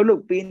အလုပ်လု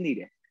ပ်ပေးနေ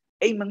တယ်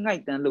အိမ်မငို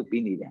က်တန်းလုပ်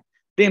ပေးနေတယ်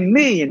တင်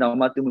မေ့ရင်တော့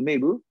မှသူမမေ့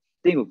ဘူး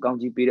တင့်ကိုကောင်း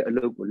ကြီးပေးတဲ့အ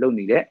လုပ်ကိုလုပ်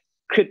နေတဲ့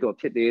ခရစ်တော်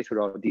ဖြစ်တယ်ဆို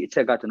တော့ဒီအချ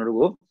က်ကကျွန်တော်တို့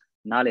ကို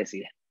နားလည်စေ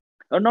တယ်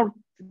နောက်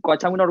ကွာ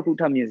ချောင်းနောက်တစ်ခု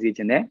ထပ်မြင်စေ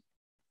ချင်တယ်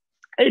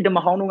အဲ့ဒီဓမ္မ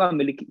ဟောင်းတို့က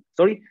မေလခိ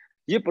sorry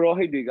ယေပရော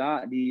ဟိတ်တွေက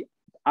ဒီ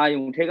အာ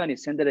ယုံထဲကနေ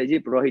ဆင်းတဲ့ယေ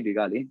ပရောဟိတ်တွေ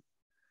ကလေ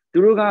သူ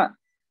တို့က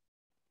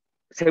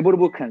ဆေဘုရ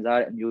ဘုခံစား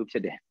တဲ့အမျိုးဖြ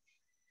စ်တယ်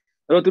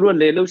အဲ့တော့သူတို့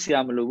လေလုတ်ဆရာ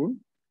မလို့ဘူး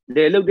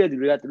လေလုတ်တဲ့သူ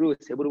တွေကသူတို့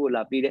ဆေဘုရဘု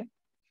လာပေးတယ်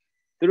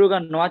သူတို့က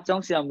နွားကြော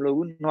င်းဆရာမလို့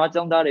ဘူးနွား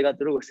ကြောင်းသားတွေက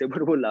သူတို့ကိုဆေဘု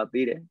ရဘုလာ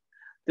ပေးတယ်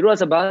သူတို့က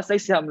စဘာစို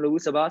က်ဆရာမလို့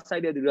ဘူးစဘာစို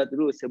က်တဲ့သူတွေကသူ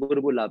တို့ဆေဘုရ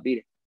ဘုလာပေးတ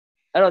ယ်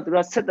အဲ့တော့သူ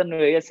တို့ဆက်တနွ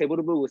ယ်ရဲ့ဆေဘု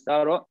ရဘုကို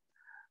စားတော့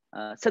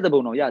ဆက်တ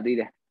ပုံတော်ရသေး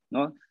တယ်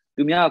နော်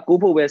သူများကို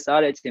ဖို့ပဲ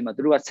စားတဲ့အချိန်မှာ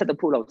သူတို့ကဆက်တ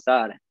ဖို့လောက်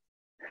စားရတယ်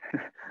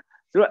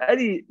ဆိုတော့အဲ့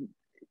ဒီ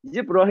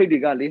ယေပရောဟိတ်တွေ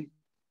ကလေ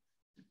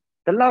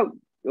ဒီလောက်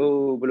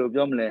ဘယ်လို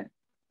ပြောမလဲ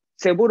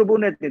ဆေဘုရဘု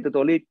နဲ့တော်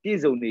တော်လေးပြည့်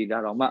စုံနေတာ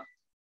တော့မှ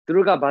သူ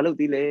တို့ကဘာလုပ်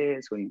သေးလဲ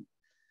ဆိုရင်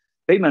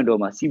ဗိမာန်တော်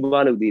မှာစီး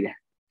ပွားလုပ်သေးတယ်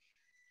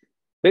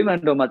ဗိမာန်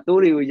တော်မှာ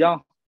တိုးတွေကိုရောင်း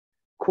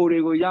ခိုးတွေ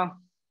ကိုရောင်း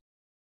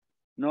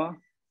နော်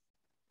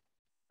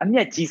အမျ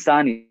က်ကြီး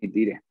စားနေ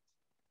သေးတယ်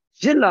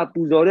ရစ်လာ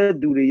ပူဇော်တဲ့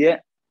သူတွေရဲ့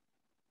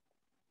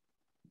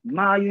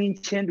မာယွင်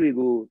ချင်းတွေ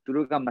ကိုသူ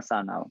တို့ကမဆာ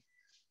နာဘူး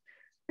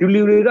ဒီ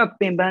လူတွေက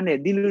ပင်ပန်းတယ်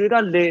ဒီလူတွေက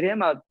လေထဲ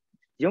မှာ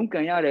ရုံးက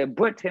န်ရတယ်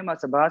ဘွက်ထဲမှာ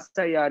စဘာ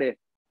စိုက်ရတယ်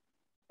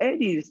အဲ့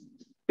ဒီ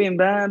ပင်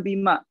ပန်းပြီး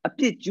မှအ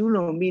ပြစ်ကျူး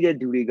လွန်မိတဲ့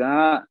သူတွေက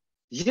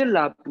ရစ်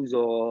လာပူ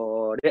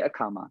ဇော်တဲ့အ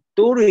ခါမှာ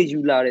တိုးတွေယူ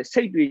လာတယ်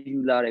စိတ်တွေ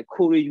ယူလာတယ်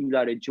ခိုးတွေယူ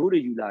လာတယ်ဂျိုးတွေ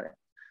ယူလာတယ်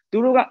သူ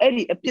တို့ကအဲ့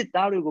ဒီအပြစ်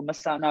သားတွေကိုမ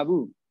ဆာနာ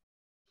ဘူး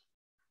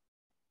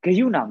ဂ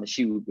ယုဏမ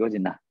ရှိဘူးပြောချ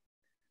င်တာ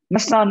မ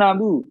ဆာနာ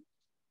ဘူး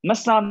မ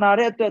ဆာနာ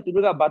တဲ့အတွက်သူ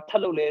တို့ကဘာထ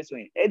ပ်လုပ်လဲဆို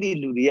ရင်အဲ့ဒီ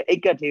လူတွေရဲ့အိ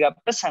တ်ကတ်တွေက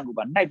ပတ်ဆံကို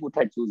ပါနှိုက်ဖို့ထ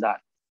ပ်ကြိုးစား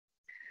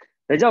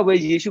တယ်ဒါကြောင့်ပဲ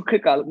ယေရှုခရ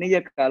စ်ကနေ့ရ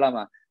က်ကာလ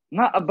မှာ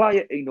ငါအဘ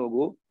ရဲ့အိမ်တော်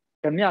ကို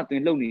ဓမြတွ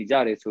င်လှုပ်နေကြ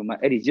တယ်ဆိုမှ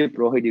အဲ့ဒီယေပ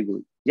ရောဟိတ်တွေကို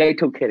ရိုက်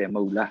ထုတ်ခဲ့တယ်မ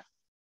ဟုတ်လား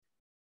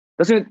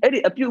ဒါဆိုရင်အဲ့ဒီ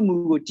အပြုတ်မှု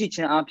ကိုကြည့်ခြ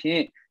င်းအပြင်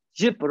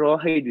ယေပရော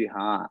ဟိတ်တွေ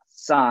ဟာ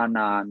စာ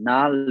နာ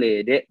နားလေ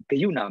တဲ့ဂ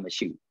ယုဏမ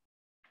ရှိဘူး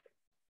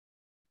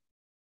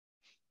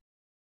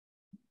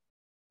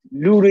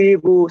လူတွေ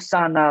ကို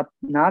စာ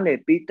နားလေ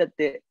ပေးတတ်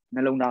တဲ့နှ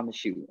လုံးသားမ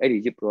ရှိဘူးအဲ့ဒီ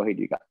ယေပရောဟိတ်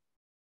တွေက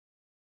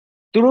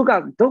သူတို့က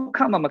ဒုက္ခ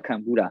မှမခံ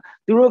ဘူးလား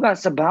သူတို့က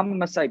စဘာမှ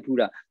မဆိုင်ဘူး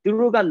လားသူ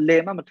တို့ကလ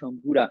ယ်မှမထွန်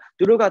ဘူးလား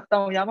သူတို့က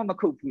တောင်ယာမှမ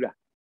ခုတ်ဘူးလား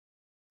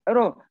အဲ့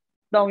တော့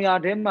တောင်ယာ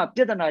ထဲမှာပြ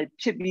ဿနာ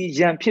ဖြစ်ပြီးရ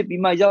န်ဖြစ်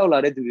ပြီးမှရောက်လာ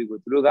တဲ့သူတွေကို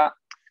သူတို့က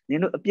န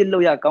င်တို့အပြစ်လု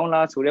ပ်ရကောင်း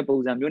လားဆိုတဲ့ပုံ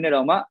စံမျိုးနဲ့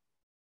တော့မှ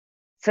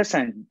ဆက်ဆံ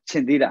ချ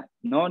င်သေးတာ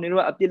နော်နင်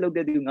တို့ကအပြစ်လုပ်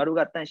တဲ့သူငါတို့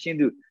ကတန့်ရှင်း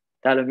သူ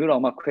ဒါလိုမျိုး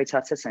တော့မှခွဲ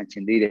ခြားဆက်ဆံချ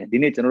င်သေးတယ်ဒီ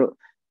နေ့ကျွန်တော်တို့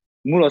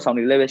မှုတော်ဆောင်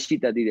တွေလည်းပဲရှိ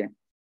တတ်သေးတယ်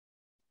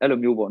အဲ့လို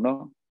မျိုးပေါ့နော်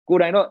ကို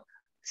ယ်တိုင်တော့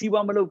စီး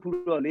ပွားမလုပ်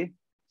ဘူးတော့လေ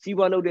စီး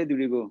ပွားလုပ်တဲ့သူ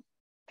တွေကို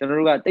ကျွန်တော်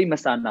တို့ကတိတ်မ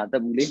ဆာနာတ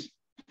တ်ဘူးလေ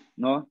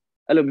နော်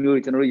အဲ့လိုမျိုး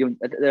ကျွန်တော်တို့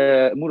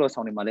မှုတော်ဆော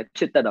င်တွေမှာလည်း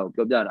ဖြစ်တတ်တာကို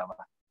ပြောပြတာပါ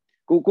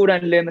ကိုယ်တို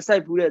င်လည်းမဆို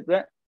င်ဘူးတဲ့အတွ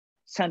က်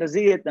ဆန်တစ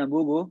ည်းရဲ့တန်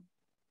ဖိုးကို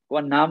က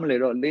နားမလဲ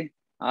တော့လေ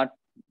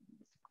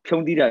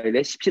ဖြုံးသီးတာတွေလ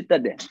ည်းဖြစ်တ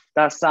တ်တယ်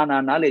ဒါစာနာ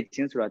နားလေချ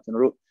င်းဆိုတာကျွန်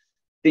တော်တို့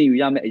သိယူ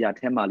ရမယ့်အရာ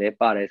ထဲမှာလည်း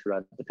ပါတယ်ဆိုတာ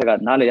တစ်ဖက်က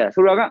နားလေရတယ်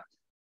ဆိုတော့က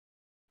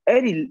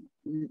အဲ့ဒီ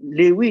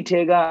လေဝိ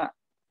ထဲက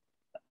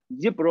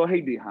ယေပရောဟိ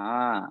တ်တွေဟာ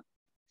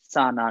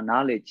စာနာ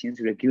နားလေချင်း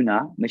ဆိုတဲ့ဂုဏ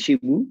မရှိ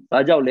ဘူးဘာ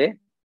ကြောင့်လဲ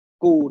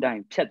ကိုယ်တို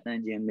င်ဖြတ်တ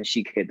န်းခြင်းမ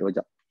ရှိခဲ့တော့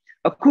ကြောင့်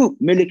အခု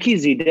မေလခိ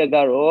ဇေဒက်က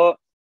တော့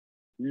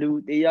လူ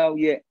တယောက်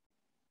ရဲ့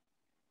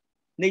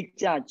နှိမ့်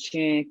ချခြ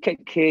င်းခက်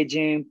ခဲခြ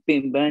င်းပ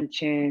င်ပန်း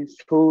ခြင်း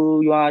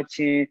ဆိုးရွားခြ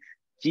င်း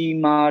ကြီး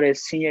မားတဲ့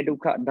ဆင်းရဲဒု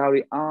က္ခဒါ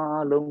တွေ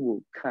အားလုံးကို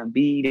ခံ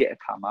ပြီးတဲ့အ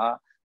ခါမှာ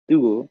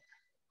သူ့ကို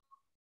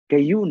ဂ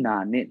ယုဏ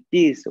နဲ့ပြ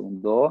ည့်စုံ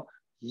သော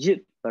ယေ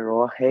ပ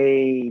ရောဟိ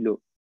တ်လို့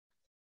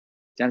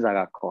ကျမ်းစာက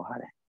ခေါ်ထား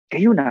တယ်ဂ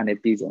ယုဏနဲ့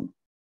ပြည့်စုံ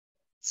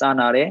စာ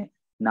နာတယ်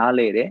နား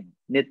လေတယ်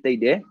နှစ်သိ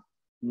မ့်တယ်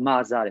မ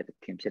ဆတဲ့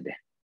ခင်ဖြစ်တယ်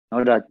နော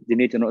က်ဒါဒီ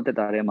နေ့ကျွန်တော်အသက်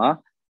တာထဲမှာ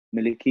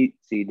မေလခိ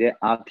ဇေဒက်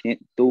အားဖြင့်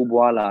တိုး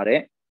ပွားလာ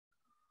တဲ့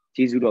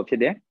ကျေးဇူးတော်ဖြ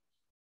စ်တယ်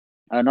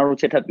နောက်တစ်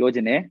ချက်ထပ်ပြောခြ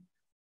င်းနဲ့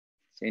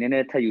ချိန်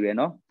နဲ့ထပ်ယူတယ်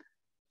နော်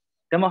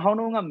ဓမ္မဟောင်း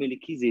တော့ကမေလ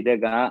ခိဇေဒက်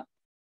က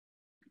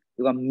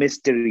သူက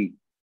mystery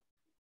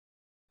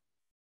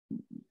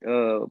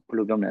ဘယ်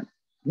လိုပြောမလဲ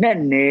နဲ့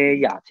နေ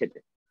ရဖြစ်တ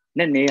ယ်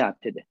နဲ့နေရ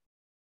ဖြစ်တယ်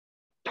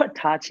ဖွက်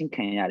ထားချင်း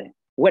ခံရတယ်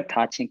ဝက်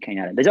ထားချင်းခံရ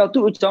တယ်ဒါကြောင့်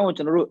သူ့အကြောင်းကို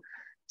ကျွန်တော်တို့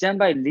ကျမ်း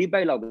ပိုက်၄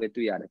ပိုက်လောက်ပဲ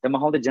တွေ့ရတယ်ဓမ္မ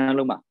ဟောင်းတစ်ကျမ်း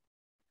လုံးမှာ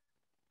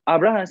အာ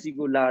ဗြဟံစီ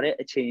ကိုလာတဲ့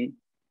အချိန်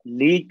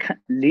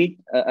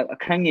အ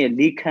ခန်းငယ်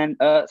၄ခန်း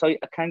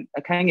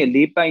အခန်းငယ်၄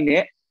ပိုက်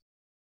နဲ့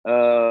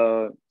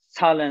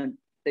ဆာလံ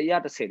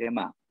130ထဲ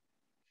မှာ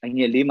အင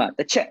ယ်၄မှာတ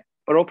စ်ချက်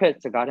ပရောဖက်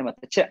စကားထဲမှာ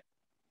တစ်ချက်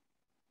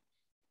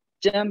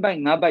ကျမ်းပိုက်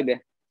၅ပိုက်ပဲ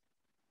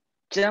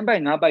ကျမ်းပို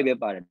က်၅ပိုက်ပဲ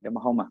ပါတယ်ဓမ္မ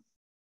ဟောင်းမှာ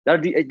ဒါ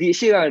ဒီအ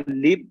ရှိက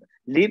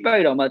၄ပို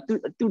က်တော့မှ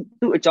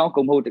သူ့အကြောင်း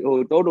ကုန်မဟုတ်ဟို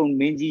တောတုံ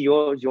မင်းကြီး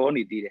ရော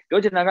နေသေးတယ်ပြော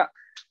ချင်တာက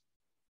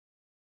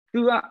သူ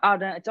ကအာ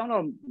ဒံအကြောင်း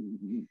တော့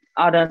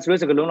အာဒံဆိုတဲ့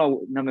စကားလုံးတော့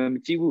နာမည်မ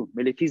ကြီးဘူး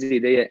မေလခိဇေ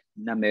ဒက်ရဲ့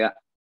နာမည်က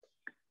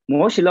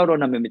မောရှေလောက်တော့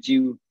နာမည်မကြီး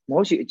ဘူး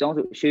မောရှေအကြောင်း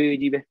ဆိုအရှိ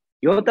ကြီးပဲ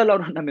ယောသက်လောက်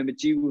တော့နာမည်မ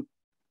ကြီးဘူး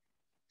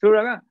ဆို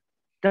တော့က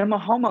ဓမ္မ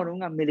ဟောင်းမှာတော့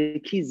ကမေလ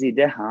ခိဇေဒ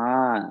က်ဟာ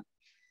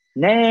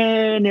န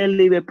ည်း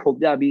လေးပဲဖော်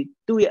ပြပြီး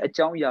သူ့ရဲ့အ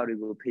ကြောင်းအရာတွေ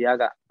ကိုဖခင်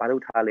ကဘာ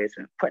လို့ထားလဲဆို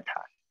ရင်ဖွက်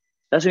ထား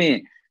ဒါဆိုရင်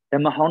ဓ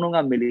မ္မဟောင်းတော့က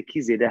မေလခိ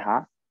ဇေဒက်ဟာ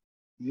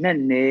နဲ့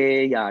နေ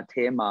ရာ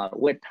ထဲမှာ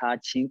ဝက်ထား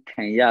ချင်း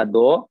ခံရ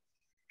တော့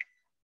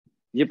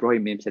ယေဘရဟိ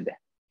မင်းဖြစ်တယ်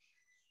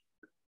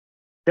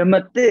ဓမ္မ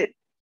တစ်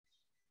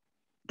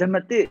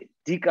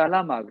ဒီကာလ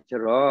မှာကျ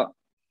တော့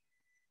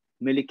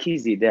မေလခိ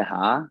ဇေဒက်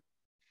ဟာ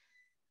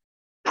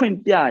ဖွင့်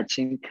ပြခြ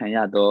င်းခံရ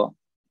တော့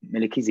မေ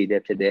လခိဇေဒ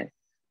က်ဖြစ်တယ်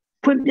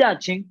ဖွင့်ပြ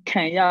ခြင်း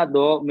ခံရ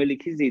တော့မေလ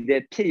ခိဇေဒ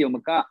က်ဖြစ်ရုံမ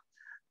က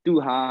သူ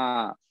ဟာ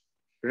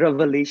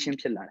revelation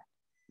ဖြစ်လာတယ်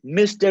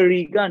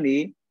mystery ကနေ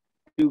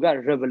သူက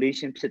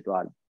revelation ဖြစ်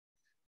သွားတယ်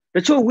တ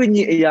ချို့ဝိ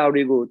ညာဉ်အရာ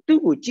တွေကိုသူ့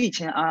ကိုကြည့်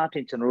ခြင်းအားဖြ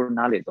င့်ကျွန်တော်တို့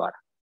နားလည်သွားတာ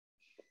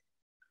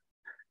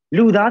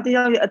လူသားတ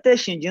ရားရဲ့အသက်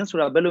ရှင်ခြင်းဆို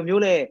တာဘယ်လို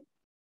မျိုးလဲ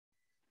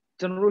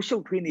ကျွန်တော်တို့ရှု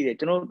ပ်ထွေးနေတယ်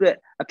ကျွန်တော်တို့အတွက်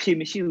အဖြေ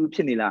မရှိဘူးဖြ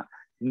စ်နေလား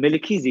မေလ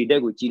ခိဇေဒ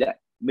က်ကိုကြည့်လိုက်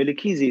မေလ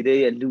ခိဇေဒက်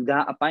ရဲ့လူ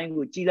သားအပိုင်း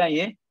ကိုကြည့်လိုက်ရ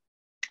င်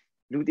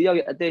လူတယောက်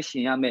ရဲ့အသက်ရှ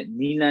င်ရမယ့်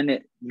နီးလန်းနဲ့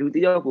လူတ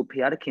ယောက်ကိုဘု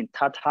ရားသခင်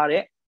ထား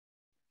တဲ့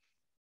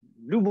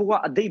လူဘဝ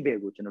အတိတ်ပဲ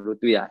ကိုကျွန်တော်တို့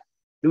တွေ့ရတယ်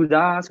လူ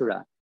သားဆိုတာ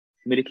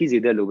မေလခိဇေ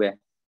ဒက်လိုပဲ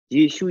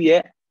ယေရှု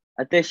ရဲ့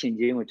အသက်ရှင်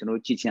ခြင်းကိုကျွန်တော်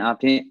တို့ကြည့်ခြင်းအ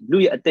ပြင်လူ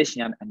ရဲ့အသက်ရှင်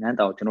ရမယ့်အနန္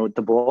တကိုကျွန်တော်တို့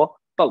သဘော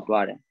ပေါက်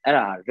သွားတယ်အဲ့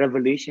ဒါ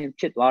revelation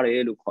ဖြစ်သွားတ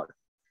ယ်လို့ခေါ်တယ်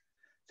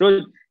ဆိုတော့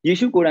ယေ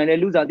ရှုကိုယ်တိုင်လ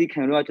ည်းလူစားတိ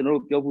ခံလို့ကျွန်တော်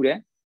တို့ပြောဘူးတယ်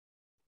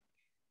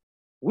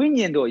ဝိ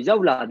ညာဉ်တော်ရော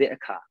က်လာတဲ့အ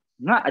ခါ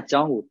ငါအကြော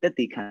င်းကိုတက်တ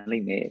ည်ခံလို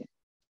က်မယ်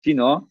ကြည့်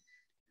နော်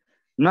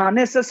ငါ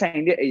နဲ့ဆက်ဆို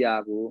င်တဲ့အရာ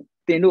ကို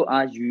တင်တို့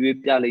အားယူ၍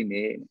ပြလိုက်မ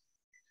ယ်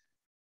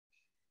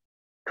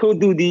ထို့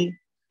သူသည်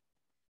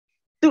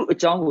သူ့အ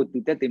ကြောင်းကိုသူ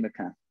တက်တည်မ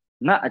ခံ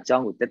ငါအကြော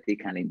င်းကိုတက်တည်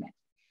ခံလိုက်မယ်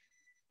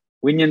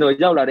ဝိညာဉ်တော်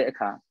ရောက်လာတဲ့အ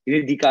ခါ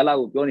ဒီကာလ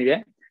ကိုပြောနေတ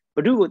ယ်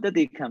ဘု து ကိုတက်တ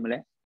ည်ခံမလဲ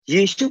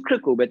ယေရှုခရ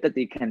စ်ကိုပဲတက်တ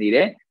ည်ခံနေတ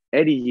ယ်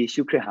အဲ့ဒီယေ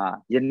ရှုခရစ်ဟာ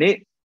ယနေ့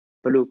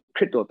ဘလို့ခ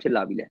ရစ်တော်ဖြစ်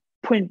လာပြီလေ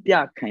ဖွင့်ပြ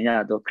ခံရ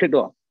တော့ခရစ်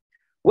တော်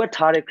ဝတ်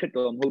ထားတဲ့ခရစ်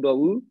တော်မဟုတ်တော့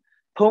ဘူး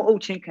ဖုံးအု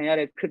ပ်ခြင်းခံရ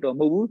တဲ့ခရစ်တော်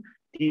မဟုတ်ဘူး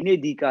ဒီနေ့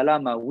ဒီကာလ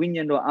မှာဝိ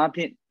ညာဉ်တော်အားဖြ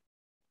င့်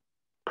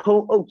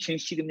ဖုံးအုပ်ခြင်း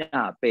ရှိသမျှ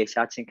ပယ်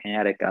ရှားခြင်းခံရ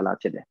တဲ့ကာလ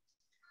ဖြစ်တယ်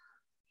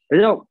ဒါ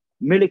ကြောင့်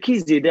မေလခိ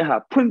ဇေဒက်ဟာ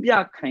ဖွင့်ပြ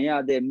ခံရ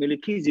တဲ့မေလ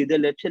ခိဇေဒ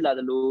က်လည်းဖြစ်လာတ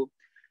ယ်လို့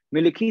မေ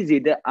လခိဇေ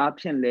ဒက်အား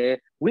ဖြင့်လည်း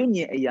ဝိ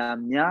ညာဉ်အရာ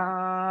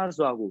များ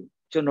စွာကို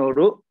ကျွန်တော်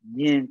တို့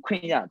မြင်ခွ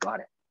င့်ရသွား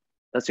တယ်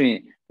ဒါဆိုရင်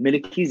မေလ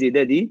ခိဇေဒ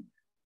က်ဒီ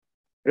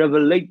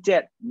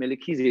revelated မေလ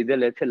ခိဇေဒက်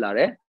လည်းဖြစ်လာတ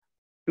ယ်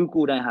သူ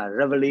ကိုယ်တိုင်ဟာ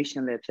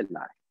revelation လည်းဖြစ်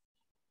လာတယ်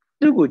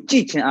သူကိုကြ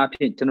ည့်ခြင်းအပြ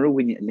င်ကျွန်တော်တို့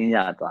ဝိညာဉ်အလင်းရ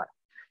သွားတယ်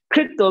ခရ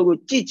စ်တော်ကို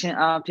ကြည့်ခြင်း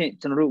အပြင်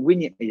ကျွန်တော်တို့ဝိ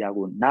ညာဉ်အရာ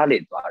ကိုနားလ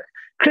ည်သွားတယ်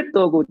ခရစ်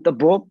တော်ကိုသ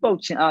ဘောပေါက်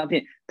ခြင်းအပြ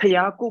င်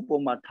ဖျားကိုယ်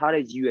ပေါ်မှာထား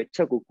တဲ့ရည်ရွယ်ချ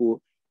က်ကို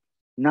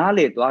နားလ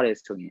ည်သွားတယ်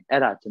ဆိုရင်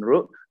အဲ့ဒါကျွန်တော်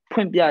တို့ဖွ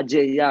င့်ပြချ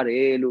က်ရတ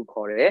ယ်လို့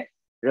ခေါ်တယ်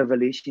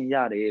revelation ရ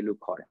တယ်လို့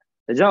ခေါ်တယ်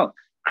ဒါကြောင့်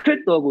ခရစ်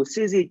တော်ကို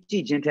စိစိကြ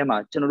ည့်ခြင်းထဲမှာ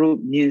ကျွန်တော်တို့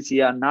မြင်စ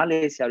ရာနားလ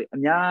ည်စရာတွေအ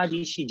များ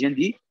ကြီးရှိခြင်း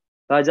ဒီ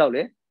ဒါကြောင့်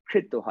လေခရ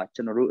စ်တော်ဟာ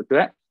ကျွန်တော်တို့အတွ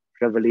က်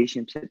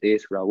revelation ဖြစ်တယ်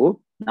ဆိုတာကို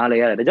နားလည်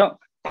ရတယ်ဒါကြောင့်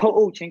ဖုံး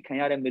အုပ်ခြင်းခံ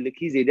ရတဲ့မေလ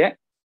ခိဇေဒက်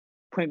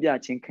ဖွင့်ပြ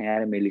ခြင်းခံရ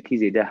တဲ့မေလခိ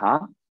ဇေဒက်ဟာ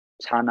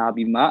ခြားနာ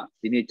ပြီးမှ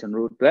ဒီနေ့ကျွန်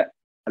တော်တို့အတွက်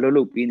အလုပ်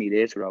လုပ်ပေးနေတ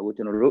ယ်ဆိုတာကို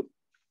ကျွန်တော်တို့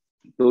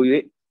တို့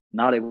၍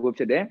နားလည်ဖို့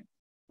ဖြစ်တယ်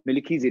မေလ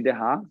ခိဇေဒက်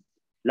ဟာ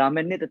လာမ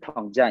ယ့်နှစ်တစ်ထော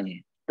င်ကြာရင်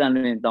တန်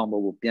လွင်တောင်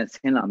ပေါ်ကိုပြန်ဆ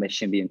င်းလာမယ့်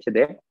ရှင်ဘုရင်ဖြစ်တ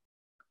ယ်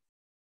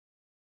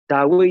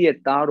ဒါဝိဒ်ရဲ့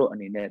သားတော်အ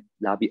နေနဲ့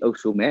လာပြီးအုပ်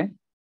စိုးမယ်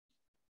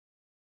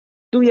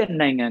သူ့ရဲ့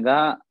နိုင်ငံက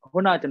ခု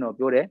နကျွန်တော်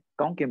ပြောတယ်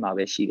ကောင်းကင်မှာ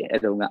ပဲရှိတယ်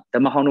အဲ့တုန်းကဓ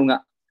မ္မဟောင်းတုန်းက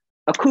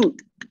အခု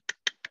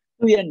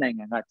သူ့ရဲ့နိုင်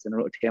ငံကကျွန်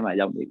တော်တို့အထဲမှာ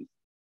ရောက်နေပြီ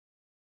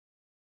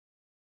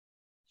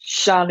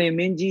ရှာလင်မ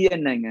င်းကြီးရဲ့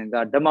နိုင်ငံက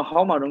ဓမ္မဟော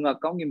င်းမှာတုန်းက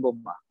ကောင်းကင်ဘုံ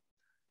မှာ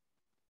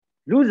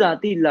လူစား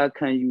တိလာ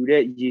ခံယူ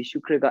တဲ့ယေရှု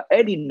ခရစ်က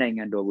အဲ့ဒီနိုင်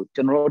ငံတော်ကို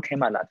ကျွန်တော်တို့အထဲ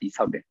မှာလာတည်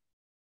ဆောက်တယ်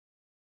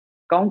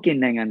ကောင်းကင်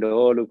နိုင်ငံ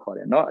တော်လို့ခေါ်တ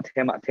ယ်เนาะအ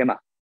ထဲမှာ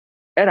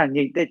အဲ့ဒါ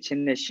ညိတ်သက်ခြ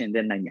င်းနဲ့ရှင်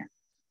တဲ့နိုင်ငံ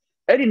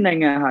အဲ့ဒီနို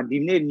င်ငံဟာဒီ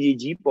နေ့မြေ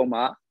ကြီးပေါ်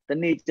မှာတ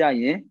နေ့ကျ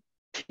ရင်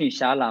ထင်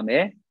ရှားလာမ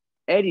ယ်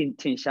အဲ့ဒီ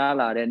ထင်ရှား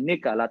လာတဲ့နှစ်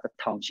ကာလတစ်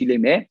ထောင်ရှိလိ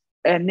မ့်မယ်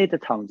အဲ့နှစ်တ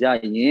စ်ထောင်ကျ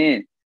ရင်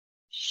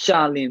ရှာ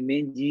လင်မ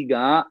င်းကြီးက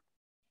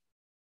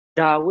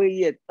ဒါဝိဒ်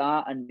ရဲ့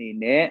သားအနေ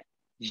နဲ့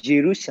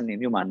Jerusalem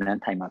မြို့မှာန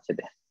န်းထိုင်မှာဖြစ်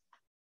တယ်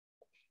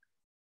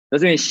ဒါ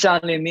ဆိုရင်ရှာ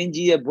လင်မင်း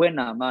ကြီးရဲ့ဘွဲ့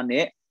နာမ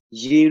နဲ့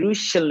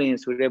Jerusalem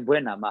ဆိုတဲ့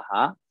ဘွဲ့နာမ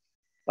ဟာ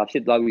ဘာဖြ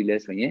စ်သွားပြီလဲ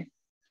ဆိုရင်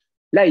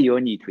လက်ရော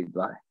ညီထွေ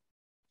သွားတယ်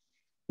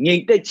ငြိ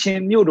မ်သက်ခြ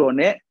င်းမြို့တော်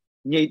နဲ့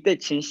ငြိမ်သက်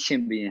ခြင်းရှ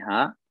င်ဘုရင်ဟာ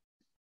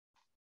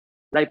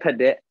လိုက်ဖက်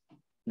တဲ့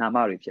နာမ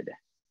တွေဖြစ်တယ်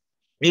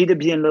မြေတစ်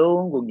ပြင်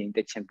လုံးကိုငြိမ်သ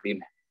က်ခြင်းပေး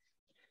မယ်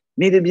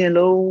မြေတစ်ပြင်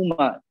လုံး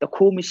မှာတ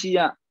ခိုးမရှိရ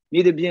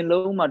မြေတစ်ပြင်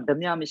လုံးမှာဓ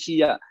မြမရှိ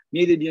ရ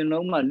မြေတစ်ပြင်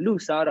လုံးမှာလူ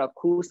စားတာ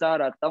ခိုးစား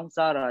တာတောင်း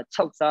စားတာ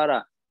ခြောက်စားတာ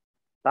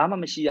ဘာမှ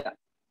မရှိရ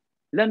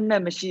လက်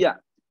နဲ့မရှိရ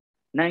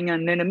နိုင်ငံ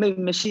နယ်နိမိတ်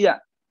မရှိရ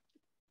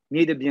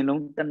မြေတစ်ပြင်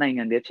လုံးတစ်နိုင်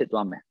ငံတည်းဖြစ်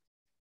သွားမယ်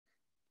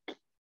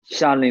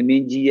ရှာလင်မ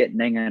င်းကြီးရဲ့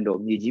နိုင်ငံတော်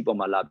မြေကြီးပေါ်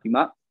မှာလာပြီး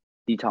မှ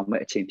တည်ထောင်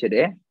မဲ့အချိန်ဖြစ်တ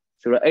ယ်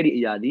ဆိုတော့အဲ့ဒီ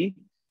အရာဒီ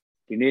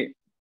နေ့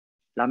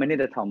လာမယ့်နေ့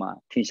တစ်ထောင်မှာ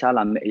ထင်ရှား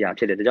လာမယ့်အရာ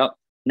ဖြစ်တယ်ဒါကြောင့်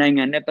နိုင်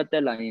ငံနဲ့ပတ်သ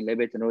က်လာရင်လည်း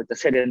ပဲကျွန်တော်တို့တစ်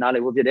ဆက်တည်းနားလ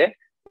ည်ဖို့ဖြစ်တယ်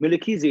မလ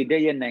ခိဇေဒ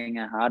က်ရဲ့နိုင်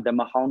ငံဟာဓမ္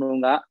မဟောင်းတော်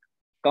က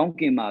ကောင်း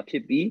ကင်မှာဖြ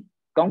စ်ပြီး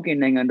ကောင်းကင်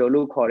နိုင်ငံတော်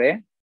လို့ခေါ်တယ်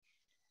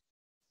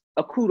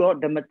အခုတော့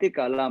ဓမ္မတစ်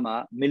ကာလမှာ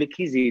မလ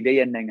ခိဇေဒက်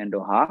ရဲ့နိုင်ငံ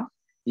တော်ဟာ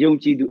ယုံ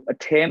ကြည်သူအ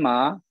ထဲမှာ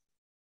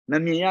မ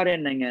မြင်ရတဲ့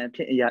နိုင်ငံအဖြ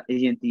စ်အ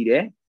ရင်တည်တ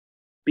ယ်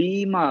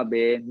ပြီးမှ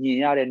ပဲမြင်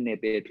ရတဲ့နယ်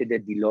ပယ်ဖြစ်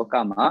တဲ့ဒီလောက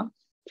မှာ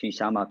ထင်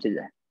ရှားမှာဖြစ်တ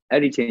ယ်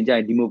အဲ့ဒီချိန်ကျရ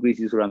င်ဒီမိုကရေ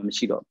စီဆိုတာမ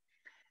ရှိတော့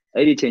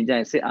အဲ့ဒီချိန်ကျရ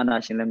င်စစ်အာဏာ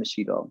ရှင်လည်းမ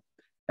ရှိတော့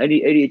အဲ့ဒီ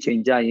အချိန်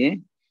ကျရင်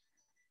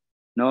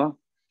နော်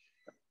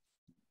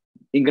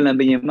အင်္ဂလန်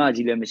ဘုရင်မ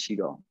ကြီးလည်းမရှိ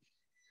တော့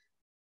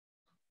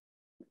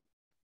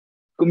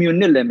ကွန်မြူ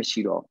နစ်လည်းမရှိ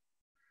တော့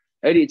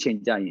အဲ့ဒီအချိန်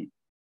ကျရင်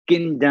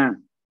kingdom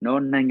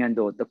နော်နိုင်ငံ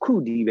တော်တစ်ခု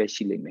တည်းပဲ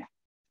ရှိလိမ့်မယ်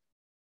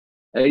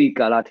အဲ့ဒီ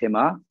ကာလထဲ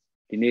မှာ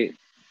ဒီနေ့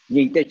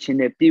ငြိမ်သက်ခြင်း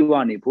နဲ့ပြေဝ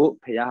နေဖို့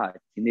ဖခင်ဟာ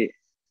ဒီနေ့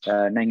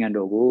နိုင်ငံ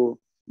တော်ကို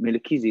မေလ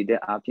ခိဇေဒ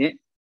က်အားဖြင့်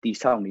တည်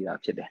ဆောက်နေတာ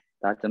ဖြစ်တယ်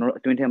ဒါကျွန်တော်တို့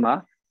အတွင်းထဲမှာ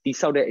တည်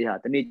ဆောက်တဲ့အရာ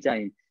ဒီနေ့ကျရ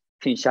င်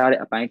ထင်ရှား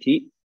တဲ့အပိုင်းအထိ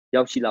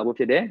ရောက်ရှိလာဖို့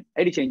ဖြစ်တယ်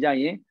အဲ့ဒီချိန်ကျ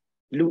ရင်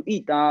လူဣ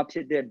သားဖြ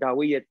စ်တဲ့ဒါ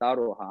ဝိဒ်ရဲ့သား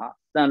တော်ဟာ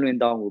တန်လွင်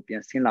တောင်ကိုပြ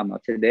န်ဆင်းလာမှာ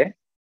ဖြစ်တယ်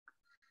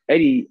အဲ့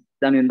ဒီ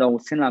တန်လွင်တောင်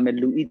ကိုဆင်းလာမဲ့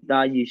လူဣ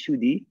သားယေရှု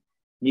သည်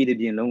မြေတစ်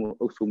ပြင်လုံးကို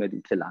အုပ်စိုးမဲ့သူ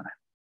ဖြစ်လာတယ်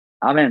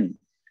အာမင်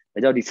ဒါ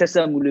ကြောင့်ဒီဆက်ဆ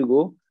က်မှုလေး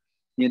ကို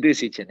မြင်တွေ့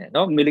စေချင်တယ်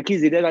နော်မေလခိ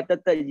ဇေဒက်က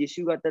တတ်ယေ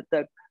ရှုကတတ်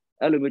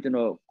အဲ့လိုမျိုးကျွန်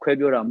တော်ခွဲ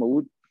ပြောတာမဟုတ်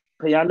ဘူး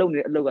ဖခင်လုပ်နေ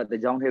တဲ့အလုပ်ကတ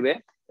ကြောင်သေးပဲ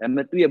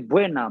သူ့ရဲ့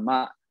ဘွဲ့နာမ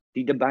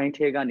ဒီတပိုင်း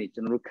ထဲကနေကျွ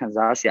န်တော်တို့ခံ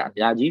စားစရာအ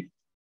များကြီး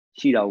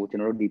ရှိတာကိုကျွ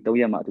န်တော်တို့ဒီ၃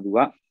ရက်မှာအတူတူက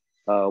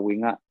ဝင်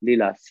ကလေ့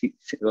လာ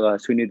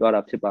ဆွေးနွေးသွား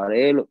တာဖြစ်ပါတ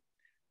ယ်လို့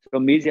ဆို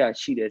တော့မေးစရာ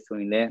ရှိတယ်ဆို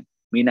ရင်လည်း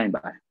မေးနိုင်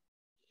ပါတယ်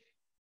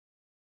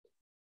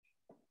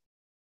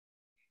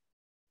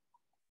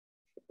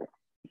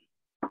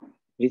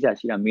မေးစရာ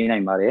ရှိတာမေးနို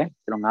င်ပါတယ်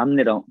ကျွန်တော်9မိန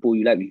စ်တော့ပို့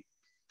ယူလိုက်ပြီ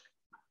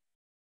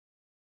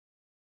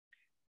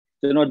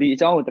ကျွန်တော်ဒီအ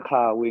ကြောင်းကိုတစ်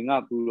ခါဝင်ငါ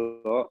ပြီး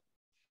တော့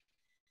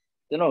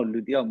ကျွန်တော်လူ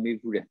တယောက်မေး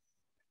ဘူးတယ်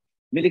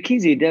မေလခိ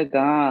ဇေဒက်က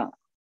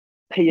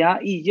ဖျား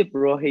အီဂျစ်ဘ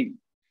ရောဟိတ်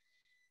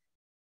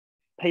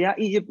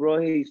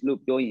လို့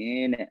ပြောရ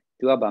င်တဲ့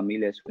သူကဗာမေး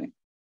လဲဆိုရင်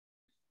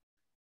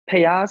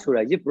ဖျားဆို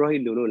တာယစ်ဘရောဟိ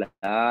တ်လို့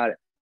လားတဲ့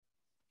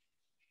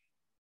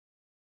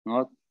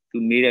နော်သူ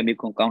မေးတယ်မေး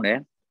ခွန်းကောင်းတယ်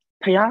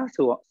ဖျား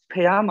ဆို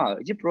ဖျားမှာ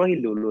ယစ်ဘရောဟိ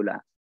တ်လို့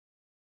လား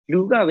လူ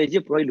ကပဲယ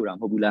စ်ဘရောဟိတ်လို့တာမ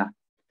ဟုတ်ဘူးလား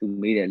သူ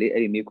မေးတယ်လေ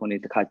အဲ့ဒီမေးခွန်း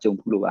လေးတစ်ခါကြုံ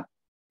ဖူးလို့ပါ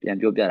ပြန်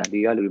ပြောပြတာဒီ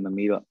ကလူတွေမ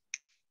မေးတော့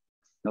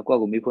နော်ကိုယ့်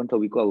ကိုမေးခွန်းထု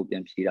တ်ပြီးကိုယ့်ကိုပြ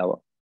န်ဖြေတာ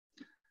ပေါ့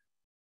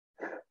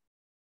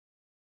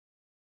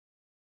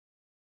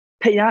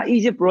ဖျားအီ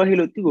ဂျစ်ဘရောဟိတ်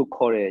လို့သူ့ကို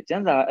ခေါ်တယ်ကျ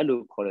မ်းစာကအဲ့လို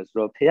ခေါ်တယ်ဆို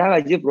တော့ဖျားက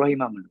ယစ်ဘရောဟိတ်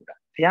မှမလို့တာ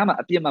ဖျားမှာ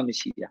အပြစ်မှမ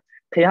ရှိတာ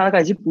ဖျားက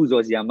ယစ်ပူ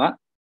ဇော်စရာမှ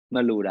မ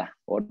လို့တာ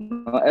ဟော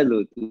နော်အဲ့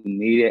လိုသူ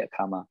မေးတဲ့အ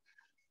ခါမှာ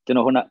ကျွန်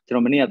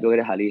တော်မနေ့ကပြောခဲ့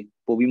တဲ့ဟာလေး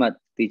ပို့ပြီးမှ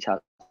သိချ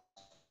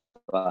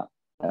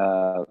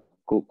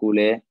ကိုလ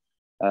ည်း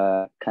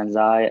ခံ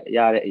စားရ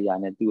တဲ့အရာ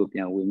နဲ့သူ့ကိုပြ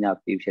န်ဝင်ည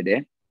ပေးဖြစ်တယ်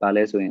။ဘာ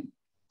လဲဆိုရင်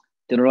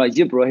ကျွန်တော်တို့ယ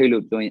စ်ဘရောဟိတ်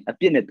လို့ပြောရင်အ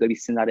ပြစ်နဲ့တွဲ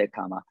ပြီးစဉ်းစားတဲ့အ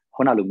ခါမှာ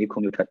ခုနလိုမျိုးခုံ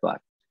မျိုးထွက်သွားတ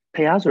ယ်။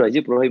ဖျားဆိုတာယ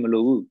စ်ဘရောဟိတ်မ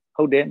လို့ဘူး။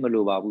ဟုတ်တယ်မ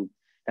လို့ပါဘူး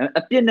။ဒါပေမဲ့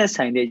အပြစ်နဲ့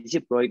ဆိုင်တဲ့ယ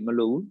စ်ဘရောဟိတ်မ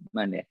လို့ဘူး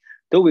မှန်တယ်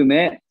။တို့ပေ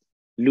မဲ့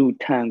လူ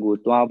ထံကို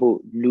တွားဖို့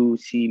လူ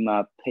စီမှာ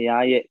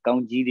ဖျားရဲ့ကော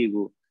င်းကြီးတွေ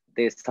ကိုတ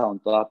ည်ဆောင်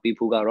တွားပြီး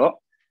ဖို့ကတော့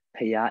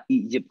ဖျားဤ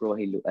ယစ်ဘရော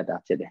ဟိတ်လို့အပ်တာ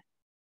ဖြစ်တယ်။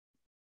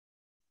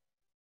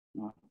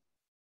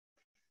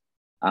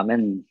အာမ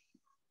င်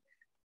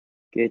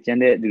ကဲကျန်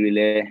တဲ့သူတွေလ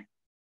ည်း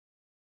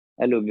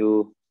အဲ့လို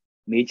မျိုး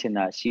မေးချင်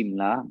တာရှိမ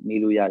လားမေး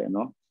လို့ရတယ်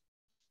နော်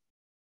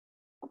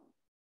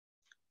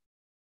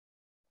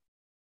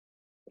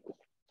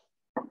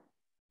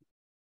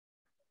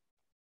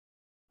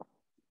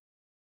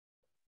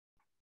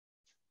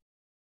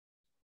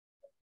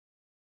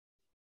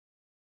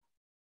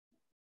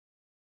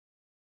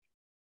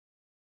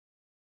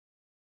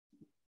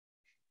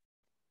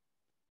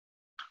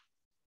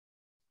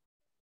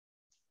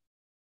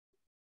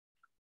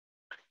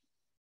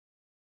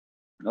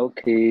โอเ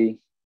ค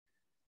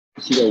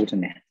ရှိတော့ဦးထ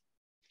င်တယ်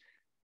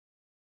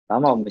ဘာ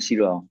မှမရှိ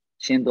တော့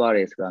ရှင်းသွားတ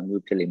ယ်ဆိုတာ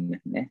မျိုးဖြစ်လိမ့်မ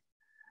ယ်နော်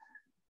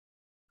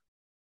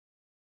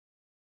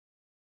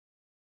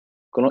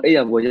ကိုလုံးအဲ့ရ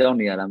ဘောကြောက်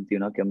နေရတာမသိ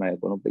ဘူးနော်ကင်မရာ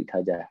ကိုလုံးပိတ်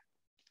ထားကြရ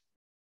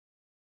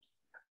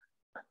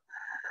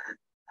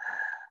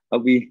ဟု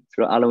တ်ပြီဆို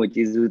တော့အားလုံးကို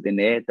ကျေးဇူးတင်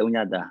တယ်၃ည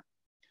တာ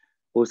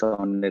ပို့ဆော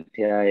င်တဲ့ဖခ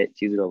င်ရဲ့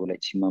ကျေးဇူးတော်ကိုလ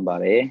ည်းချီးမွမ်းပါ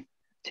တယ်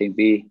ချိန်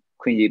ပြီး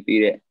Queen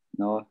Pire,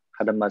 no,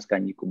 Hartamas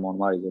can you come on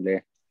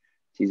Marizole,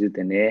 Jesus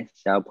Tene,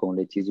 Sharp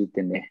only Jesus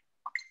Tene.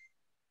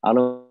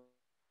 Alo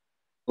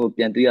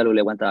Piantuya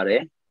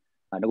Levantare,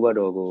 and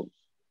over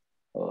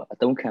I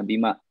don't can be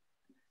my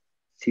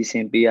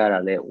season PR,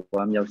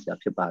 one of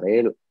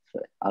Sapare,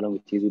 Alo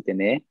Jesus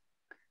Tene,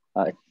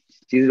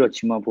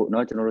 Jesus Chima put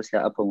not general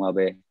set up on my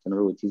way,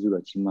 General Jesus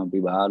Chima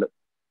Biba.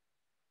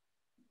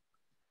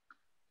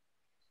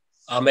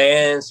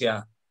 Amen,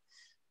 yeah.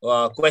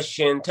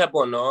 Question tap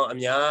on no,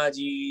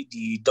 Amyaji,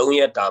 the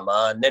Donya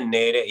Dama,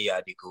 Nene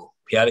Yadigo,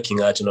 Pierre King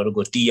General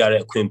go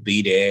TR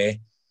Quimby there.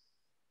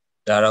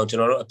 Darang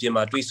General of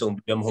Yama so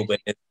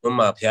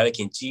Yamho, Pierre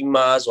King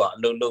Chimas or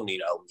Low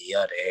need out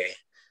near there.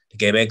 The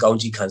Quebec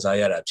County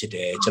Kansaya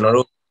Chite,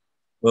 General,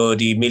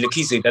 the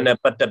Miliki said, and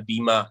but the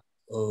Bima,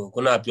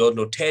 Guna Pio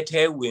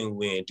Tete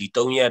win, the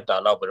Donya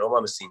Dala, but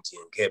Roma Sinti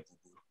and Cape,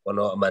 or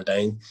no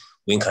Amandine,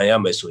 win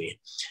Kayamesway.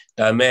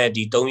 Dame,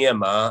 the Donya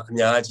Ma,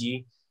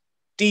 Nyaji.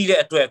 Tea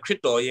at a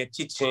crito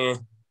kitchen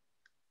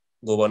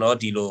governor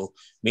dilo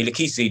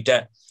milky seat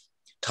that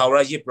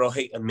Taura Yipro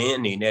a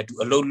man in it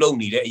a low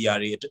lonely that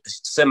yari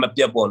sem up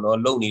Japon or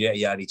lonely that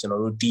yari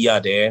general dia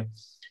there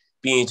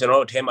being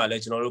general tema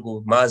legional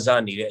go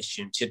mazani that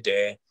shimchit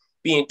there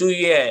being 2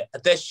 year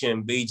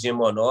attention Beijing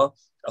mono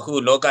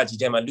who loga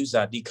jitema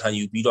lusa di can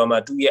you be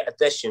doma 2 year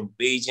attention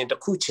Beijing the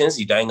cool chance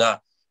danga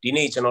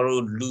the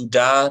general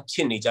luda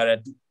chinny jara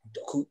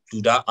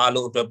luda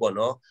alo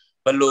pepono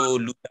Palo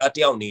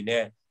Lutatia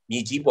Nine,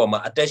 Nijibo,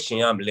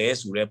 attention, I'm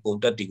less,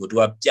 reponta to go to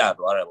a jab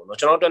or no.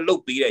 Not a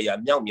look be a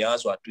young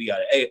yas or 3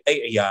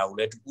 ya,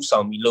 let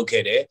Usam be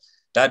located.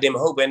 That them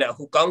hope and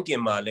who county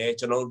male,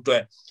 general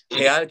to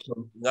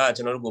a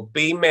general go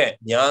pay me,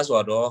 yas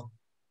or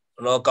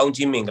no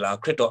county mingla,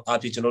 crito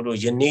artisanal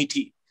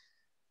geneti.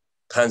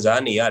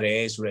 Kanzani are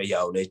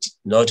Suraya,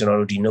 no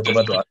general dino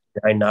cover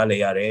I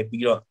nale are,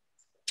 Piro.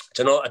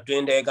 General at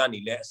 20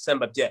 ganile,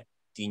 Samba jet.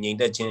 The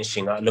that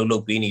Shinga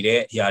Lolo Bini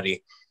there,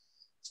 Yari.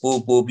 Po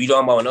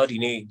Bidama, not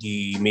in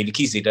the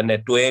Milkisi, and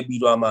that 12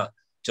 Bidama,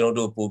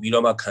 General Po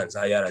Bidama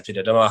Kansaya, to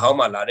the Dama, how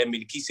my lad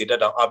Milkisi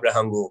that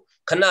Abraham go,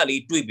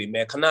 Canali, Twibi,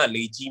 me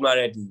Canali,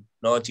 Gimaredu,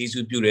 not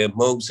Tisu Pure,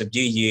 Mobs of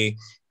J.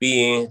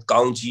 being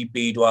County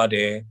Pidwa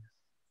there,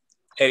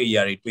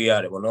 Yari,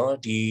 no,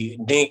 the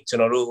Nick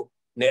General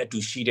net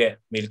to she there,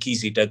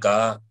 Milkisi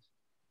Taka.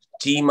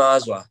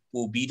 Mazwa,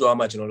 who be to a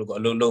much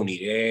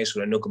lonely,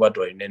 so no about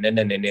and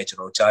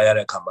natural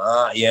chaya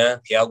kama, yeah,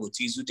 Piago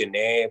Tisu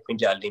Tene,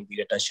 Pinja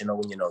Limpi attention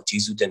when you know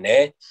Tisu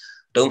Tene,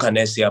 don't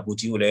canesia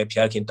Butule,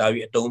 Piakin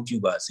Tavi, don't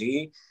you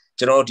see,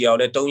 General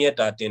Diaole, don't yet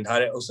that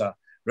entire osa,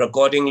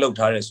 recording low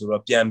tires,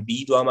 European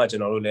be to a much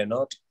and all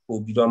not,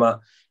 who be to a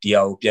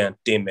Diaopian,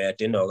 Tim,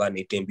 Tin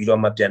organic, Tim,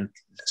 Bidomapian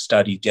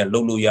study, Jan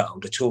Luluya on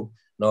the show,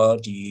 no,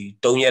 the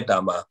don't yet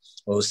dama,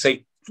 or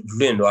say,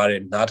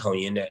 Lindware, not on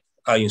in it.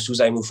 I in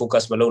Susan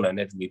focus Malone and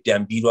it with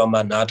Pian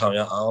Bidwama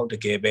Natanya out the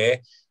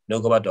Gebe,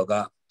 Nogaba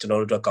Doga,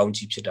 General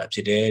County Chita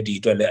Chide,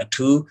 the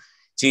 2,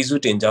 Jisu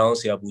Tenjang,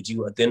 Siabuji,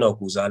 Atheno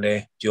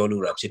Guzale,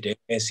 Jolu Rapchide,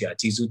 Sia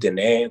Jisu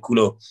Tene,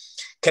 Kulo,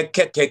 Kek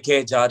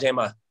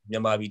Jatema,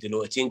 Yamabi de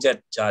Lo,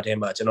 Chinjet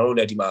Jatema, General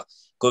Ledima,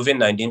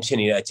 COVID-19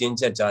 Chini, a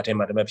Chinjet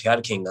Jatema, the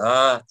Piar King,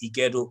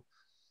 Ikedu,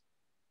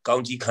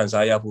 County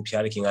Kansaya,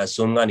 Pupiar King,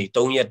 Sungani,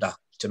 Tonyeta.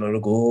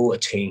 General go a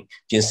chain,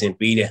 Jensen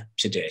Bede,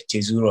 Chide,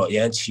 Jezuro,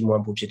 Yan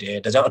Chimon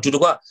Pupite, the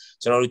Jatuba,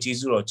 General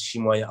Jezuro,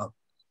 Chimoya.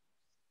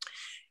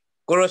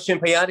 Goroshin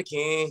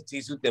Payarkin,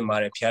 Jesu de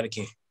Mare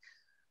Piarkin.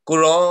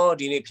 Goro,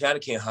 Dine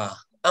Piarkin ha,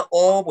 and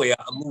all where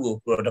a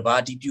move for the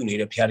body puny,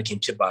 the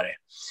Piarkin Chipare.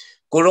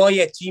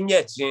 Goroya,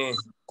 Jimia Jin,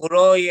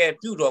 Goroya,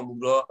 Budo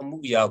Mudo,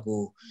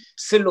 Muyago,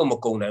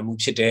 Silomacona,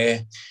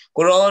 Muchite.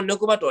 Goro, no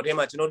go about him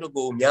at no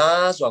go,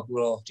 Mias or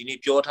Goro, Dine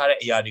Piotare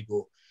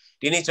Yadigo.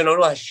 Dini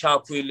General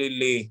sharply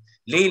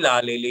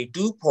lele,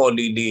 do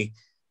poorly,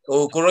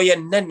 o Goroya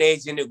Nene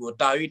Zenigo,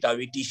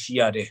 David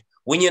Tishiade.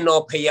 When you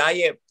know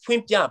Payaye,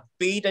 Pimpia,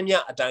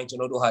 Pedania, a time to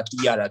know how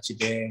Tiara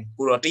today.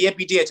 Guro, the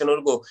EPT to know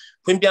go,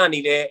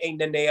 Pimpiani there, ain't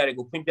the Naya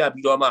go Pimpia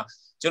Bidoma,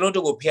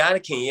 Genoto go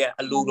Piarkin,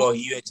 a Ludo,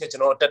 you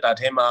etc. That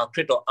Hema,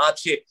 Crito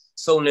Archie,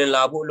 Sonen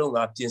Labo long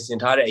up since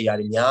entire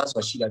Yarinas,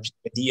 or she like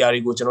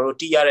Diarigo General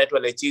Tiara,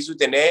 well, a Tisu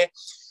Tene,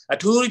 a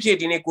Turje,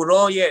 Dine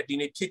Goroya,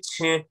 Dine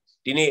Kitchen.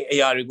 Dini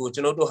Ayarigo,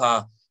 Genoto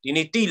ha,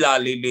 Dini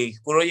Tila Lily,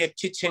 Goroya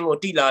Kitchen or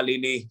Tila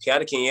Lily,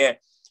 Piarkin,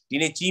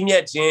 Dini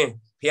Jimia Jin,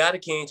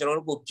 Piarkin,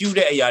 Genoto, Jude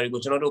Ayarigo,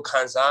 Genoto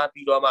Kansa,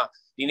 Pidoma,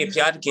 Dini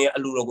Piarkin,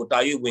 Alurogo,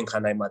 Tayu,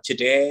 Winkanama,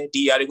 Chite,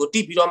 Diarigo,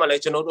 Tipidoma,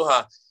 Genoto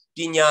ha,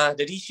 Pina,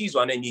 the dishes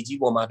one and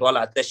Nijibo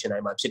Matola, Teshin,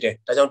 I'm a chite,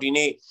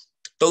 Tajantini,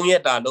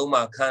 Tonyeta,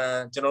 Loma,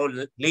 Can,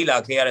 General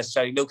Lila, Kare,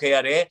 Study,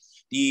 Locare,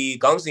 the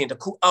Gouncing, the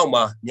Cook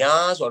Alma,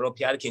 Nyas or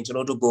Piarkin,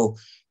 Genoto go.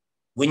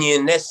 When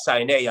you nest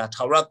sign ya,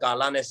 Tauraka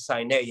Lanes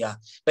sign ya,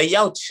 the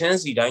yaw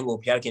chance the dango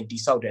Piarkin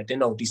desounded, then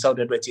no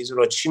desounded with his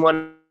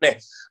Chimone. I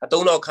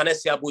don't know,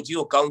 Canesia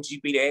Budio, County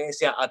Pidea,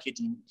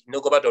 Architect, no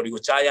Gobato,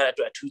 Chaya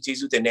to a 2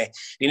 Jesu the ne.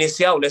 Then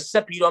say, let's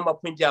set Pidoma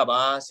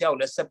Punjaba, say,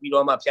 let's set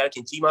Pidoma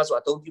Piarkin Timas, or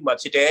I don't do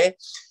much today.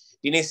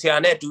 ဒီနေ့ဆရာ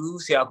နဲ့တူ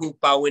ဆရာခု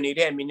ပါဝင်နေ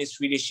တဲ့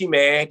ministry တွေရှိမ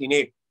ယ်ဒီ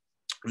နေ့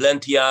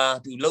volunteer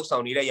သူလှုပ်ဆော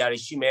င်နေတဲ့ຢာတွေ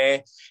ရှိမယ်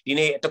ဒီ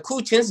နေ့တစ်ခု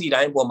ချင်းစီ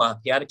တိုင်းပေါ်မှာ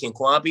ဘုရားသခင်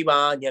ခွန်အားပေးပါ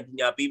ဉာဏ်ပ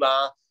ညာပေးပါ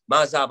မ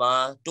ဆပါ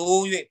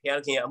တိုး၍ဘုရား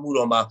သခင်ရဲ့အမှု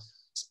တော်မှာ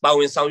ပါဝ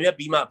င်ဆောင်ရွက်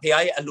ပြီးမှဘု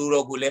ရားရဲ့အလို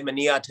တော်ကိုလည်းမန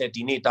ည်းအထက်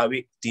ဒီနေ့တာ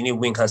၍ဒီနေ့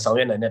ဝန်ခံဆောင်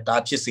ရွက်နိုင်တဲ့တာ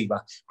ဖြစ်စေပါ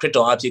ခရစ်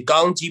တော်အဖြစ်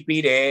ကောင်းကြီး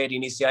ပေးတယ်ဒီ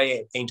နေ့ဆရာ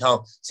ရဲ့အိမ်ထောင်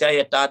ဆရာ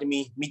ရဲ့တာသမီ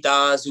မိ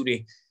သားစုတွေ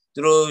သူ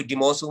တို့ဒီ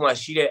မောဆိုမှာ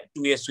ရှိတဲ့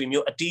သူရဲ့ဆွေ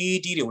မျိုးအတီး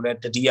တီးတွေကိုလည်း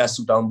တတိယ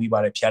ဆူတောင်းပြီးပါ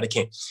တယ်ဘုရားသခ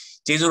င်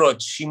ကျေးဇူးတော်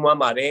ချီးမွမ်း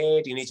ပါတယ်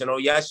ဒီနေ့ကျွန်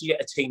တော်ရရှိတဲ့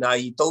အချိန်နာ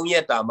ရီ3ရ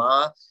က်တာမှာ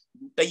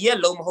တရက်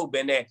လုံးမဟုတ်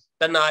ဘဲနဲ့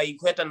တနာရီ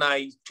ခွဲတနာ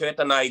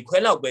ရီခွဲ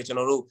လောက်ပဲကျွန်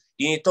တော်တို့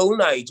ဒီနေ့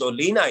3နာရီကျော်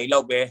4နာရီ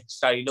လောက်ပဲ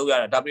study လုပ်ရ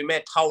တာဒါပေ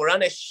မဲ့ထာဝရ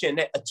နဲ့ရှင်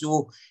တဲ့အ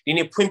ကျိုးဒီ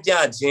နေ့ဖွင့်ပြ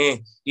ခြင်း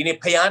ဒီနေ့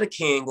ဖရာသခ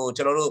င်ကို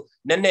ကျွန်တော်တို့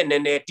နည်းန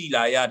ည်းတိ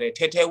လာရတယ်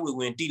ထဲ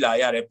ဝင်တိလာ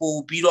ရတယ်ပို့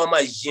ပြီးတော့မှ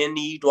ယဉ်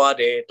နီးသွား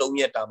တယ်3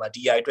ရက်တာမှာ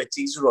ဒီအရာအတွက်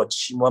ကျေးဇူးတော်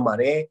ချီးမွမ်းပါ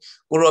တယ်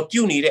ကိုရော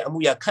ပြုနေတဲ့အမှု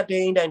ရာခတ်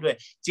တိုင်းတိုင်းအတွက်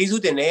ကျေး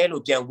ဇူးတင်တယ်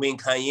လို့ပြန်ဝင်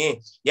ခံရင်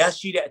ရ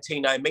ရှိတဲ့အချိ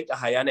န်တိုင်းမိတ္တ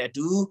ဟာယနဲ့အ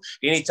တူ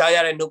ဒီနေ့ကြားရ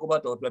တဲ့နှုတ်ကပ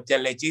တ်တော်အတွက်ပြ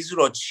န်လဲကျေးဇူး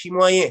တော်ချီး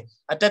မွမ်းရင်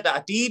အတ္တ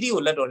အတီးတီး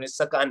ကိုလက်တော်နဲ့စ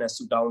က္ကန့်နဲ့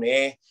ဆူတောင်းတ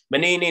ယ်မ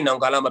နေ့နေ့နော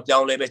င်ကာလမပြော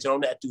င်းလဲပဲကျွန်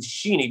တော်တို့နဲ့အတူ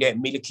ရှိနေတဲ့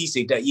မေလခိ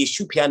စေတယေ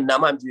ရှုဖျားနာ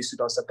မမြည်ဆူ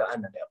တောင်းစက္ကန့်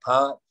နဲ့ဖာ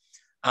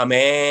အာမ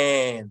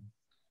င်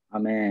အာ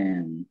မင်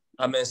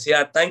အာမင်ဆရာ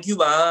thank you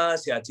ပါ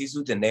ဆရာကျေး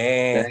ဇူးတင်တ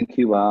ယ် thank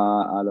you ပါ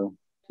အားလုံး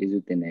ကျေး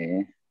ဇူးတင်တယ်